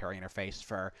proprietary interface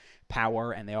for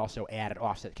power, and they also added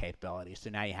offset capabilities. So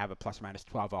now you have a plus or minus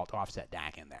 12 volt offset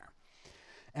DAC in there.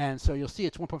 And so you'll see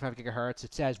it's 1.5 gigahertz.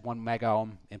 It says 1 mega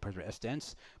ohm input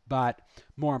resistance, but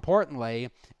more importantly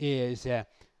is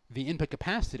the input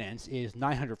capacitance is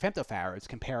 900 femtofarads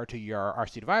compared to your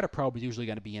RC divider probe is usually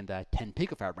going to be in the 10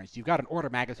 picofarad range. So you've got an order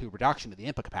of magnitude reduction to the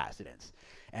input capacitance.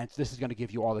 And so this is going to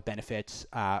give you all the benefits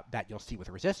that you'll see with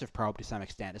a resistive probe to some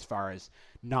extent, as far as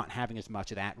not having as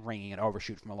much of that ringing and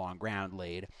overshoot from a long ground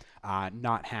lead,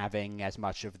 not having as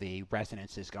much of the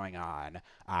resonances going on,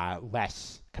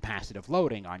 less capacitive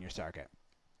loading on your circuit.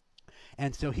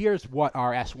 And so here's what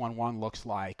our S11 looks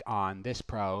like on this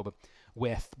probe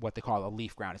with what they call a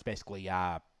leaf ground. It's basically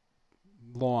a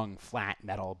long, flat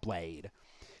metal blade.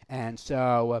 And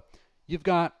so you've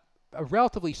got a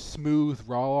relatively smooth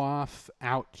roll-off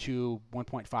out to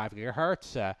 1.5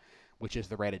 gigahertz, which is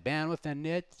the rated bandwidth, and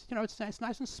it's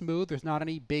nice and smooth. There's not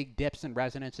any big dips and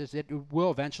resonances. It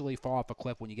will eventually fall off a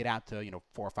cliff when you get out to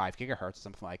 4 or 5 gigahertz,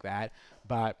 something like that.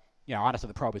 But honestly,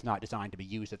 the probe is not designed to be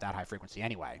used at that high frequency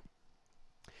anyway.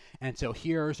 And so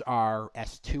here's our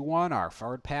S21, our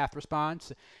forward path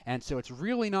response. And so it's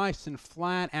really nice and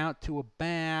flat out to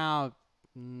about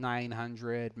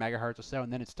 900 megahertz or so,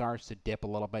 and then it starts to dip a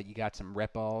little bit. You got some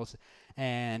ripples,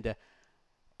 and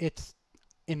it's,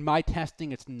 in my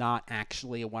testing, it's not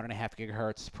actually a 1.5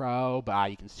 gigahertz probe.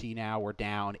 You can see now we're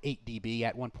down 8 dB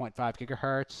at 1.5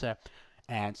 gigahertz.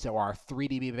 And so our 3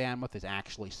 dB bandwidth is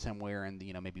actually somewhere in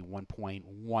the, maybe 1.1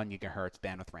 gigahertz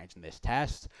bandwidth range in this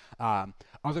test.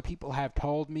 Other people have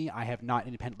told me, I have not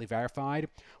independently verified,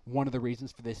 one of the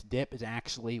reasons for this dip is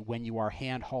actually when you are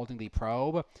hand holding the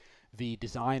probe, the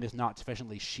design is not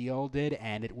sufficiently shielded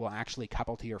and it will actually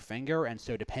couple to your finger. And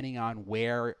so depending on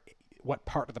what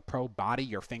part of the probe body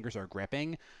your fingers are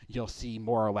gripping, you'll see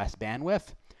more or less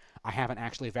bandwidth. I haven't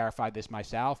actually verified this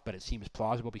myself, but it seems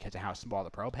plausible because of how small the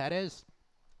probe head is.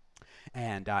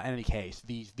 And in any case,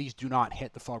 these do not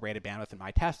hit the full rated bandwidth in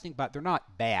my testing, but they're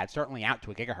not bad. Certainly out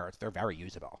to a gigahertz, they're very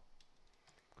usable.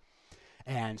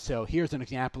 And so here's an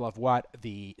example of what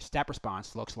the step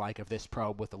response looks like of this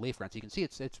probe with the leaf ground. So you can see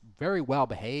it's very well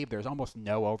behaved. There's almost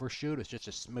no overshoot. It's just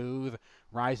a smooth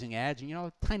rising edge, and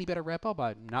a tiny bit of ripple,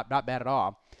 but not bad at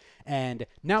all. And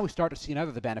now we start to see another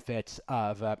of the benefits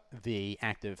of the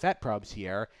active FET probes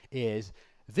here is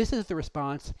this is the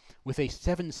response with a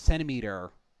 7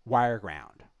 centimeter wire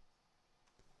ground.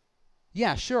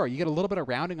 Yeah, sure, you get a little bit of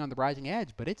rounding on the rising edge,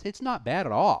 but it's not bad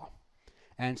at all.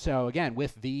 And so again,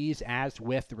 with these, as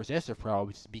with the resistive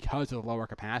probes, because of the lower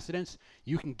capacitance,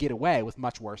 you can get away with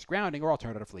much worse grounding, or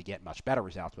alternatively get much better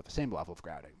results with the same level of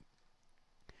grounding.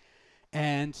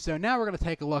 And so now we're going to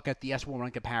take a look at the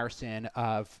S11 comparison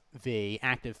of the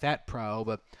active FET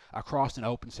probe across an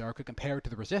open circuit compared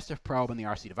to the resistive probe and the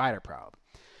RC divider probe.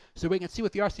 So we can see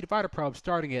with the RC divider probe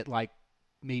starting at like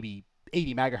maybe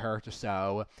 80 megahertz or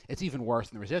so, it's even worse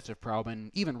than the resistive probe, and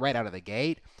even right out of the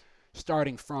gate,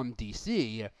 starting from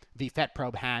DC, the FET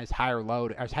probe has higher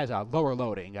load, or has a lower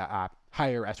loading,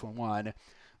 higher S11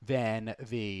 than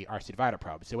the RC divider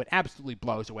probe. So it absolutely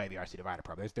blows away the RC divider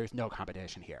probe. There's no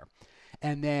competition here.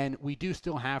 And then we do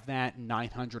still have that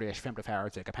 900-ish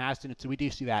femtofarads of capacitance, so we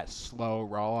do see that slow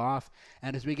roll-off.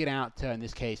 And as we get out to, in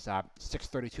this case,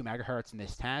 632 megahertz in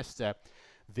this test,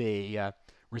 the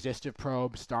resistive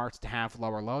probe starts to have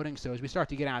lower loading. So as we start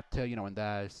to get out to, in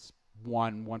the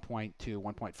 1.2,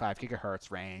 1.5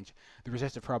 gigahertz range, the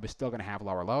resistive probe is still going to have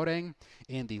lower loading.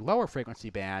 In the lower frequency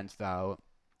bands, though,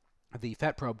 the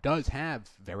FET probe does have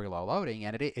very low loading,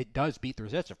 and it does beat the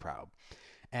resistive probe.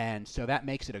 And so that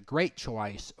makes it a great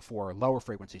choice for lower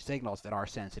frequency signals that are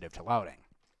sensitive to loading.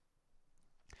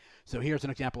 So here's an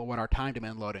example of what our time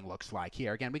demand loading looks like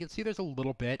here. Again, we can see there's a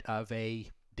little bit of a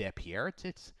dip here.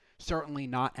 It's Certainly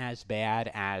not as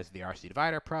bad as the RC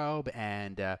divider probe,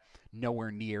 and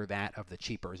nowhere near that of the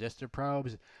cheaper resistive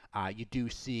probes. You do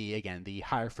see, again, the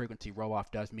higher frequency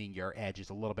roll-off does mean your edge is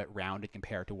a little bit rounded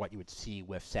compared to what you would see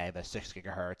with, say, the 6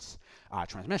 gigahertz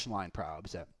transmission line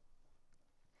probes.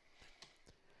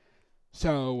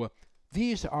 So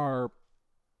these are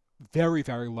very,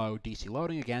 very low DC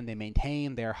loading. Again, they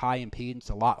maintain their high impedance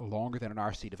a lot longer than an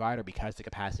RC divider because the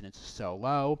capacitance is so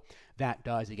low. That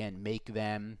does, again, make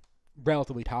them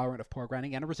relatively tolerant of poor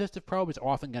grounding. And a resistive probe is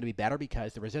often going to be better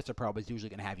because the resistive probe is usually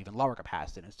going to have even lower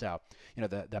capacitance. So,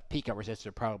 the pico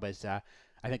resistive probe is, I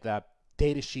think the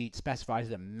data sheet specifies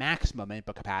the maximum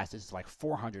input capacitance is like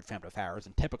 400 femtofarads,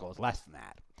 and typical is less than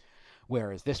that.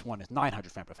 Whereas this one is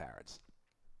 900 femtofarads.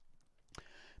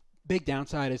 Big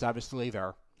downside is obviously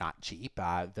they're not cheap.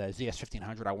 The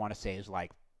ZS1500, I want to say, is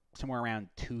like somewhere around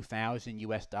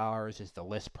 $2,000 is the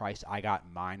list price. I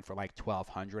got mine for like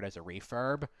 $1,200 as a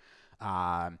refurb.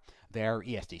 They're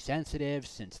ESD sensitive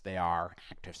since they are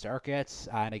active circuits.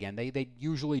 And again, they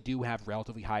usually do have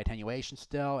relatively high attenuation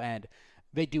still, and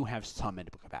they do have some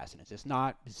input capacitance. It's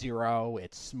not zero,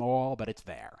 it's small, but it's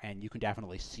there. And you can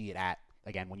definitely see it at,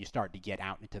 again, when you start to get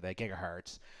out into the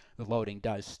gigahertz, the loading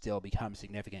does still become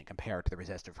significant compared to the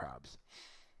resistive probes.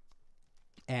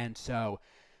 And so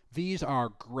these are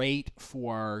great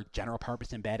for general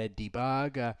purpose embedded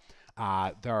debug.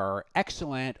 They're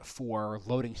excellent for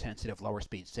loading sensitive lower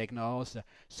speed signals.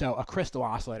 So a crystal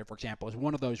oscillator, for example, is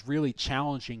one of those really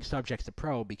challenging subjects to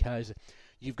probe because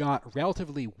you've got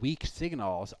relatively weak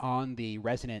signals on the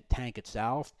resonant tank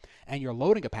itself, and your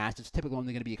loading capacity is typically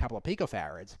only going to be a couple of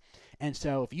picofarads. And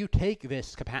so if you take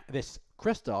this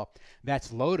crystal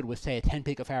that's loaded with, say, a 10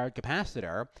 picofarad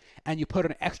capacitor, and you put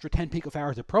an extra 10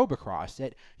 picofarads of probe across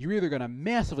it, you're either going to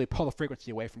massively pull the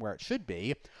frequency away from where it should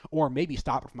be, or maybe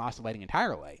stop it from oscillating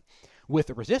entirely. With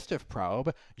a resistive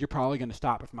probe, you're probably going to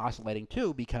stop it from oscillating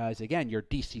too because, again, your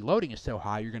DC loading is so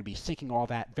high, you're going to be sinking all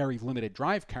that very limited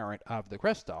drive current of the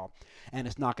crystal, and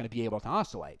it's not going to be able to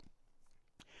oscillate.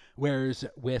 Whereas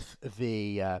with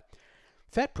the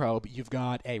FET probe, you've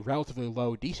got a relatively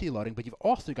low DC loading, but you've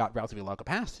also got relatively low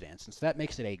capacitance, and so that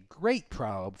makes it a great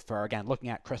probe for, again, looking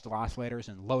at crystal oscillators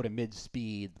and low to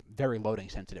mid-speed, very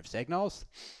loading-sensitive signals.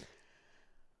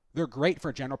 They're great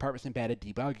for general purpose embedded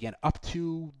debug, again, up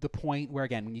to the point where,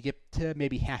 again, when you get to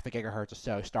maybe half a gigahertz or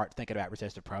so, start thinking about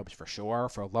resistive probes for sure.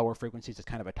 For lower frequencies, it's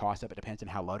kind of a toss-up. It depends on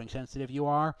how loading sensitive you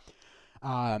are.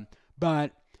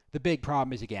 But the big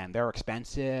problem is, again, they're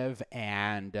expensive,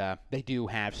 and they do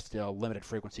have still limited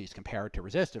frequencies compared to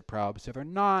resistive probes, so they're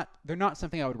not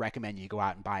something I would recommend you go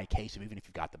out and buy a case of, even if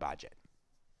you've got the budget.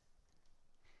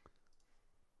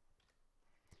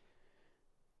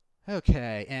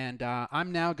 Okay, and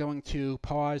I'm now going to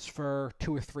pause for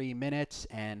 2 or 3 minutes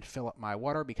and fill up my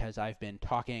water because I've been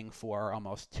talking for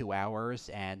almost 2 hours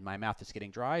and my mouth is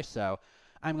getting dry. So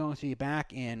I'm going to be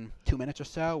back in 2 minutes or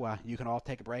so. You can all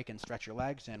take a break and stretch your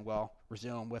legs, and we'll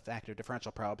resume with active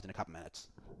differential probes in a couple minutes.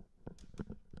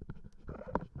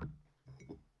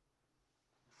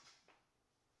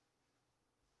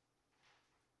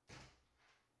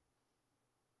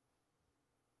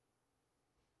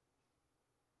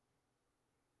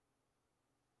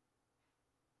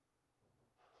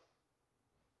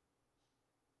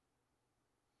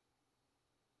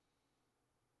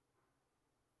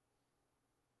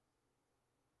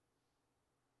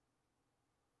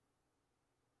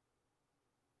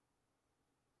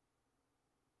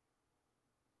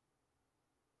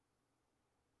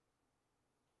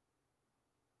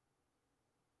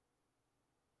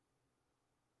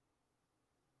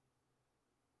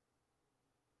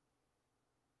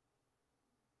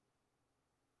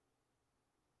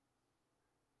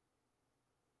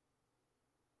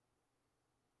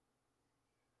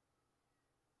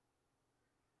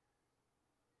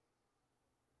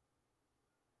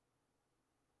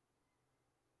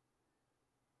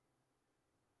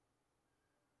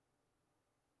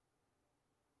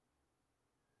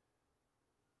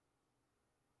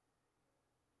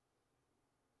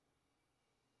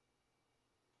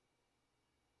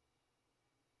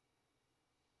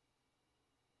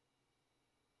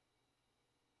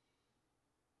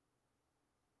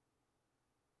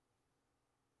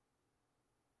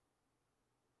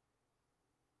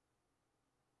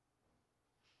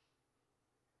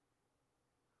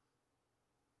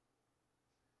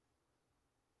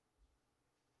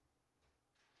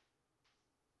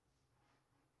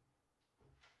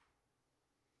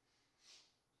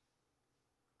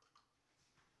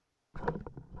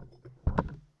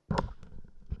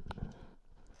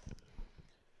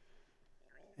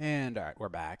 And all right, we're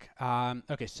back.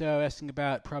 Okay, so asking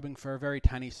about probing for very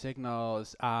tiny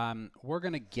signals. We're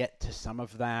going to get to some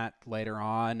of that later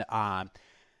on.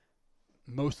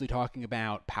 Mostly talking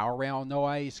about power rail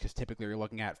noise, because typically you're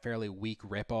looking at fairly weak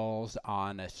ripples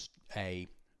on a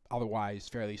otherwise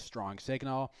fairly strong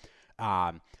signal.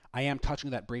 I am touching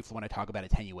that briefly when I talk about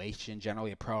attenuation.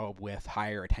 Generally, a probe with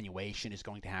higher attenuation is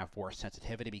going to have worse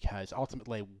sensitivity because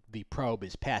ultimately the probe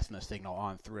is passing the signal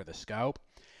on through the scope.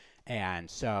 And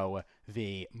so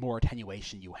the more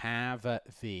attenuation you have,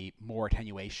 the more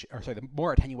attenuation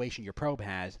your probe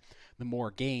has, the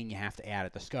more gain you have to add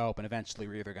at the scope, and eventually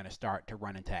we're either going to start to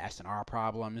run into SNR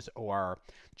problems or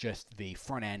just the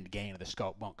front end gain of the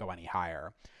scope won't go any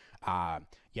higher.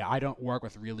 Yeah, I don't work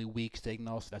with really weak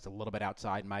signals, so that's a little bit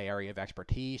outside my area of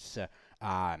expertise.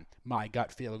 My gut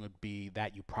feeling would be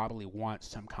that you probably want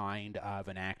some kind of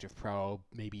an active probe,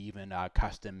 maybe even a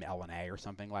custom LNA or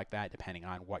something like that, depending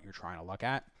on what you're trying to look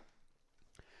at.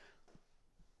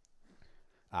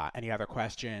 Any other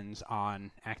questions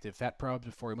on active FET probes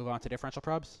before we move on to differential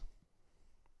probes?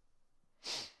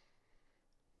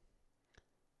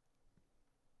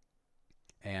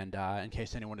 And in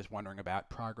case anyone is wondering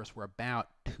about progress, we're about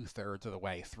 2/3 of the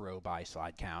way through by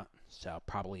slide count, so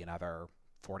probably another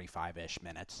 45-ish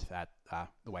minutes,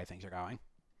 the way things are going.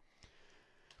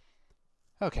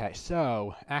 Okay,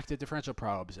 so active differential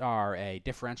probes are a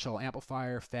differential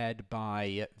amplifier fed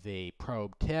by the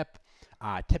probe tip.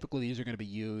 Typically, these are going to be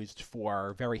used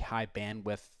for very high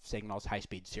bandwidth signals,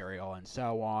 high-speed serial, and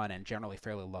so on, and generally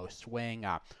fairly low swing.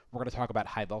 We're going to talk about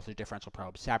high-voltage differential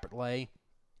probes separately,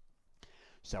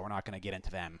 so we're not going to get into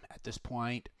them at this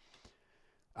point.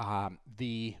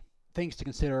 The things to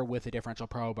consider with a differential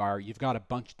probe are you've got a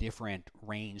bunch of different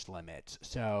range limits.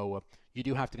 So you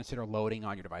do have to consider loading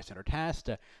on your device under test.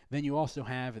 Then you also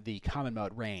have the common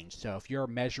mode range. So if you're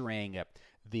measuring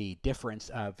the difference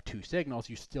of two signals,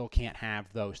 you still can't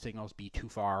have those signals be too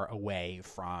far away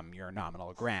from your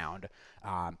nominal ground.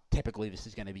 Typically, this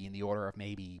is going to be in the order of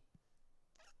maybe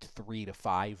 3 to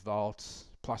 5 volts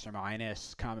plus or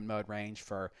minus common mode range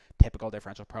for typical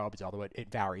differential probes, although it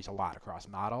varies a lot across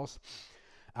models.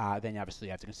 Then obviously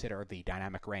you have to consider the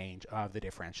dynamic range of the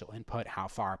differential input, how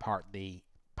far apart the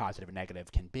positive and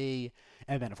negative can be,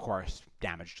 and then of course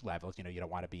damage levels. You don't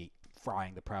want to be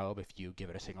frying the probe if you give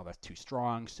it a signal that's too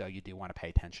strong, so you do want to pay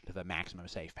attention to the maximum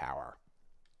safe power.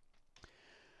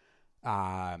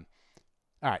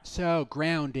 All right, so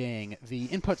grounding. The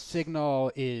input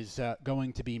signal is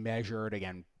going to be measured.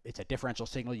 Again, it's a differential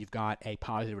signal. You've got a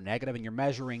positive or negative, and you're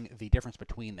measuring the difference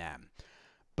between them.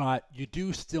 But you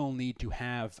do still need to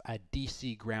have a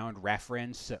DC ground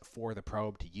reference for the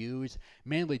probe to use,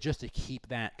 mainly just to keep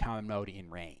that common mode in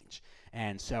range.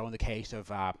 And so in the case of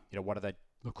one of the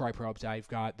LaCroix probes I've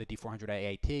got, the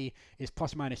D400AAT, is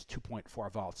plus or minus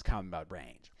 2.4 volts common mode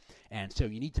range. And so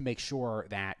you need to make sure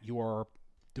that your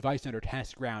device under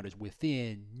test ground is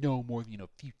within no more than a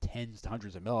few tens to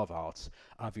hundreds of millivolts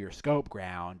of your scope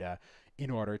ground in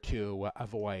order to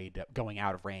avoid going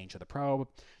out of range of the probe.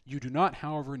 You do not,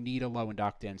 however, need a low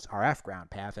inductance RF ground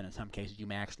path, and in some cases you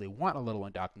may actually want a little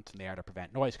inductance in there to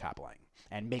prevent noise coupling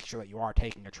and make sure that you are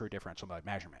taking a true differential mode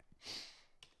measurement.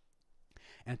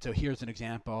 And so here's an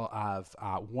example of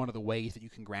one of the ways that you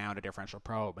can ground a differential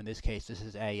probe. In this case, this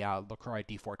is a LaCroix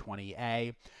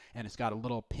D420A, and it's got a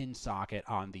little pin socket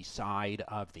on the side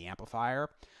of the amplifier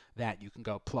that you can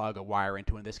go plug a wire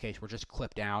into. In this case, we're just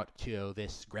clipped out to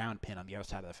this ground pin on the other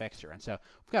side of the fixture. And so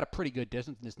we've got a pretty good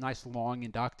distance, this nice long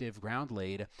inductive ground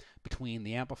lead between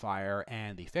the amplifier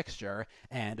and the fixture,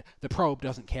 and the probe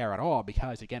doesn't care at all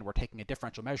because, again, we're taking a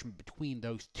differential measurement between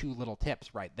those two little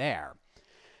tips right there.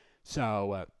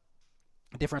 So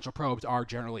differential probes are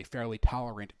generally fairly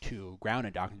tolerant to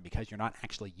ground inductance because you're not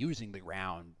actually using the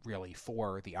ground really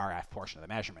for the RF portion of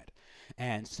the measurement.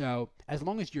 And so as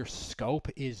long as your scope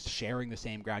is sharing the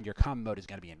same ground, your common mode is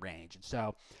going to be in range. And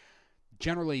so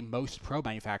generally most probe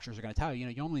manufacturers are going to tell you,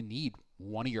 you only need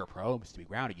one of your probes to be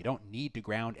grounded. You don't need to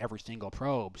ground every single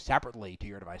probe separately to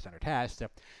your device under test.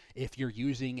 If you're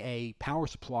using a power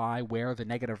supply where the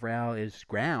negative rail is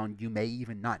ground, you may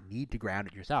even not need to ground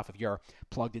it yourself. If you're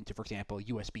plugged into, for example,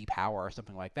 USB power or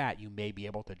something like that, you may be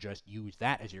able to just use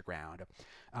that as your ground.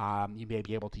 You may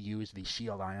be able to use the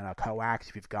shield on a coax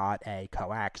if you've got a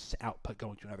coax output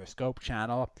going to another scope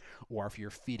channel, or if you're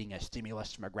feeding a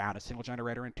stimulus from a grounded signal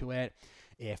generator into it.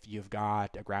 If you've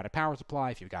got a grounded power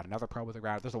supply, if you've got another probe with a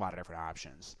ground, there's a lot of different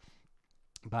options.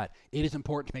 But it is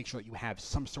important to make sure that you have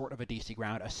some sort of a DC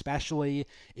ground, especially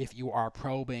if you are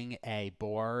probing a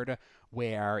board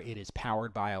where it is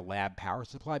powered by a lab power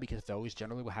supply, because those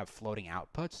generally will have floating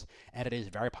outputs, and it is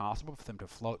very possible for them to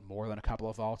float more than a couple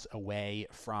of volts away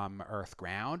from earth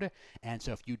ground. And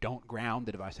so if you don't ground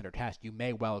the device under test, you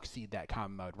may well exceed that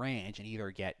common mode range and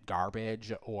either get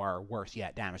garbage or, worse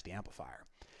yet, damage the amplifier.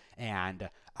 And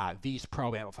these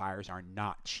probe amplifiers are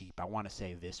not cheap. I want to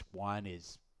say this one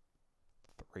is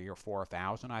 3,000 or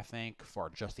 4,000, I think, for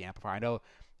just the amplifier. I know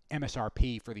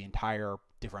MSRP for the entire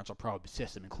differential probe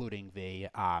system, including the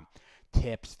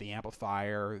tips, the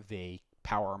amplifier, the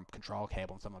power control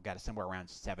cable, and something like that, is somewhere around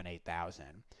 7,000 to 8,000.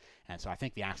 And so I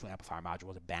think the actual amplifier module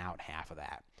was about half of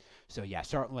that. So yeah,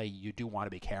 certainly you do want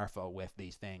to be careful with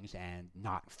these things and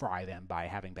not fry them by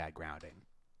having bad grounding.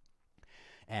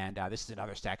 And this is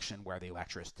another section where the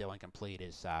lecture is still incomplete.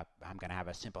 I'm going to have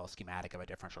a simple schematic of a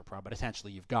differential probe, but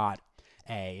essentially you've got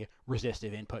a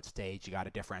resistive input stage, you got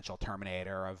a differential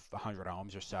terminator of 100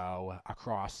 ohms or so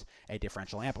across a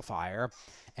differential amplifier,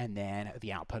 and then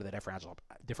the output of the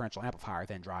differential amplifier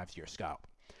then drives your scope.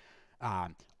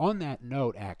 On that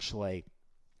note, actually,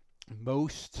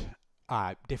 most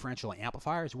differential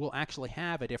amplifiers will actually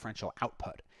have a differential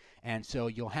output. And so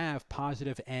you'll have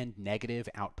positive and negative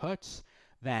outputs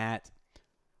that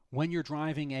when you're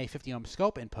driving a 50 ohm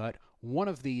scope input, one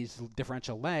of these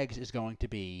differential legs is going to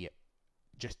be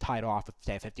just tied off with,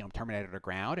 say, a 50 ohm terminator to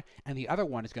ground, and the other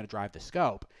one is going to drive the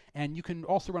scope. And you can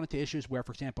also run into issues where,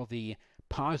 for example, the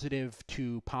positive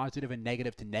to positive and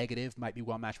negative to negative might be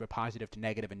well matched, but positive to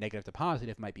negative and negative to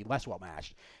positive might be less well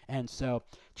matched. And so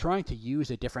trying to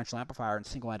use a differential amplifier in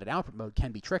single-ended output mode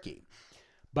can be tricky.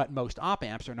 But most op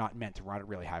amps are not meant to run at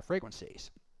really high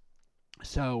frequencies.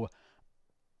 So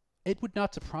it would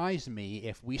not surprise me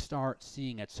if we start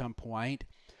seeing at some point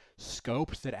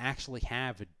scopes that actually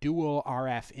have dual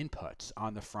RF inputs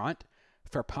on the front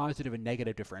for positive and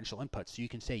negative differential inputs. So you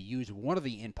can, say, use one of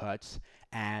the inputs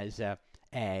as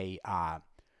we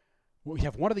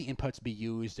have one of the inputs be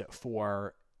used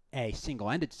for a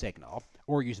single-ended signal,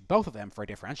 or use both of them for a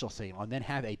differential signal, and then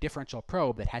have a differential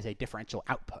probe that has a differential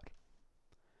output.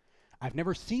 I've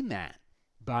never seen that,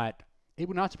 but it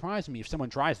would not surprise me if someone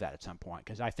tries that at some point,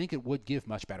 because I think it would give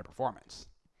much better performance.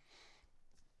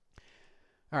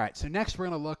 All right, so next we're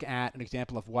going to look at an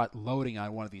example of what loading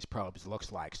on one of these probes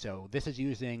looks like. So this is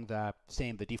using the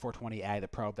D420A, the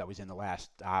probe that was in the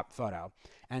last photo.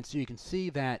 And so you can see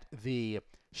that the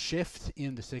shift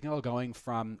in the signal going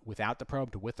from without the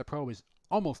probe to with the probe is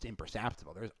almost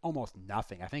imperceptible. There's almost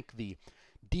nothing. I think the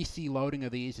DC loading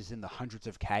of these is in the hundreds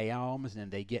of K ohms,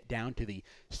 and they get down to the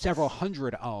several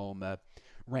hundred ohm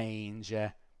range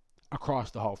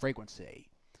across the whole frequency.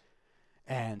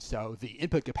 And so the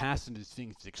input capacitance of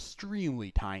things is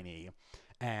extremely tiny,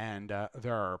 and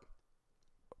they're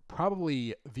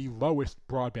probably the lowest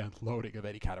broadband loading of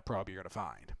any kind of probe you're going to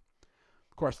find.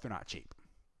 Of course, they're not cheap.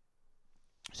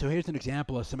 So here's an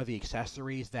example of some of the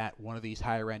accessories that one of these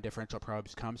higher-end differential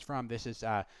probes comes from. This is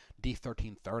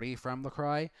D1330 from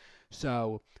LaCroix.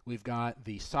 So we've got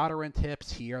the soldering tips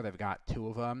here. They've got two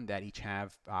of them that each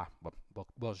have,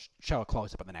 we'll show a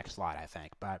close-up on the next slide, I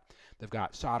think. But they've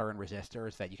got soldering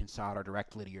resistors that you can solder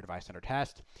directly to your device under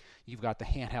test. You've got the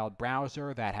handheld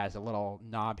browser that has a little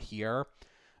knob here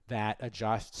that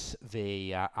adjusts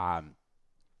the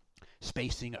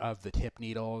spacing of the tip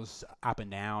needles up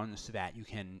and down so that you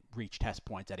can reach test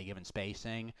points at a given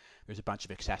spacing. There's a bunch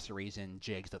of accessories and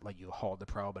jigs that let you hold the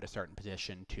probe at a certain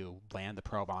position to land the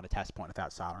probe on a test point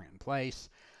without soldering it in place.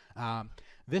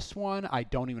 This one, I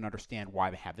don't even understand why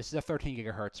they have. This is a 13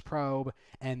 gigahertz probe,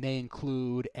 and they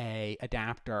include a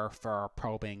adapter for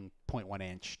probing 0.1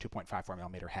 inch, 2.54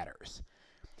 millimeter headers.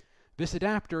 This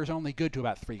adapter is only good to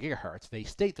about 3 gigahertz. They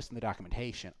state this in the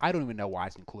documentation. I don't even know why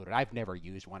it's included. I've never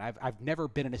used one. I've never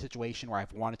been in a situation where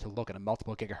I've wanted to look at a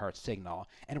multiple gigahertz signal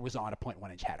and it was on a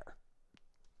 0.1 inch header.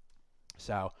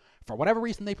 So for whatever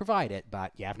reason they provide it,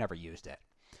 but yeah, I've never used it.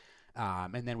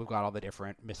 And then we've got all the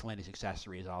different miscellaneous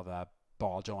accessories, all the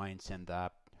ball joints and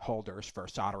the holders for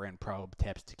soldering probe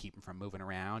tips to keep them from moving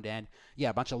around, and yeah,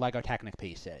 a bunch of Lego Technic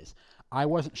pieces. I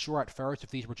wasn't sure at first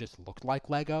if these were just looked like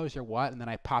Legos or what, and then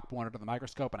I popped one under the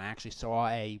microscope and I actually saw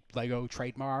a Lego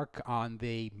trademark on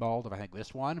the mold of, I think,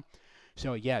 this one.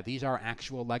 So yeah, these are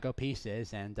actual Lego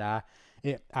pieces, and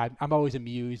I'm always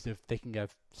amused of thinking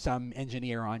of some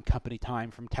engineer on company time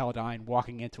from Teledyne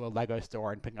walking into a Lego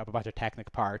store and picking up a bunch of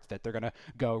Technic parts that they're going to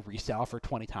go resell for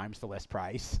 20 times the list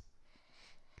price.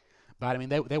 But I mean,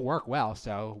 they work well,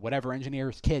 so whatever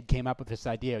engineer's kid came up with this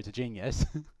idea is a genius.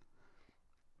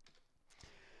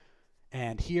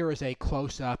 And here is a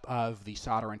close-up of the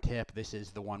soldering tip. This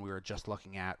is the one we were just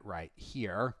looking at right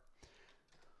here.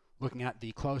 Looking at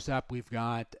the close-up, we've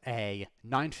got a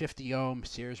 950 ohm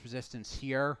series resistance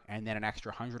here, and then an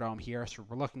extra 100 ohm here. So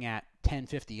we're looking at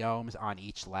 1050 ohms on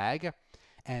each leg.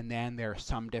 And then there's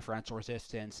some differential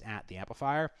resistance at the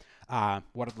amplifier.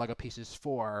 What are the Lego pieces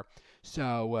for?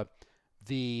 So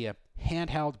the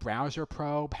handheld browser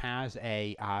probe has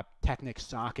a Technic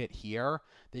socket here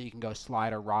that you can go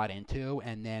slide a rod into,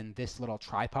 and then this little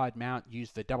tripod mount,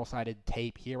 use the double-sided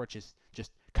tape here, which is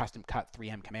just custom cut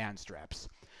 3M command strips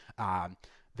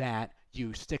that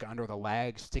you stick under the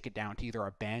legs, stick it down to either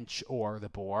a bench or the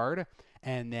board,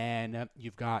 and then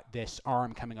you've got this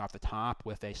arm coming off the top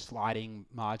with a sliding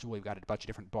module. We've got a bunch of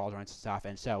different ball joints and stuff,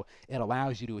 and so it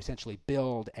allows you to essentially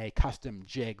build a custom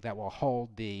jig that will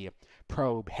hold the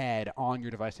probe head on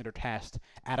your device under test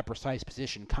at a precise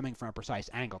position coming from a precise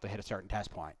angle to hit a certain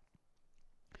test point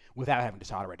without having to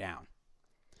solder it down.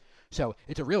 So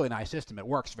it's a really nice system. It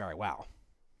works very well.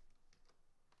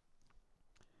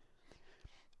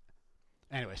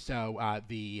 Anyway, so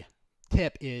the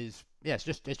tip is, yeah, it's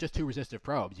just two resistive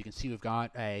probes. You can see we've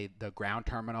got the ground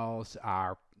terminals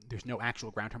are, there's no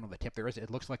actual ground terminal at the tip. There is, it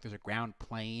looks like there's a ground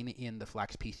plane in the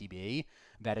flex PCB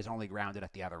that is only grounded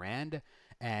at the other end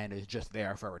and is just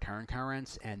there for return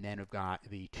currents. And then we've got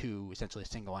the two essentially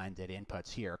single-ended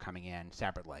inputs here coming in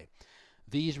separately.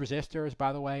 These resistors,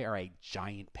 by the way, are a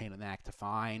giant pain in the neck to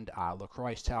find.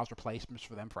 LaCroix sells replacements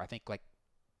for them for, I think, like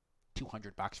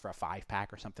 $200 for a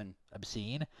 5-pack or something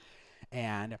obscene.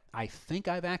 And I think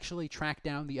I've actually tracked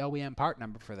down the OEM part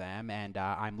number for them, and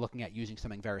I'm looking at using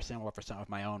something very similar for some of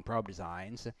my own probe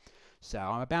designs. So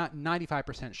I'm about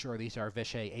 95% sure these are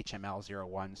Vishay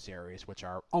HML01 series, which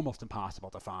are almost impossible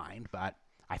to find, but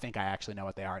I think I actually know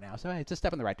what they are now, so it's a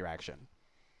step in the right direction.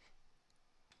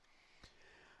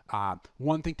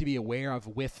 One thing to be aware of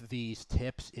with these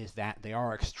tips is that they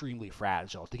are extremely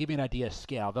fragile. To give you an idea of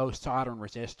scale, those soldering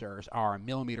resistors are 1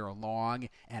 millimeter long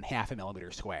and 0.5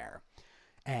 millimeter square.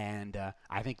 And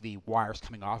I think the wires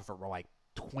coming off of it were like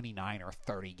 29 or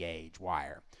 30 gauge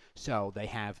wire. So they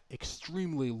have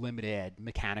extremely limited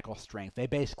mechanical strength. They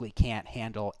basically can't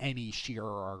handle any shear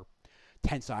or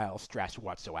tensile stress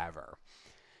whatsoever.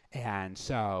 And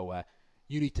so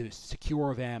you need to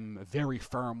secure them very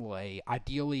firmly.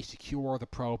 Ideally, secure the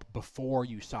probe before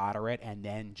you solder it, and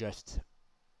then just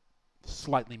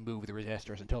slightly move the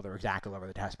resistors until they're exactly over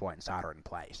the test point and solder it in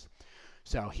place.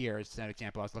 So here's an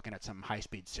example. I was looking at some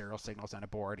high-speed serial signals on a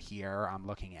board here. I'm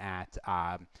looking at,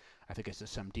 I think this is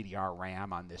some DDR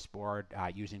RAM on this board,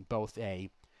 using both a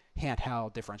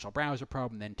handheld differential browser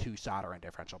probe and then two solder and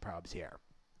differential probes here.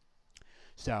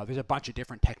 So there's a bunch of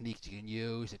different techniques you can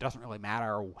use. It doesn't really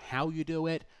matter how you do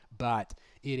it, but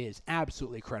it is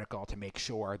absolutely critical to make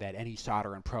sure that any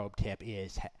solder and probe tip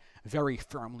is very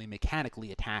firmly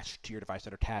mechanically attached to your device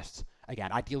under test.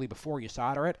 Again, ideally before you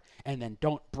solder it, and then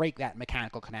don't break that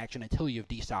mechanical connection until you've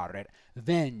desoldered it.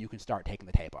 Then you can start taking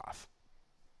the tape off.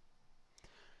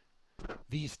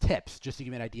 These tips, just to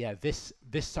give you an idea, this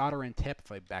solder and tip,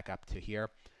 if I back up to here,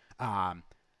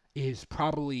 is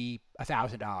probably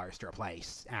 $1,000 to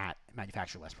replace at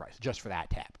manufacturer list price, just for that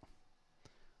tip.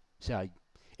 So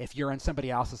if you're in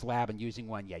somebody else's lab and using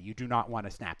one, yeah, you do not want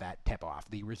to snap that tip off.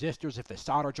 The resistors, if the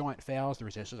solder joint fails, the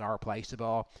resistors are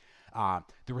replaceable.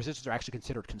 The resistors are actually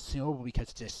considered consumable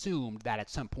because it's assumed that at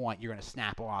some point you're going to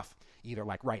snap off either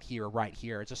like right here or right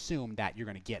here. It's assumed that you're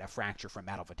going to get a fracture from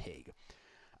metal fatigue.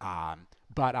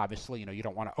 But obviously, you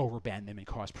don't want to overbend them and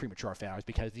cause premature failures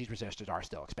because these resistors are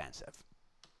still expensive.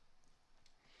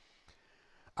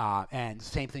 And the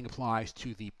same thing applies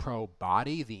to the probe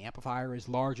body. The amplifier is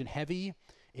large and heavy.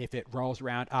 If it rolls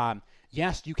around,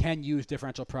 yes, you can use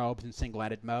differential probes in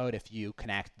single-ended mode if you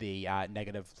connect the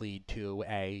negative lead to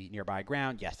a nearby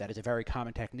ground. Yes, that is a very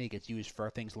common technique. It's used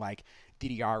for things like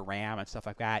DDR RAM and stuff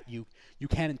like that. You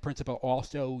can, in principle,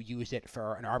 also use it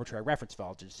for an arbitrary reference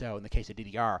voltage. So in the case of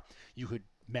DDR, you could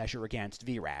measure against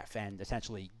VREF and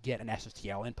essentially get an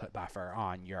SSTL input buffer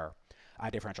on your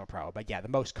differential probe. But yeah, the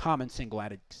most common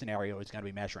single-ended scenario is going to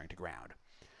be measuring to ground.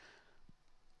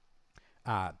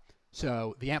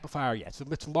 So the amplifier, yeah, so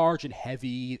it's large and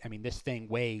heavy. I mean, this thing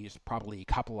weighs probably a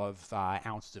couple of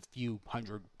ounces, a few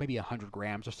hundred, maybe 100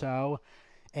 grams or so.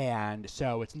 And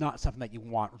so it's not something that you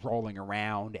want rolling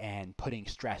around and putting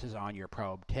stresses on your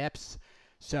probe tips.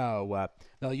 So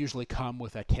they'll usually come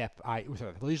with a tip.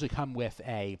 They'll usually come with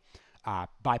a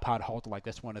bipod holder like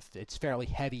this one. It's fairly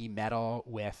heavy metal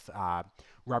with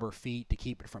rubber feet to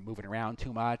keep it from moving around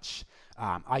too much.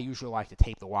 I usually like to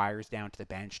tape the wires down to the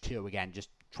bench too. Again, just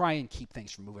try and keep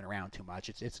things from moving around too much.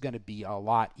 It's going to be a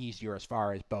lot easier as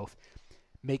far as both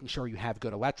making sure you have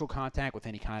good electrical contact with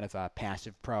any kind of a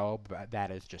passive probe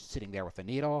that is just sitting there with the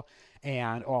needle,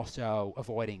 and also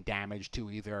avoiding damage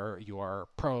to either your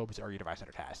probes or your device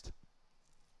under test.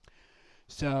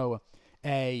 So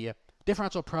a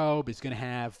differential probe is going to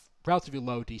have relatively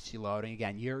low DC loading.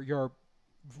 Again, you're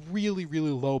really, really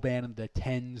low band in the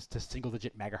tens to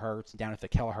single-digit megahertz and down at the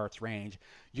kilohertz range.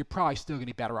 You're probably still going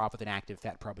to be better off with an active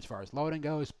FET probe as far as loading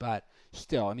goes, but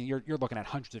still, I mean, you're looking at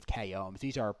hundreds of k ohms.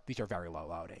 These are very low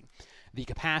loading. The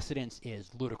capacitance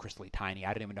is ludicrously tiny.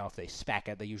 I don't even know if they spec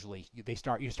it.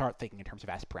 You start thinking in terms of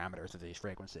S parameters of these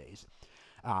frequencies.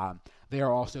 They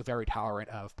are also very tolerant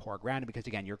of poor grounding because,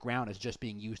 again, your ground is just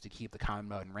being used to keep the common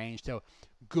mode in range. So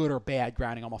good or bad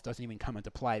grounding almost doesn't even come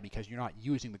into play because you're not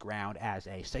using the ground as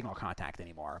a signal contact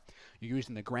anymore. You're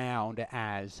using the ground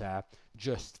as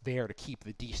just there to keep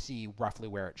the DC roughly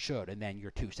where it should, and then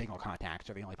your two signal contacts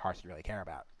are the only parts you really care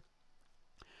about.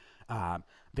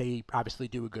 They obviously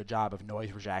do a good job of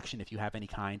noise rejection if you have any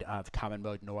kind of common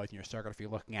mode noise in your circuit. If you're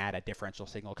looking at a differential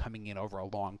signal coming in over a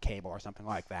long cable or something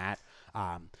like that,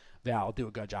 they'll do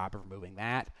a good job of removing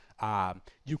that.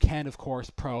 You can, of course,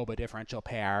 probe a differential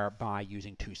pair by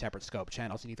using two separate scope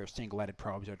channels in either single-leaded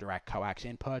probes or direct coax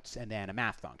inputs, and then a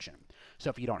math function. So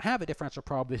if you don't have a differential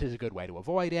probe, this is a good way to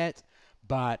avoid it,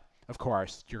 but of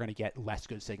course, you're going to get less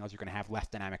good signals. You're going to have less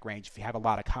dynamic range. If you have a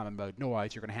lot of common mode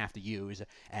noise, you're going to have to use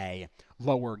a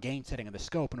lower gain setting of the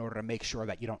scope in order to make sure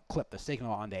that you don't clip the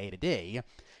signal on the A to D.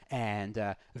 And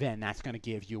then that's going to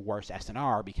give you worse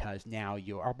SNR because now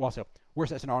you are also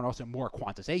worse SNR and also more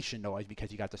quantization noise because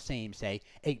you got the same, say,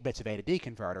 8 bits of A to D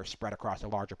converter spread across a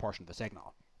larger portion of the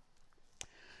signal.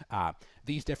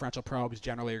 These differential probes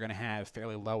generally are going to have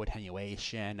fairly low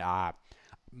attenuation.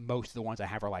 Most of the ones I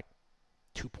have are like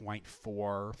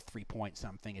 2.4, 3 point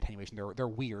something attenuation. They're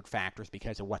weird factors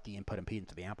because of what the input impedance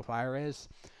of the amplifier is.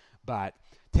 But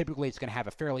typically it's going to have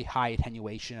a fairly high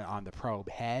attenuation on the probe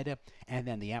head, and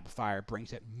then the amplifier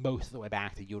brings it most of the way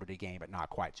back to unity gain, but not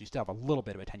quite. So you still have a little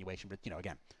bit of attenuation, but,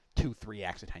 again,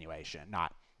 2-3x attenuation,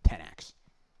 not 10x.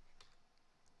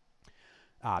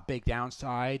 Big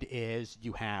downside is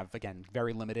you have, again,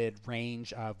 very limited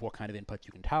range of what kind of inputs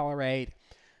you can tolerate.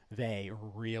 They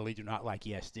really do not like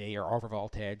ESD or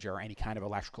overvoltage or any kind of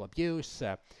electrical abuse,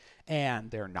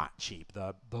 and they're not cheap.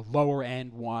 The lower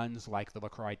end ones, like the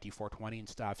LaCroix D420 and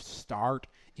stuff, start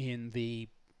in the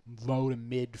low to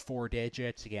mid 4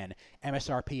 digits. Again,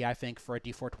 MSRP, I think, for a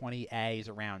D420A is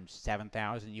around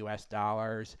 $7,000 US.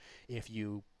 If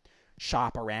you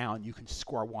shop around, you can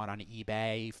score one on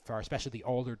eBay for especially the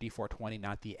older D420,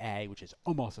 not the A, which is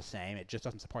almost the same. It just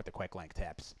doesn't support the quick link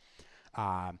tips.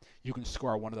 You can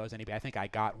score one of those on eBay. I think I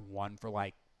got one for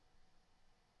like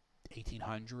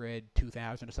 $1,800,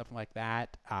 $2,000 or something like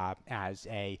that as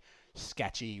a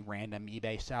sketchy random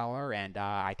eBay seller, and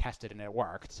I tested and it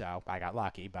worked, so I got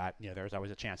lucky, but there's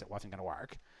always a chance it wasn't going to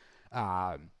work.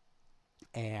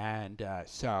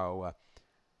 So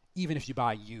even if you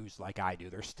buy used like I do,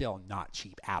 they're still not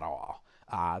cheap at all.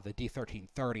 The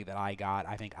D1330 that I got,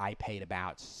 I think I paid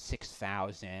about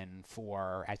 $6,000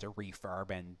 for as a refurb,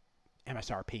 and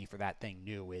MSRP for that thing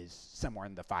new is somewhere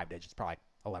in the 5 digits, probably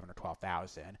 11 or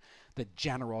 12,000. The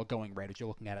general going rate is you're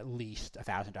looking at least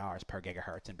 $1,000 per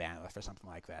gigahertz in bandwidth or something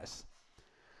like this.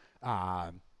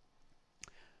 But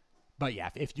yeah,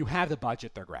 if you have the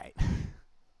budget, they're great.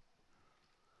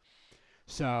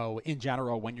 So in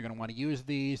general, when you're going to want to use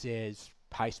these is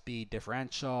high-speed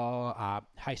differential,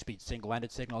 high-speed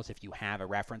single-ended signals if you have a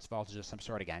reference voltage of some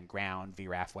sort, again, ground,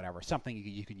 VREF, whatever, something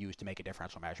you can use to make a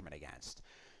differential measurement against.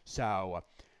 So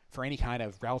for any kind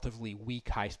of relatively weak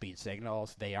high-speed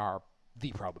signals, they are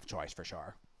the probe of choice for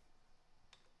sure.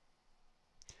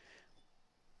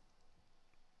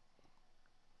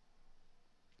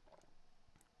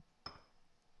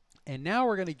 And now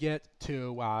we're going to get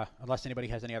to, unless anybody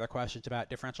has any other questions about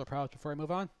differential probes before I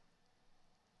move on.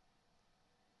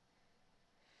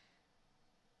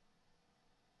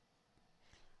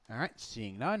 All right,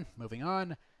 seeing none, moving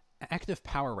on. Active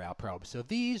power rail probes. So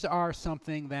these are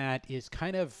something that is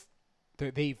kind of,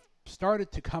 they've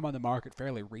started to come on the market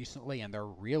fairly recently, and they're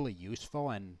really useful,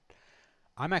 and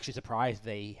I'm actually surprised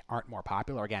they aren't more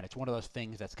popular. Again, it's one of those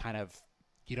things that's kind of,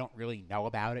 you don't really know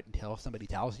about it until somebody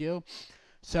tells you.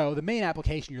 So the main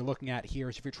application you're looking at here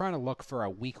is if you're trying to look for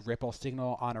a weak ripple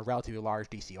signal on a relatively large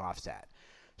DC offset.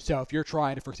 So if you're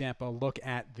trying to, for example, look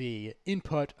at the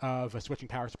input of a switching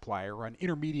power supply or an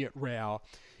intermediate rail,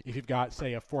 if you've got,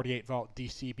 say, a 48-volt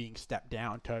DC being stepped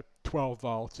down to 12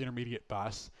 volts intermediate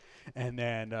bus, and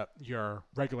then you're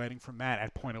regulating from that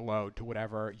at point of load to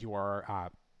whatever your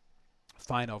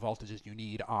final voltages you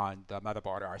need on the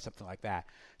motherboard or something like that.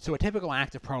 So a typical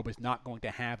active probe is not going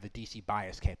to have the DC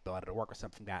bias capability to work with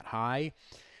something that high.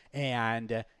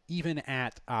 And even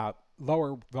at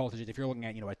lower voltages, if you're looking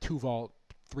at a 2 volt,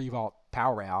 3 volt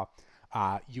power rail,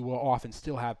 you will often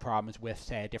still have problems with,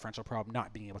 say, a differential probe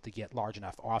not being able to get large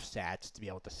enough offsets to be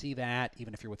able to see that,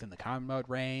 even if you're within the common mode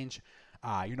range.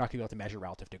 You're not going to be able to measure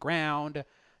relative to ground.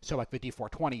 So like the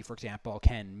D420, for example,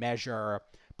 can measure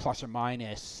plus or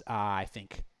minus, I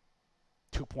think,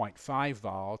 2.5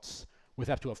 volts with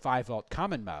up to a 5 volt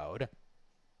common mode.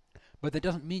 But that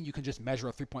doesn't mean you can just measure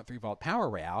a 3.3 volt power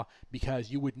rail, because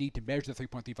you would need to measure the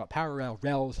 3.3 volt power rail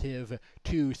relative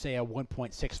to, say, a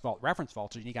 1.6 volt reference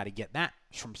voltage, and you got to get that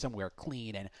from somewhere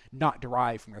clean and not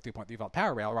derived from your 3.3 volt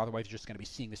power rail, or otherwise you're just going to be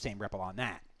seeing the same ripple on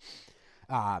that.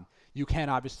 You can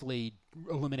obviously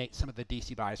eliminate some of the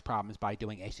DC bias problems by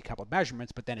doing AC coupled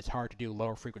measurements, but then it's hard to do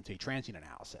lower frequency transient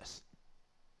analysis.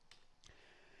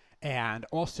 And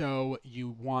also, you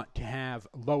want to have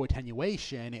low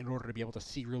attenuation in order to be able to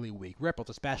see really weak ripples,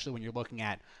 especially when you're looking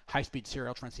at high-speed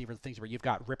serial transceivers, things where you've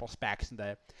got ripple specs in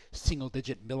the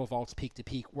single-digit millivolts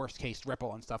peak-to-peak, worst-case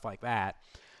ripple and stuff like that.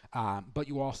 But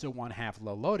you also want to have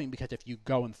low loading, because if you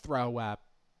go and throw a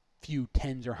few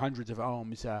tens or hundreds of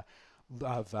ohms of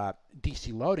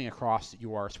DC loading across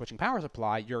your switching power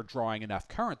supply, you're drawing enough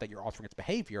current that you're altering its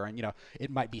behavior, and it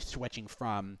might be switching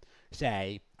from,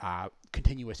 say,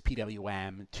 continuous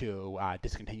PWM to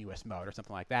discontinuous mode or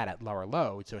something like that at lower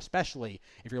loads. So especially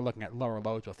if you're looking at lower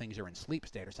loads while things are in sleep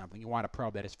state or something, you want a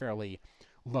probe that is fairly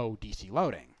low DC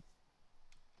loading.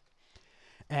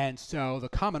 And so the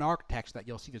common architecture that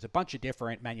you'll see, there's a bunch of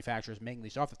different manufacturers making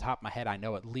these. Off the top of my head, I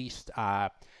know at least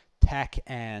Tech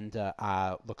and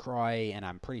LaCroix, and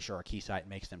I'm pretty sure Keysight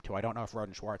makes them too. I don't know if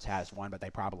Roden Schwartz has one, but they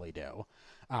probably do.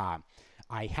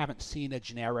 I haven't seen a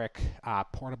generic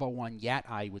portable one yet.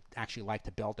 I would actually like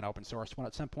to build an open source one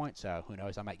at some point, so who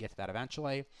knows, I might get to that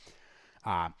eventually.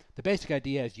 The basic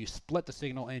idea is you split the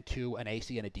signal into an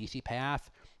AC and a DC path.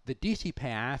 The DC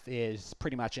path is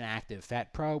pretty much an active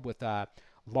FET probe with a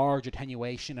large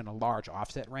attenuation and a large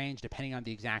offset range, depending on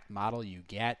the exact model you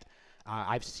get.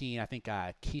 I've seen, I think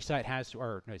Keysight has,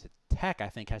 or no, is it Tech, I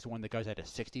think, has one that goes out to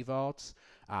 60 volts.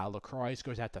 LaCroix's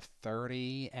goes out to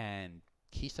 30, and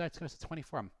Keysight's goes to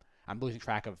 24. I'm losing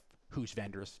track of whose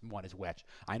vendor's one is which.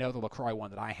 I know the LaCroix one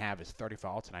that I have is 30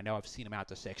 volts, and I know I've seen them out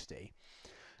to 60.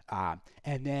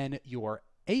 And then your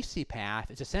AC path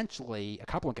is essentially a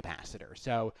coupling capacitor.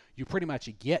 So you pretty much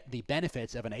get the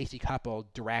benefits of an AC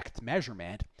coupled direct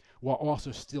measurement while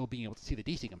also still being able to see the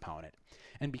DC component.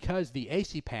 And because the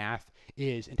AC path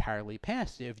is entirely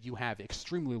passive, you have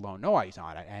extremely low noise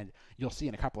on it. And you'll see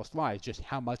in a couple of slides just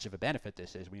how much of a benefit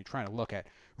this is when you're trying to look at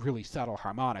really subtle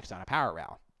harmonics on a power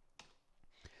rail.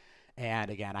 And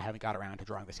again, I haven't got around to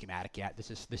drawing the schematic yet. This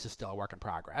is still a work in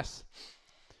progress.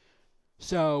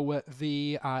 So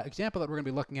the example that we're going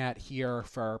to be looking at here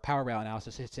for power rail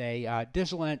analysis is a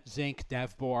Digilent Zinc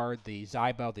dev board, the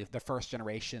Zybo, the first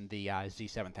generation, the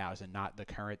Z7000, not the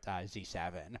current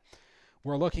Z7.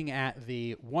 We're looking at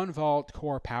the 1 volt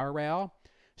core power rail.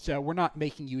 So we're not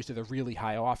making use of the really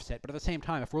high offset, but at the same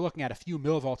time, if we're looking at a few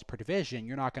millivolts per division,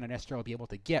 you're not going to necessarily be able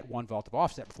to get 1 volt of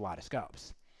offset with a lot of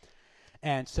scopes.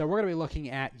 And so we're going to be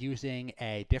looking at using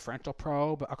a differential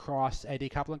probe across a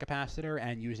decoupling capacitor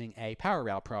and using a power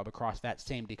rail probe across that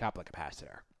same decoupling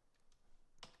capacitor.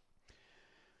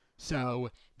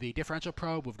 So the differential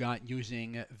probe, we've got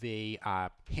using the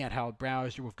handheld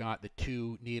browser. We've got the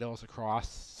 2 needles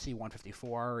across.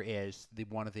 C154 is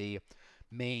one of the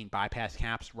main bypass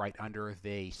caps right under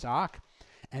the sock.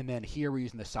 And then here we're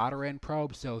using the solder-in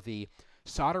probe. So the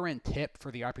solder-in tip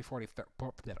for the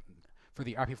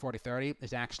RP4030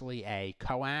 is actually a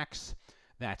coax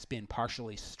that's been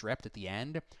partially stripped at the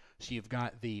end. So you've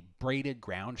got the braided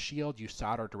ground shield you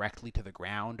solder directly to the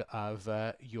ground of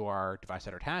your device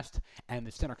under test, and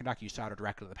the center conductor you solder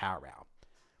directly to the power rail.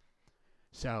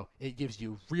 So it gives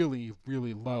you really,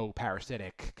 really low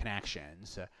parasitic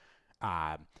connections.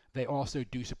 They also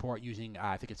do support using,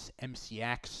 I think it's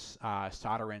MCX,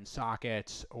 solder-in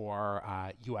sockets, or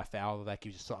UFL. That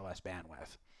gives you slightly less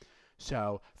bandwidth.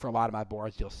 So for a lot of my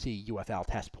boards, you'll see UFL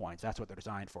test points. That's what they're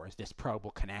designed for, is this probe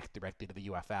will connect directly to the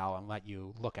UFL and let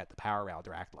you look at the power rail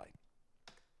directly.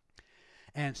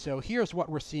 And so here's what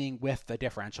we're seeing with the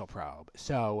differential probe.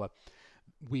 So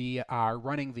we are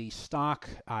running the stock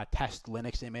test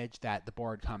Linux image that the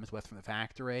board comes with from the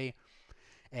factory.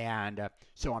 And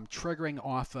so I'm triggering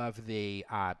off of the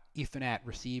Ethernet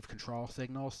receive control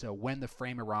signal. So when the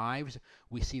frame arrives,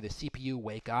 we see the CPU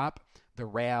wake up. The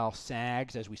rail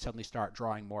sags as we suddenly start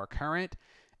drawing more current.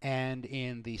 And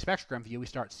in the spectrogram view, we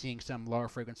start seeing some lower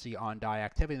frequency on-die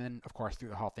activity. And then, of course, through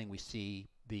the whole thing, we see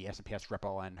the SMPS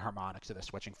ripple and harmonics of the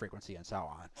switching frequency and so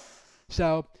on.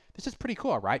 So this is pretty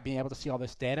cool, right? Being able to see all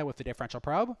this data with the differential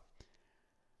probe.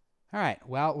 All right,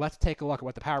 well, let's take a look at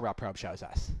what the power rail probe shows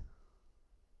us.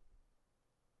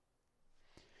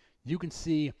 You can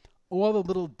see all the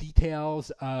little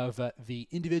details of the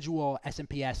individual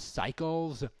SMPS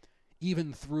cycles,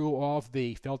 even through all of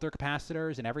the filter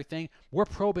capacitors and everything. We're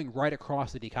probing right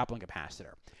across the decoupling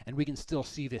capacitor, and we can still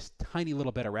see this tiny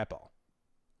little bit of ripple.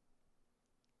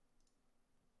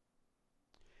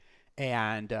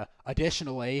 And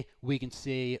additionally, we can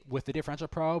see with the differential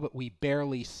probe, we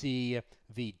barely see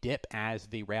the dip as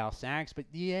the rail sags, but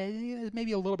yeah, there's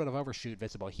maybe a little bit of overshoot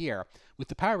visible here. With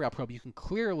the power rail probe, you can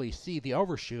clearly see the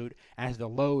overshoot as the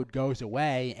load goes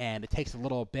away, and it takes a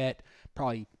little bit,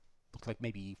 probably looks like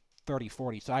maybe 30,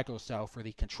 40 cycles or so for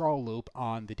the control loop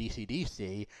on the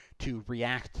DC-DC to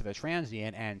react to the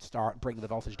transient and start bringing the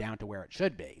voltage down to where it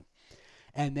should be.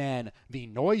 And then the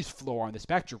noise floor on the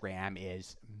spectrogram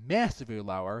is massively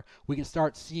lower. We can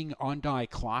start seeing on-die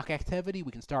clock activity.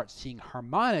 We can start seeing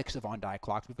harmonics of on-die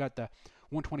clocks. We've got the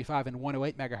 125 and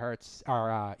 108 megahertz, or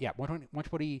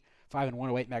 125 and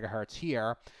 108 megahertz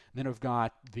here. And then we've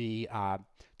got the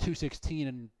 216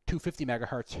 and 250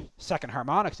 megahertz second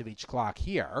harmonics of each clock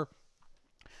here.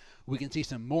 We can see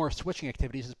some more switching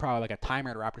activities. This is probably like a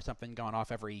timer interrupt or something going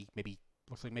off every,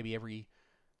 looks like maybe every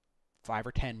 5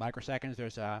 or 10 microseconds.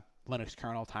 There's a Linux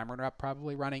kernel timer interrupt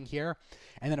probably running here.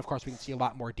 And then, of course, we can see a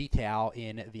lot more detail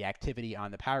in the activity on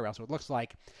the power rail. So it looks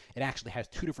like it actually has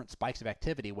two different spikes of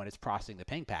activity when it's processing the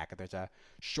ping packet. There's a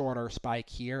shorter spike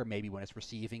here, maybe when it's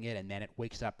receiving it, and then it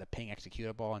wakes up the ping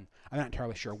executable. And I'm not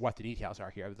entirely sure what the details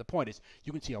are here. But the point is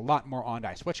you can see a lot more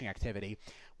on-die switching activity,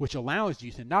 which allows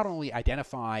you to not only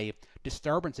identify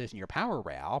disturbances in your power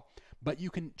rail, but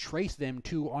you can trace them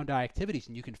to on-die activities,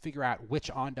 and you can figure out which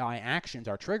on-die actions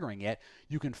are triggering it.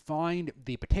 You can find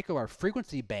the particular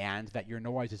frequency bands that your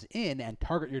noise is in and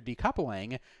target your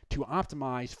decoupling to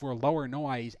optimize for lower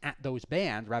noise at those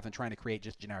bands rather than trying to create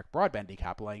just generic broadband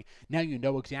decoupling. Now you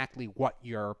know exactly what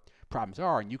your problems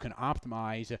are, and you can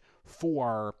optimize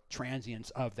for transients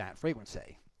of that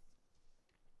frequency.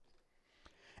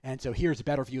 And so here's a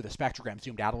better view of the spectrogram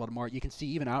zoomed out a little more. You can see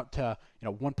even out to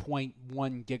 1.1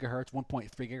 gigahertz, 1.3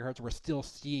 gigahertz, we're still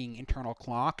seeing internal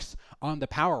clocks on the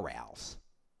power rails.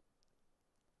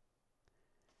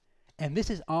 And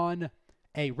this is on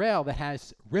a rail that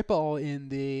has ripple in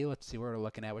the, let's see, what we're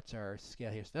looking at. What's our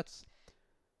scale here? So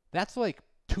that's like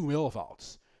 2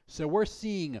 millivolts. So we're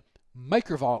seeing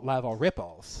microvolt level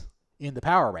ripples in the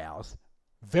power rails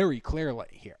very clearly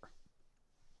here.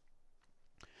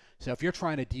 So if you're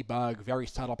trying to debug very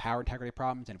subtle power integrity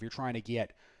problems, and if you're trying to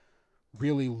get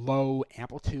really low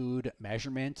amplitude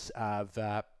measurements of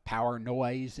power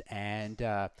noise and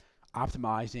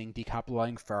optimizing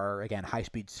decoupling for, again,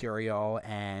 high-speed serial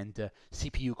and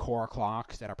CPU core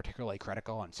clocks that are particularly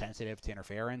critical and sensitive to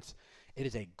interference, it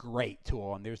is a great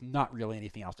tool, and there's not really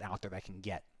anything else out there that can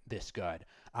get this good.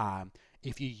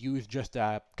 If you use just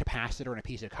a capacitor and a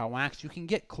piece of coax, you can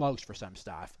get close for some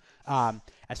stuff.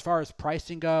 As far as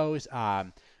pricing goes,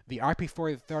 the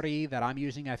RP430 that I'm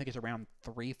using, I think, is around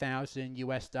 $3,000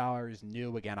 US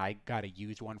new. Again, I got a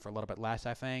used one for a little bit less,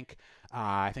 I think.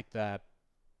 I think the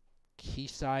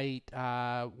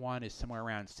Keysight one is somewhere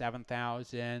around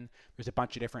 $7,000. There's a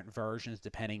bunch of different versions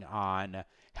depending on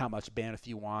how much bandwidth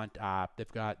you want.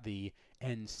 They've got the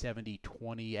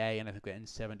N7020A and I think the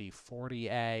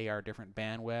N7040A are different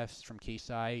bandwidths from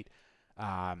Keysight.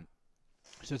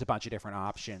 So there's a bunch of different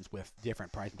options with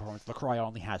different price and performance. LaCroix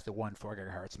only has the 1 4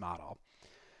 gigahertz model.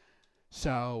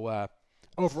 So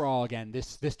overall, again,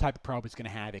 this type of probe is going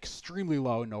to have extremely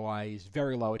low noise,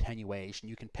 very low attenuation.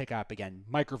 You can pick up, again,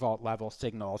 microvolt level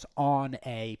signals on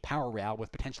a power rail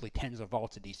with potentially tens of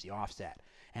volts of DC offset.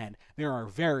 And there are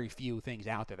very few things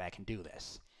out there that can do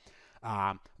this.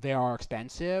 They are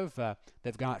expensive,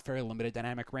 they've got very limited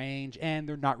dynamic range, and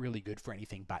they're not really good for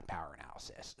anything but power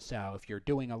analysis. So if you're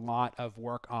doing a lot of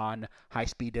work on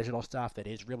high-speed digital stuff that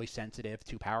is really sensitive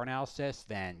to power analysis,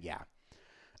 then yeah.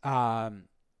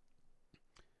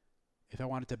 If I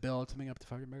wanted to build something up to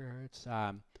 500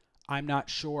 megahertz, I'm not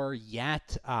sure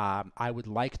yet. I would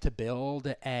like to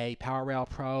build a power rail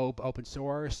probe open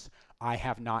source. I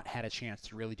have not had a chance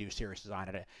to really do serious design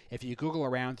on it. If you Google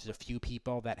around, there's a few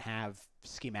people that have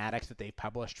schematics that they've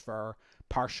published for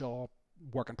partial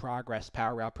work in progress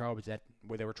power rail probes that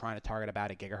where they were trying to target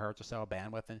about a gigahertz or so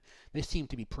bandwidth, and they seemed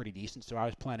to be pretty decent. So I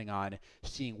was planning on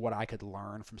seeing what I could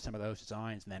learn from some of those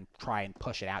designs and then try and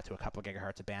push it out to a couple of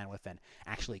gigahertz of bandwidth and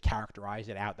actually characterize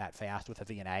it out that fast with a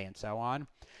VNA and so on.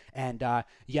 And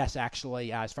yes,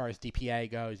 actually, as far as DPA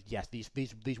goes, yes,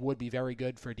 these would be very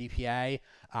good for DPA.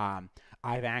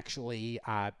 I've actually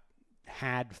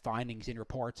had findings in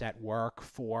reports at work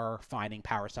for finding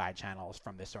power side channels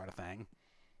from this sort of thing.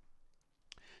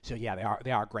 So yeah,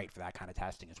 they are great for that kind of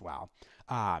testing as well.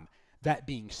 That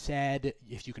being said,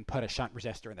 if you can put a shunt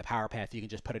resistor in the power path, you can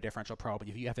just put a differential probe, and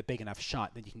if you have a big enough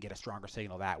shunt, then you can get a stronger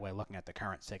signal that way, looking at the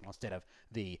current signal instead of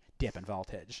the dip in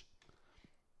voltage.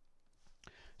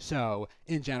 So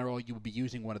in general, you would be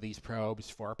using one of these probes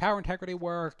for power integrity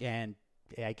work, and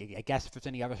I guess if there's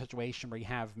any other situation where you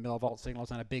have millivolt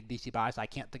signals on a big DC bias, I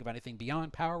can't think of anything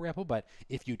beyond power ripple, but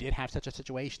if you did have such a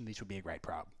situation, these would be a great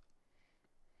probe.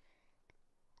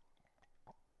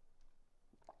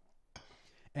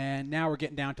 And now we're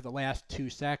getting down to the last two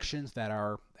sections that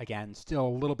are, again, still a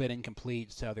little bit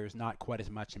incomplete, so there's not quite as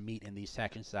much meat in these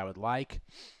sections as I would like.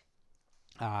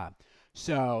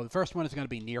 So the first one is going to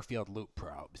be near-field loop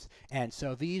probes. And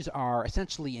so these are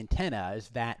essentially antennas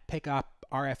that pick up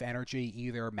RF energy,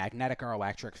 either magnetic or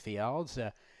electric fields,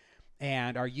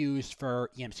 and are used for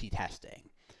EMC testing.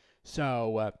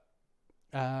 So,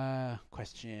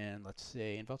 question, let's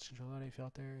see, in voltage control audio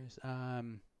filters,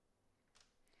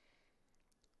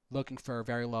 looking for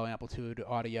very low amplitude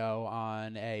audio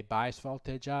on a bias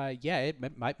voltage. Yeah,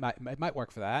 it might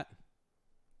work for that.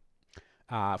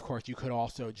 Of course, you could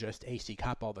also just AC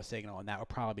couple the signal, and that would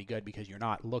probably be good because you're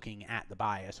not looking at the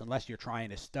bias. Unless you're trying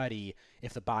to study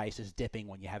if the bias is dipping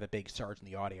when you have a big surge in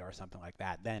the audio or something like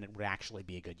that, then it would actually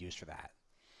be a good use for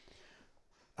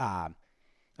that.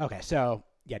 Okay, so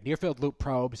yeah, near-field loop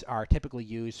probes are typically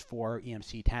used for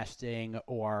EMC testing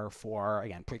or for,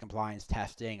 again, pre-compliance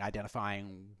testing,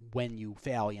 identifying when you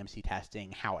fail EMC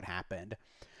testing, how it happened.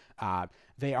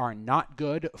 They are not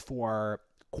good for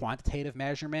quantitative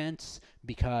measurements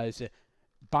because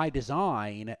by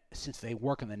design, since they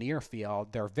work in the near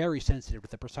field, they're very sensitive to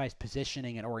the precise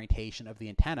positioning and orientation of the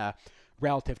antenna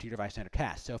relative to your device center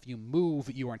test. So if you move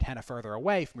your antenna further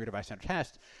away from your device center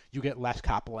test, you get less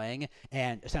coupling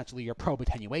and essentially your probe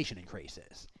attenuation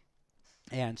increases.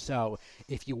 And so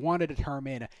if you want to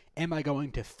determine, am I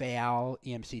going to fail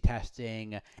EMC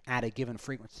testing at a given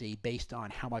frequency based on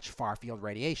how much far field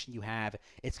radiation you have,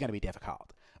 it's going to be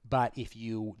difficult. But if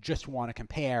you just want to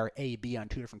compare A, B on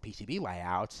two different PCB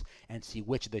layouts and see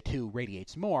which of the two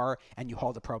radiates more, and you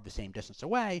hold the probe the same distance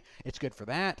away, it's good for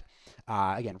that.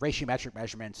 Again, ratiometric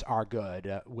measurements are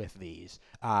good with these.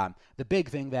 The big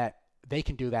thing that they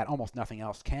can do that almost nothing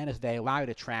else can is they allow you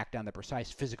to track down the precise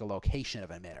physical location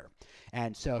of an emitter.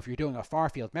 And so if you're doing a far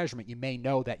field measurement, you may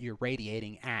know that you're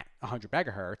radiating at 100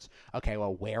 megahertz. Okay,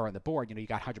 well, where on the board? You know, you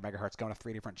got 100 megahertz going to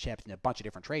 3 different chips and a bunch of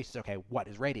different traces. Okay, what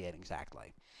is radiating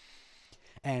exactly?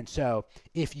 And so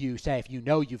if you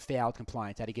know you've failed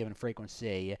compliance at a given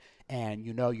frequency and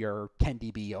you know you're 10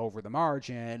 dB over the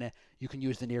margin, you can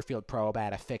use the near field probe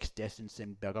at a fixed distance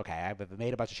and be like, okay, I've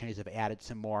made a bunch of changes. I've added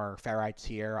some more ferrites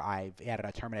here. I've added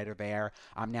a terminator there.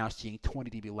 I'm now seeing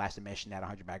 20 dB less emission at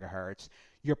 100 megahertz.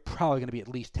 You're probably going to be at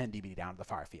least 10 dB down to the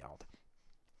far field.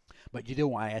 But you do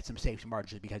want to add some safety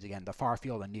margins because, again, the far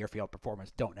field and near field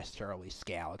performance don't necessarily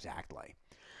scale exactly.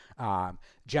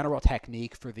 General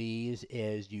technique for these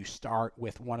is you start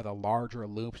with one of the larger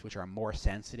loops, which are more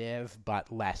sensitive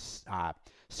but less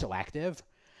selective,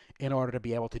 in order to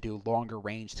be able to do longer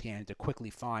range scans to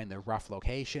quickly find the rough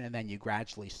location, and then you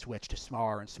gradually switch to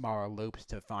smaller and smaller loops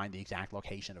to find the exact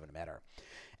location of an emitter.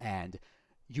 And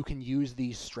you can use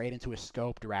these straight into a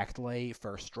scope directly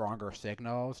for stronger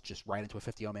signals, just right into a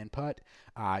 50 ohm input.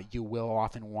 You will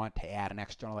often want to add an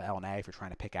external LNA if you're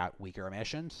trying to pick out weaker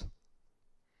emissions.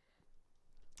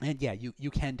 And yeah,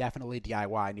 you can definitely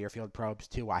DIY near field probes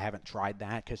too. I haven't tried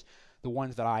that because the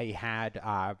ones that I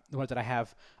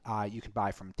have, you can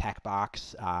buy from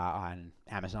TechBox on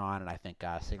Amazon, and I think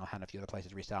Signal and a few other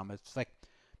places resell them. It's like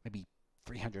maybe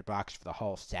 $300 for the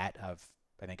whole set of,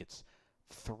 I think it's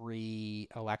 3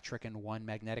 electric and 1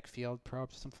 magnetic field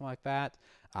probes, something like that.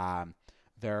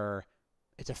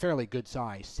 It's a fairly good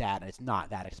size set, and it's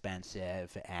not that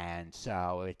expensive, and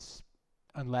so it's,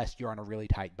 unless you're on a really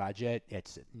tight budget,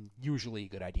 it's usually a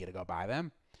good idea to go buy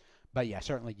them. But yeah,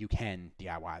 certainly you can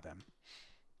DIY them.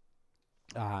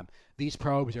 These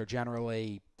probes are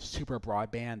generally super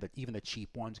broadband. Even the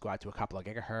cheap ones go out to a couple of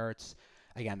gigahertz.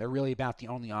 Again, they're really about the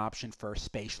only option for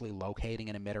spatially locating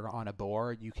an emitter on a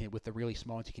board. You can, with the really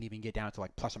small ones, you can even get down to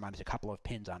like plus or minus a couple of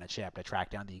pins on a chip to track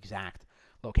down the exact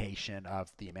location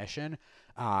of the emission.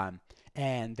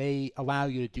 And they allow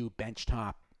you to do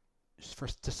benchtop,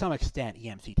 to some extent,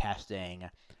 EMC testing,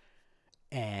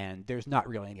 and there's not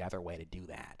really any other way to do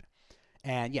that.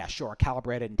 And yeah, sure, a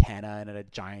calibrated antenna and a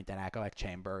giant anechoic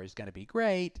chamber is going to be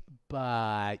great,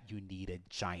 but you need a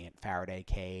giant Faraday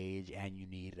cage, and you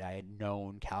need a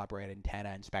known calibrated antenna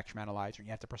and spectrum analyzer, and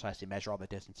you have to precisely measure all the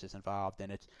distances involved,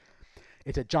 and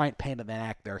it's a giant pain in the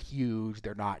neck. They're huge,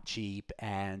 they're not cheap,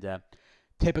 and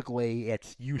typically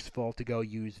it's useful to go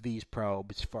use these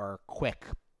probes for quick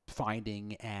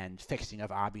finding and fixing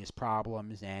of obvious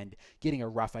problems and getting a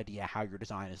rough idea how your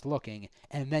design is looking,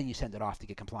 and then you send it off to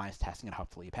get compliance testing and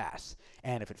hopefully you pass.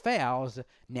 And if it fails,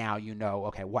 now you know,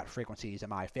 okay, what frequencies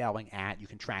am I failing at? You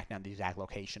can track down the exact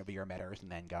location of your emitters and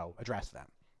then go address them.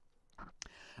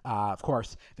 Of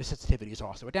course, the sensitivity is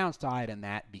also a downside in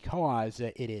that because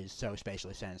it is so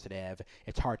spatially sensitive,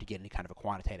 it's hard to get any kind of a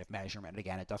quantitative measurement. And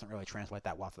again, it doesn't really translate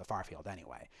that well to the far field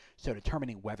anyway. So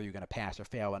determining whether you're going to pass or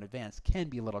fail in advance can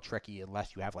be a little tricky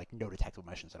unless you have like no detectable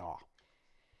emissions at all.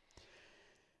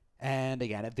 And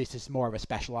again, this is more of a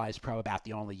specialized probe about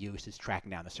the only use is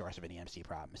tracking down the source of an EMC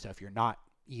problem. So if you're not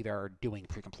either doing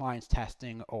pre-compliance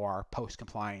testing or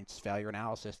post-compliance failure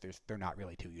analysis, they're not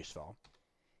really too useful.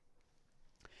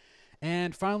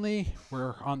 And finally,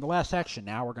 we're on the last section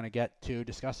now. We're going to get to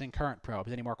discussing current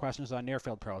probes. Any more questions on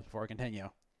Nearfield probes before we continue?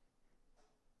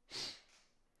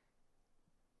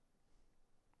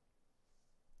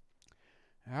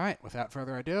 All right, without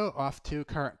further ado, off to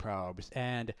current probes.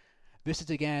 And this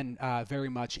is, again, very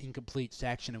much incomplete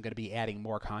section. I'm going to be adding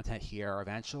more content here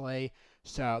eventually.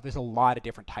 So there's a lot of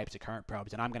different types of current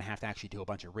probes, and I'm going to have to actually do a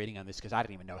bunch of reading on this because I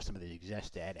didn't even know some of these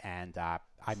existed, and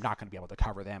I'm not going to be able to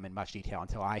cover them in much detail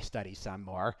until I study some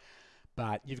more.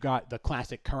 But you've got the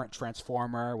classic current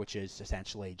transformer, which is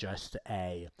essentially just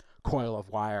a coil of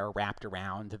wire wrapped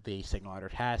around the signal under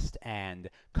test and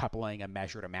coupling a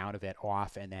measured amount of it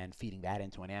off and then feeding that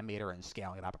into an ammeter and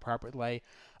scaling it up appropriately.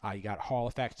 You got Hall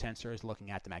effect sensors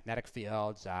looking at the magnetic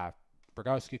fields,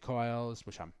 Rogowski coils,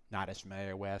 which I'm not as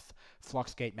familiar with,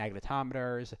 flux gate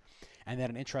magnetometers, and then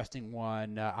an interesting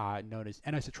one known as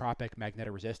anisotropic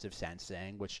magnetoresistive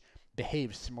sensing, which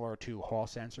behaves similar to Hall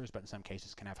sensors, but in some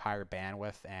cases can have higher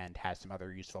bandwidth and has some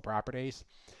other useful properties.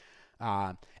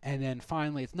 And then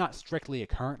finally, it's not strictly a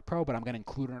current probe, but I'm going to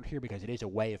include it here because it is a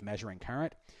way of measuring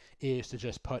current, is to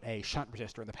just put a shunt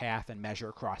resistor in the path and measure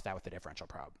across that with the differential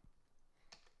probe.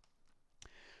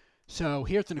 So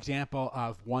here's an example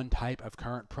of one type of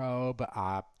current probe,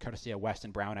 courtesy of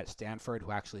Weston Brown at Stanford,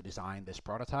 who actually designed this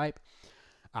prototype.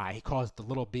 He calls it the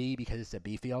little b because it's a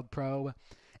B-field probe,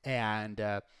 and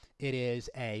it is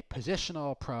a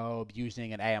positional probe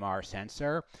using an AMR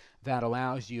sensor that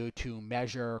allows you to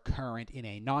measure current in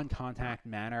a non-contact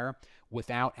manner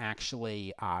without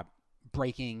actually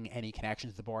breaking any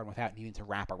connections to the board without needing to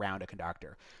wrap around a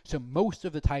conductor. So most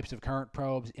of the types of current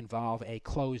probes involve a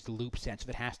closed loop sensor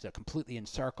that has to completely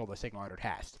encircle the signal under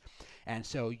test. And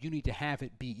so you need to have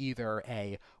it be either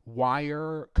a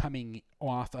wire coming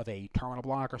off of a terminal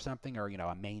block or something, or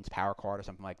a mains power cord or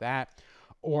something like that,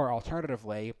 or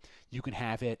alternatively, you can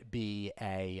have it be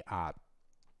a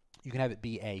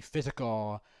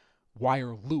physical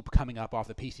wire loop coming up off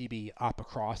the PCB up,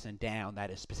 across, and down that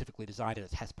is specifically designed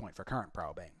as a test point for current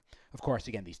probing. Of course,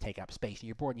 again, these take up space in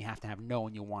your board, and you have to have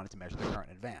known you wanted to measure the current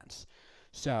in advance.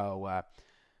 So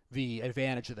the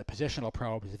advantage of the positional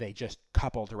probe is they just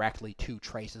couple directly to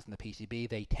traces in the PCB.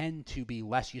 They tend to be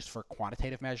less used for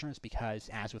quantitative measurements because,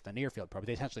 as with the Nearfield probes,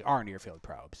 they essentially are Nearfield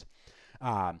probes.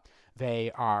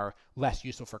 They are less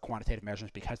useful for quantitative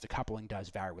measurements because the coupling does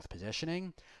vary with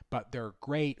positioning, but they're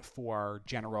great for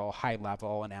general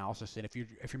high-level analysis. And if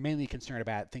you're mainly concerned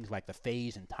about things like the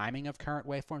phase and timing of current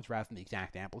waveforms rather than the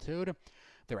exact amplitude,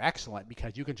 they're excellent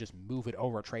because you can just move it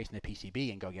over a trace in the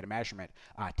PCB and go get a measurement.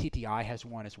 TTI has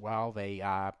one as well.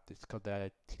 It's called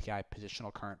the TTI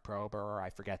positional current probe, or I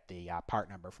forget the part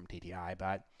number from TTI,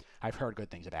 but I've heard good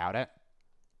things about it.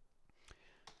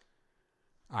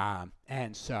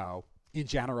 And so, in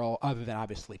general, other than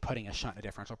obviously putting a shunt in a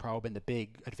differential probe, and the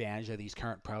big advantage of these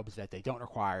current probes is that they don't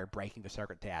require breaking the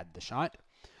circuit to add the shunt.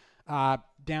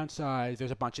 Downside,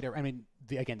 there's a bunch of different,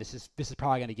 again, this is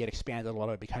probably going to get expanded a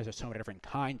little bit because there's so many different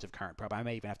kinds of current probe. I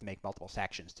may even have to make multiple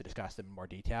sections to discuss them in more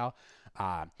detail.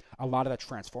 A lot of the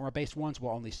transformer-based ones will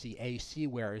only see AC,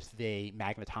 whereas the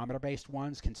magnetometer-based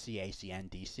ones can see AC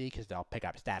and DC because they'll pick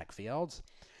up static fields.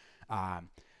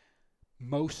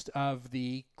 Most of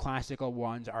the classical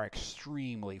ones are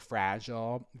extremely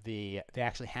fragile. They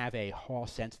actually have a Hall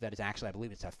sensor that is actually, I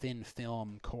believe it's a thin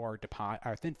film core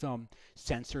thin film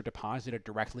sensor deposited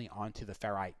directly onto the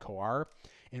ferrite core.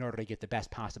 in order to get the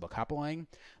best possible coupling.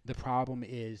 The problem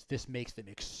is this makes them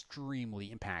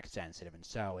extremely impact sensitive, and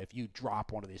so if you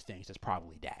drop one of these things, it's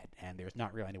probably dead, and there's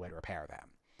not really any way to repair them.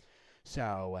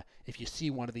 So if you see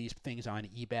one of these things on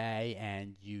eBay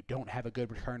and you don't have a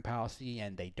good return policy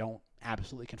and they don't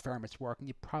absolutely confirm it's working,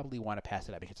 you probably want to pass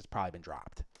it up because it's probably been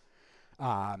dropped.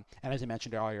 And as I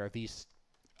mentioned earlier, these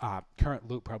current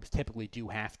loop probes typically do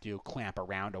have to clamp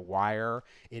around a wire.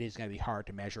 It is going to be hard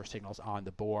to measure signals on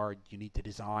the board. You need to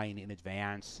design in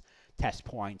advance test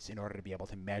points in order to be able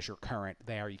to measure current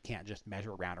there. You can't just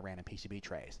measure around a random PCB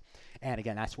trace. And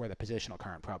again, that's where the positional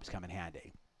current probes come in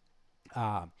handy.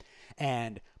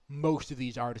 And most of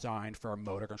these are designed for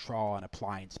motor control and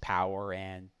appliance power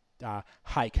and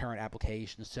high current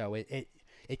applications, so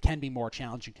it can be more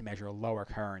challenging to measure lower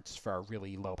currents for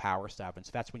really low power stuff, and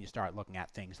so that's when you start looking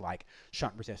at things like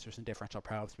shunt resistors and differential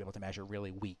probes to be able to measure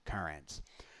really weak currents,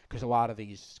 because a lot of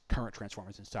these current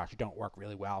transformers and such don't work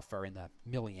really well for in the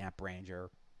milliamp range or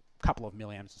a couple of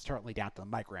milliamps, certainly down to the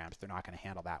microamps. They're not going to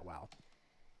handle that well.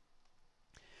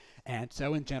 And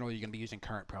so in general, you're going to be using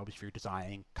current probes for your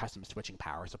designing custom switching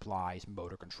power supplies,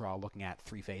 motor control, looking at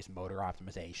three-phase motor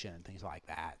optimization, and things like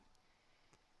that.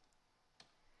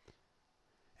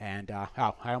 And,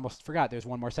 oh, I almost forgot, there's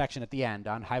one more section at the end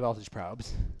on high voltage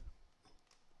probes.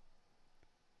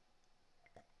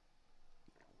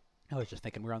 I was just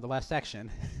thinking we were on the last section.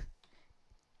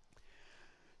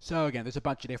 So again, there's a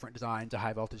bunch of different designs of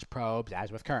high voltage probes,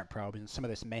 as with current probes, and some of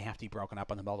this may have to be broken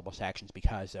up into multiple sections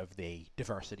because of the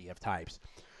diversity of types.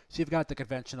 So you've got the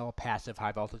conventional passive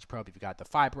high voltage probe, you've got the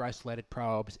fiber isolated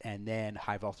probes, and then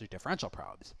high voltage differential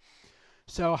probes.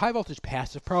 So high voltage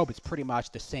passive probe is pretty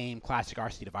much the same classic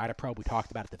RC divider probe we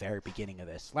talked about at the very beginning of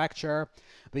this lecture.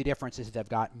 The difference is they've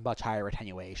got much higher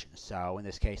attenuation. So in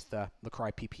this case, the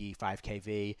LaCroix PPE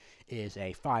 5KV is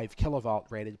a 5 kilovolt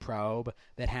rated probe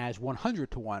that has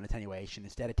 100 to 1 attenuation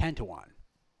instead of 10 to 1.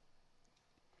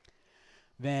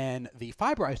 Then the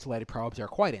fiber isolated probes are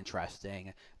quite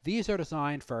interesting. These are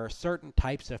designed for certain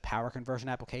types of power conversion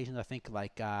applications, I think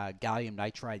like gallium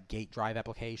nitride gate drive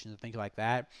applications and things like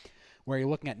that, where you're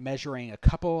looking at measuring a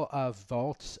couple of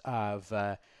volts of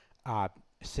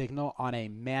signal on a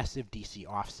massive DC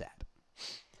offset.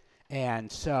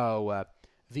 And so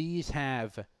these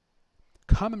have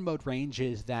common mode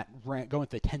ranges that go into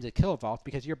the tens of kilovolts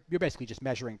because you're basically just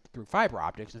measuring through fiber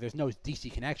optics, and there's no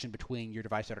DC connection between your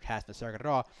device that are testing the circuit at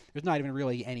all. There's not even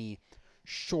really any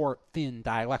short, thin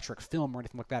dielectric film or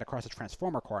anything like that across the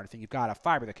transformer core or anything. You've got a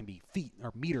fiber that can be feet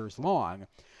or meters long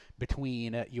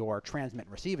between your transmit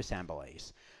and receive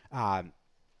assemblies. So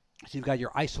you've got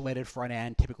your isolated front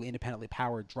end, typically independently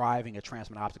powered, driving a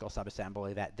transmit optical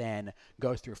subassembly that then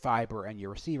goes through fiber, and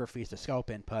your receiver feeds the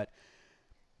scope input.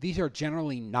 These are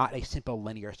generally not a simple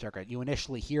linear circuit. You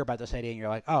initially hear about this idea and you're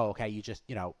like, oh, okay, you just,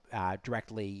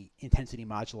 directly intensity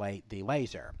modulate the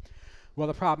laser. Well,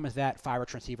 the problem is that fiber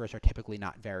transceivers are typically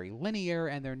not very linear,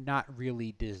 and they're not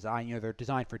really designed, they're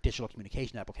designed for digital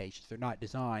communication applications. They're not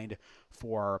designed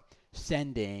for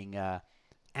sending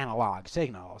analog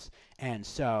signals. And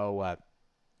so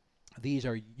these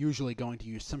are usually going to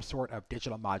use some sort of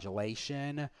digital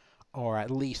modulation, or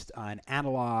at least an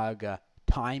analog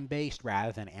time-based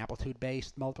rather than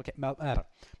amplitude-based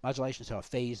modulation, so a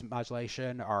phase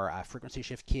modulation or a frequency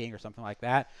shift keying or something like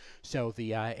that. So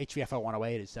the HVFO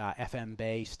 108 is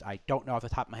FM-based. I don't know off the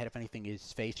top of my head if anything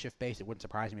is phase shift-based. It wouldn't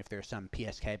surprise me if there's some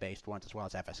PSK-based ones as well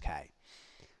as FSK.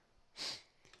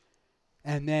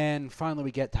 And then finally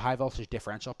we get to high voltage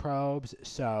differential probes.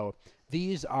 So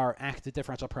these are active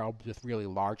differential probes with really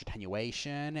large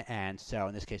attenuation, and so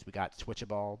in this case we got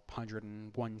switchable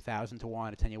 101,000 to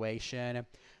 1 attenuation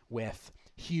with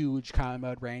huge common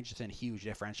mode ranges and huge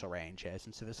differential ranges.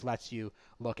 And so this lets you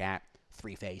look at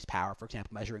three-phase power, for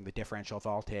example, measuring the differential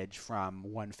voltage from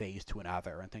one phase to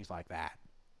another and things like that.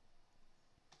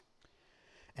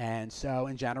 And so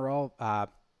in general,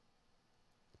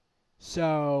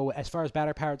 so as far as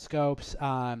battery-powered scopes,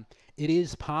 it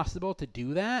is possible to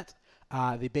do that.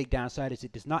 The big downside is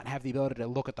it does not have the ability to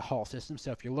look at the whole system.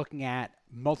 So if you're looking at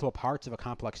multiple parts of a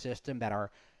complex system that are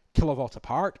kilovolts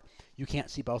apart, you can't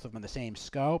see both of them in the same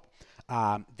scope.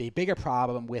 The bigger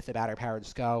problem with the battery-powered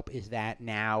scope is that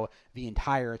now the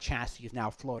entire chassis is now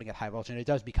floating at high voltage, and it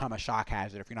does become a shock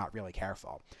hazard if you're not really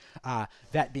careful.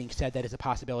 That being said, that is a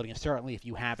possibility, and certainly if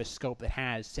you have a scope that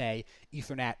has, say,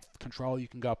 Ethernet control, you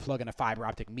can go plug in a fiber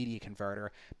optic media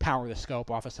converter, power the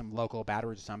scope off of some local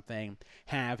batteries or something,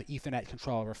 have Ethernet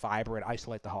control over fiber, and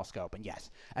isolate the whole scope. And yes,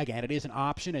 again, it is an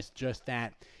option. It's just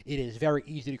that it is very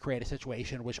easy to create a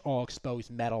situation in which all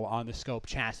exposed metal on the scope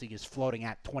chassis is floating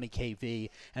at 20 kV,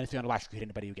 and it's going to electrocute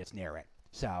anybody who gets near it.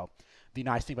 So the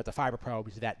nice thing about the fiber probe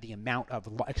is that the amount of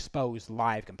exposed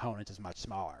live components is much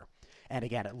smaller. And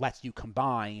again, it lets you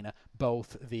combine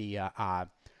both the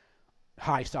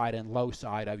high side and low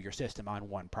side of your system on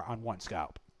one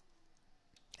scope,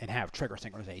 and have trigger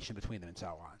synchronization between them and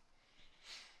so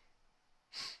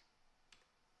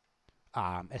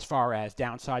on. As far as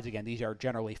downsides, again, these are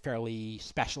generally fairly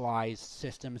specialized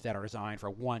systems that are designed for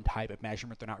one type of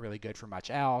measurement. They're not really good for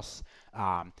much else.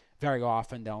 Very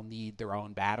often, they'll need their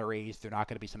own batteries. They're not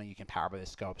going to be something you can power with a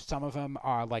scope. Some of them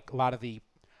are, like a lot of the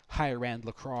higher-end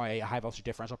LaCroix high-voltage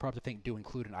differential probes, I think, do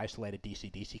include an isolated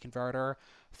DC-DC converter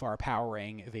for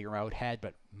powering the remote head,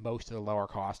 but most of the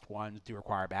lower-cost ones do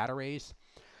require batteries.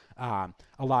 A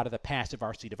lot of the passive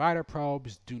RC divider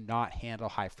probes do not handle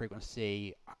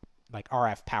high-frequency, like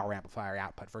RF power amplifier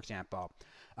output, for example.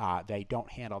 They don't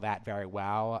handle that very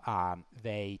well.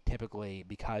 They typically,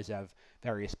 because of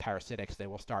various parasitics, they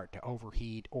will start to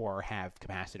overheat or have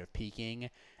capacitive peaking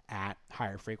at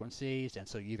higher frequencies, and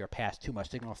so you either pass too much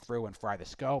signal through and fry the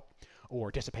scope, or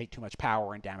dissipate too much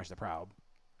power and damage the probe.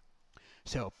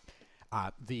 So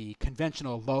the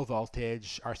conventional low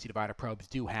voltage RC divider probes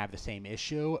do have the same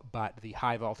issue, but the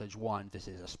high voltage ones, this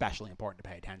is especially important to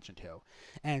pay attention to.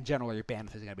 And generally, your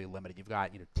bandwidth is going to be limited. You've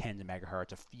got tens of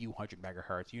megahertz, a few hundred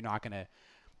megahertz. You're not going to.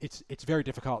 It's very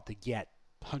difficult to get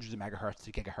hundreds of megahertz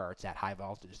to gigahertz at high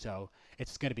voltage. So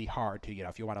it's going to be hard to,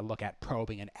 if you want to look at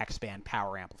probing an X-band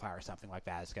power amplifier or something like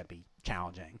that, it's going to be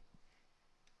challenging.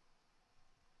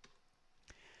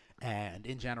 And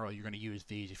in general, you're going to use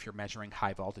these if you're measuring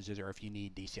high voltages or if you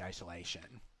need DC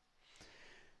isolation.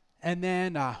 And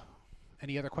then,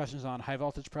 any other questions on high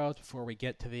voltage probes before we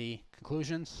get to the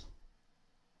conclusions?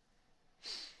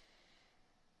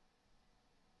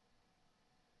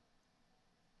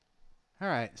 All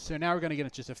right, so now we're going to get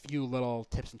into just a few little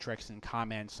tips and tricks and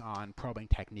comments on probing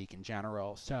technique in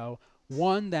general. So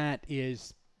one that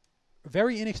is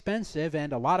very inexpensive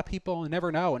and a lot of people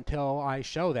never know until I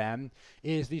show them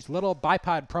is these little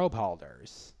bipod probe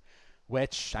holders,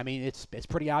 which, I mean, it's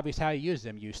pretty obvious how you use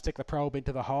them. You stick the probe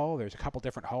into the hole. There's a couple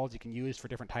different holes you can use for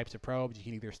different types of probes. You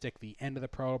can either stick the end of the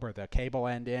probe or the cable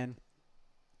end in,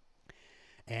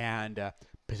 and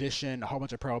position a whole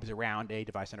bunch of probes around a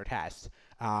device under test.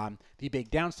 The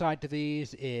big downside to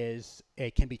these is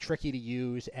it can be tricky to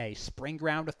use a spring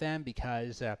ground with them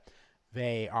because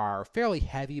they are fairly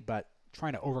heavy, but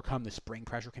trying to overcome the spring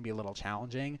pressure can be a little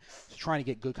challenging. So trying to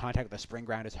get good contact with the spring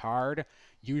ground is hard.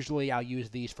 Usually I'll use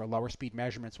these for lower speed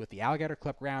measurements with the alligator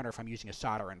clip ground, or if I'm using a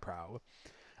soldering probe.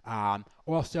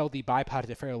 Also, the bipod has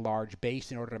a fairly large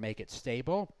base in order to make it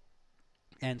stable.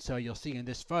 And so you'll see in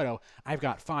this photo, I've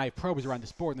got 5 probes around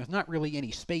this board, and there's not really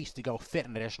any space to go fit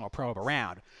an additional probe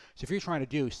around. So if you're trying to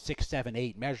do 6, 7,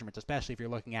 8 measurements, especially if you're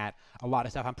looking at a lot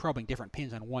of stuff, I'm probing different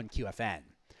pins on one QFN.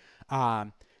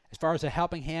 As far as a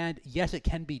helping hand, yes, it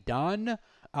can be done.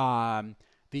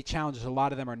 The challenge is a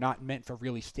lot of them are not meant for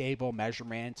really stable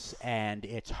measurements, and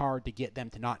it's hard to get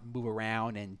them to not move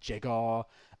around and jiggle.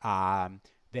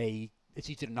 It's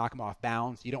easy to knock them off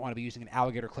balance. You don't want to be using an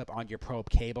alligator clip on your probe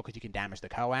cable because you can damage the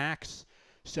coax.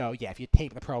 So yeah, if you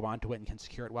tape the probe onto it and can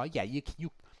secure it well, yeah,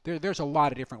 there's a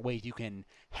lot of different ways you can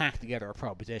hack together a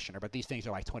probe positioner, but these things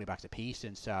are like $20 a piece,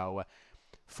 and so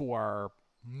for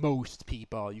most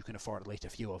people, you can afford at least a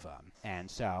few of them. And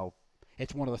so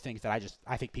it's one of the things that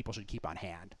I think people should keep on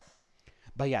hand.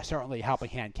 But yeah, certainly a helping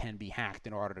hand can be hacked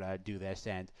in order to do this.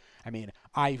 And I mean,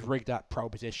 I've rigged up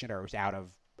probe positioners out of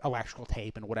electrical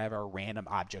tape and whatever random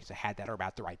objects I had that are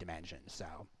about the right dimensions. So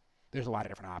there's a lot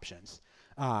of different options.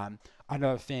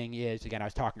 Another thing is, again, I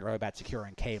was talking earlier about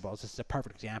securing cables. This is a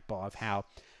perfect example of how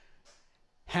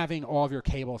having all of your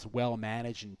cables well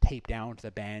managed and taped down to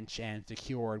the bench and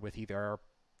secured with either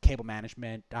cable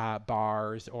management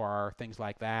bars or things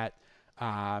like that.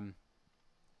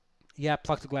 Yeah,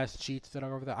 plexiglass sheets that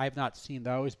are over there. I have not seen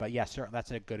those, but yes, certainly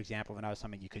that's a good example of another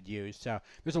something you could use. So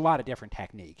there's a lot of different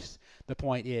techniques. The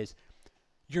point is,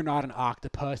 you're not an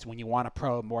octopus when you want to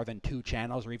probe more than 2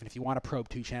 channels, or even if you want to probe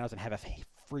 2 channels and have a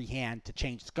free hand to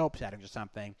change scope settings or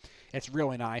something. It's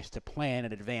really nice to plan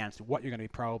in advance what you're going to be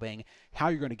probing, how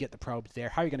you're going to get the probes there,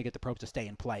 how you're going to get the probes to stay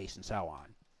in place, and so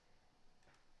on.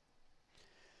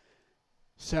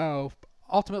 So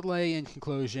ultimately, in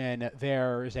conclusion,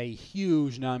 there's a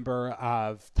huge number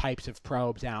of types of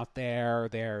probes out there.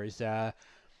 There's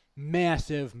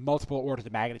massive multiple orders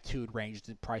of magnitude ranges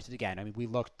in prices. Again, I mean, we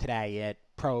looked today at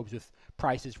probes with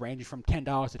prices ranging from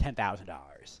 $10 to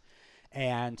 $10,000.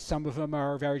 And some of them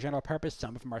are very general purpose.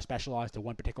 Some of them are specialized to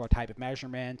one particular type of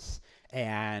measurements.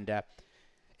 And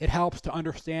it helps to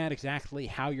understand exactly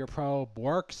how your probe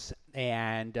works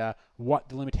and what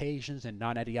the limitations and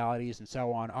non-idealities and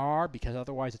so on are, because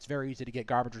otherwise it's very easy to get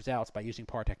garbage results by using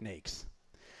poor techniques.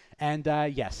 And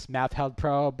yes, mouth-held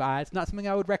probe, it's not something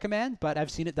I would recommend, but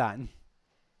I've seen it done.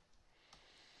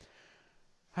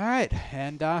 All right,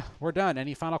 and we're done.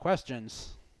 Any final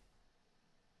questions?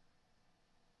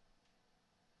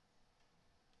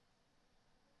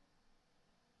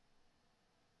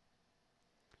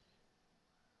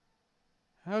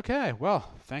 Okay,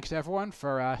 well, thanks everyone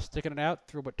for sticking it out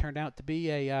through what turned out to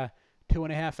be a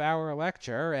 2.5-hour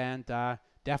lecture, and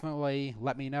definitely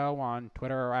let me know on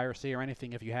Twitter or IRC or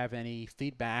anything if you have any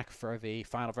feedback for the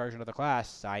final version of the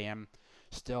class. I am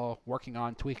still working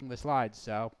on tweaking the slides,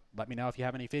 so let me know if you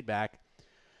have any feedback.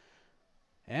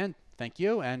 And thank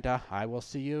you, and I will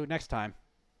see you next time.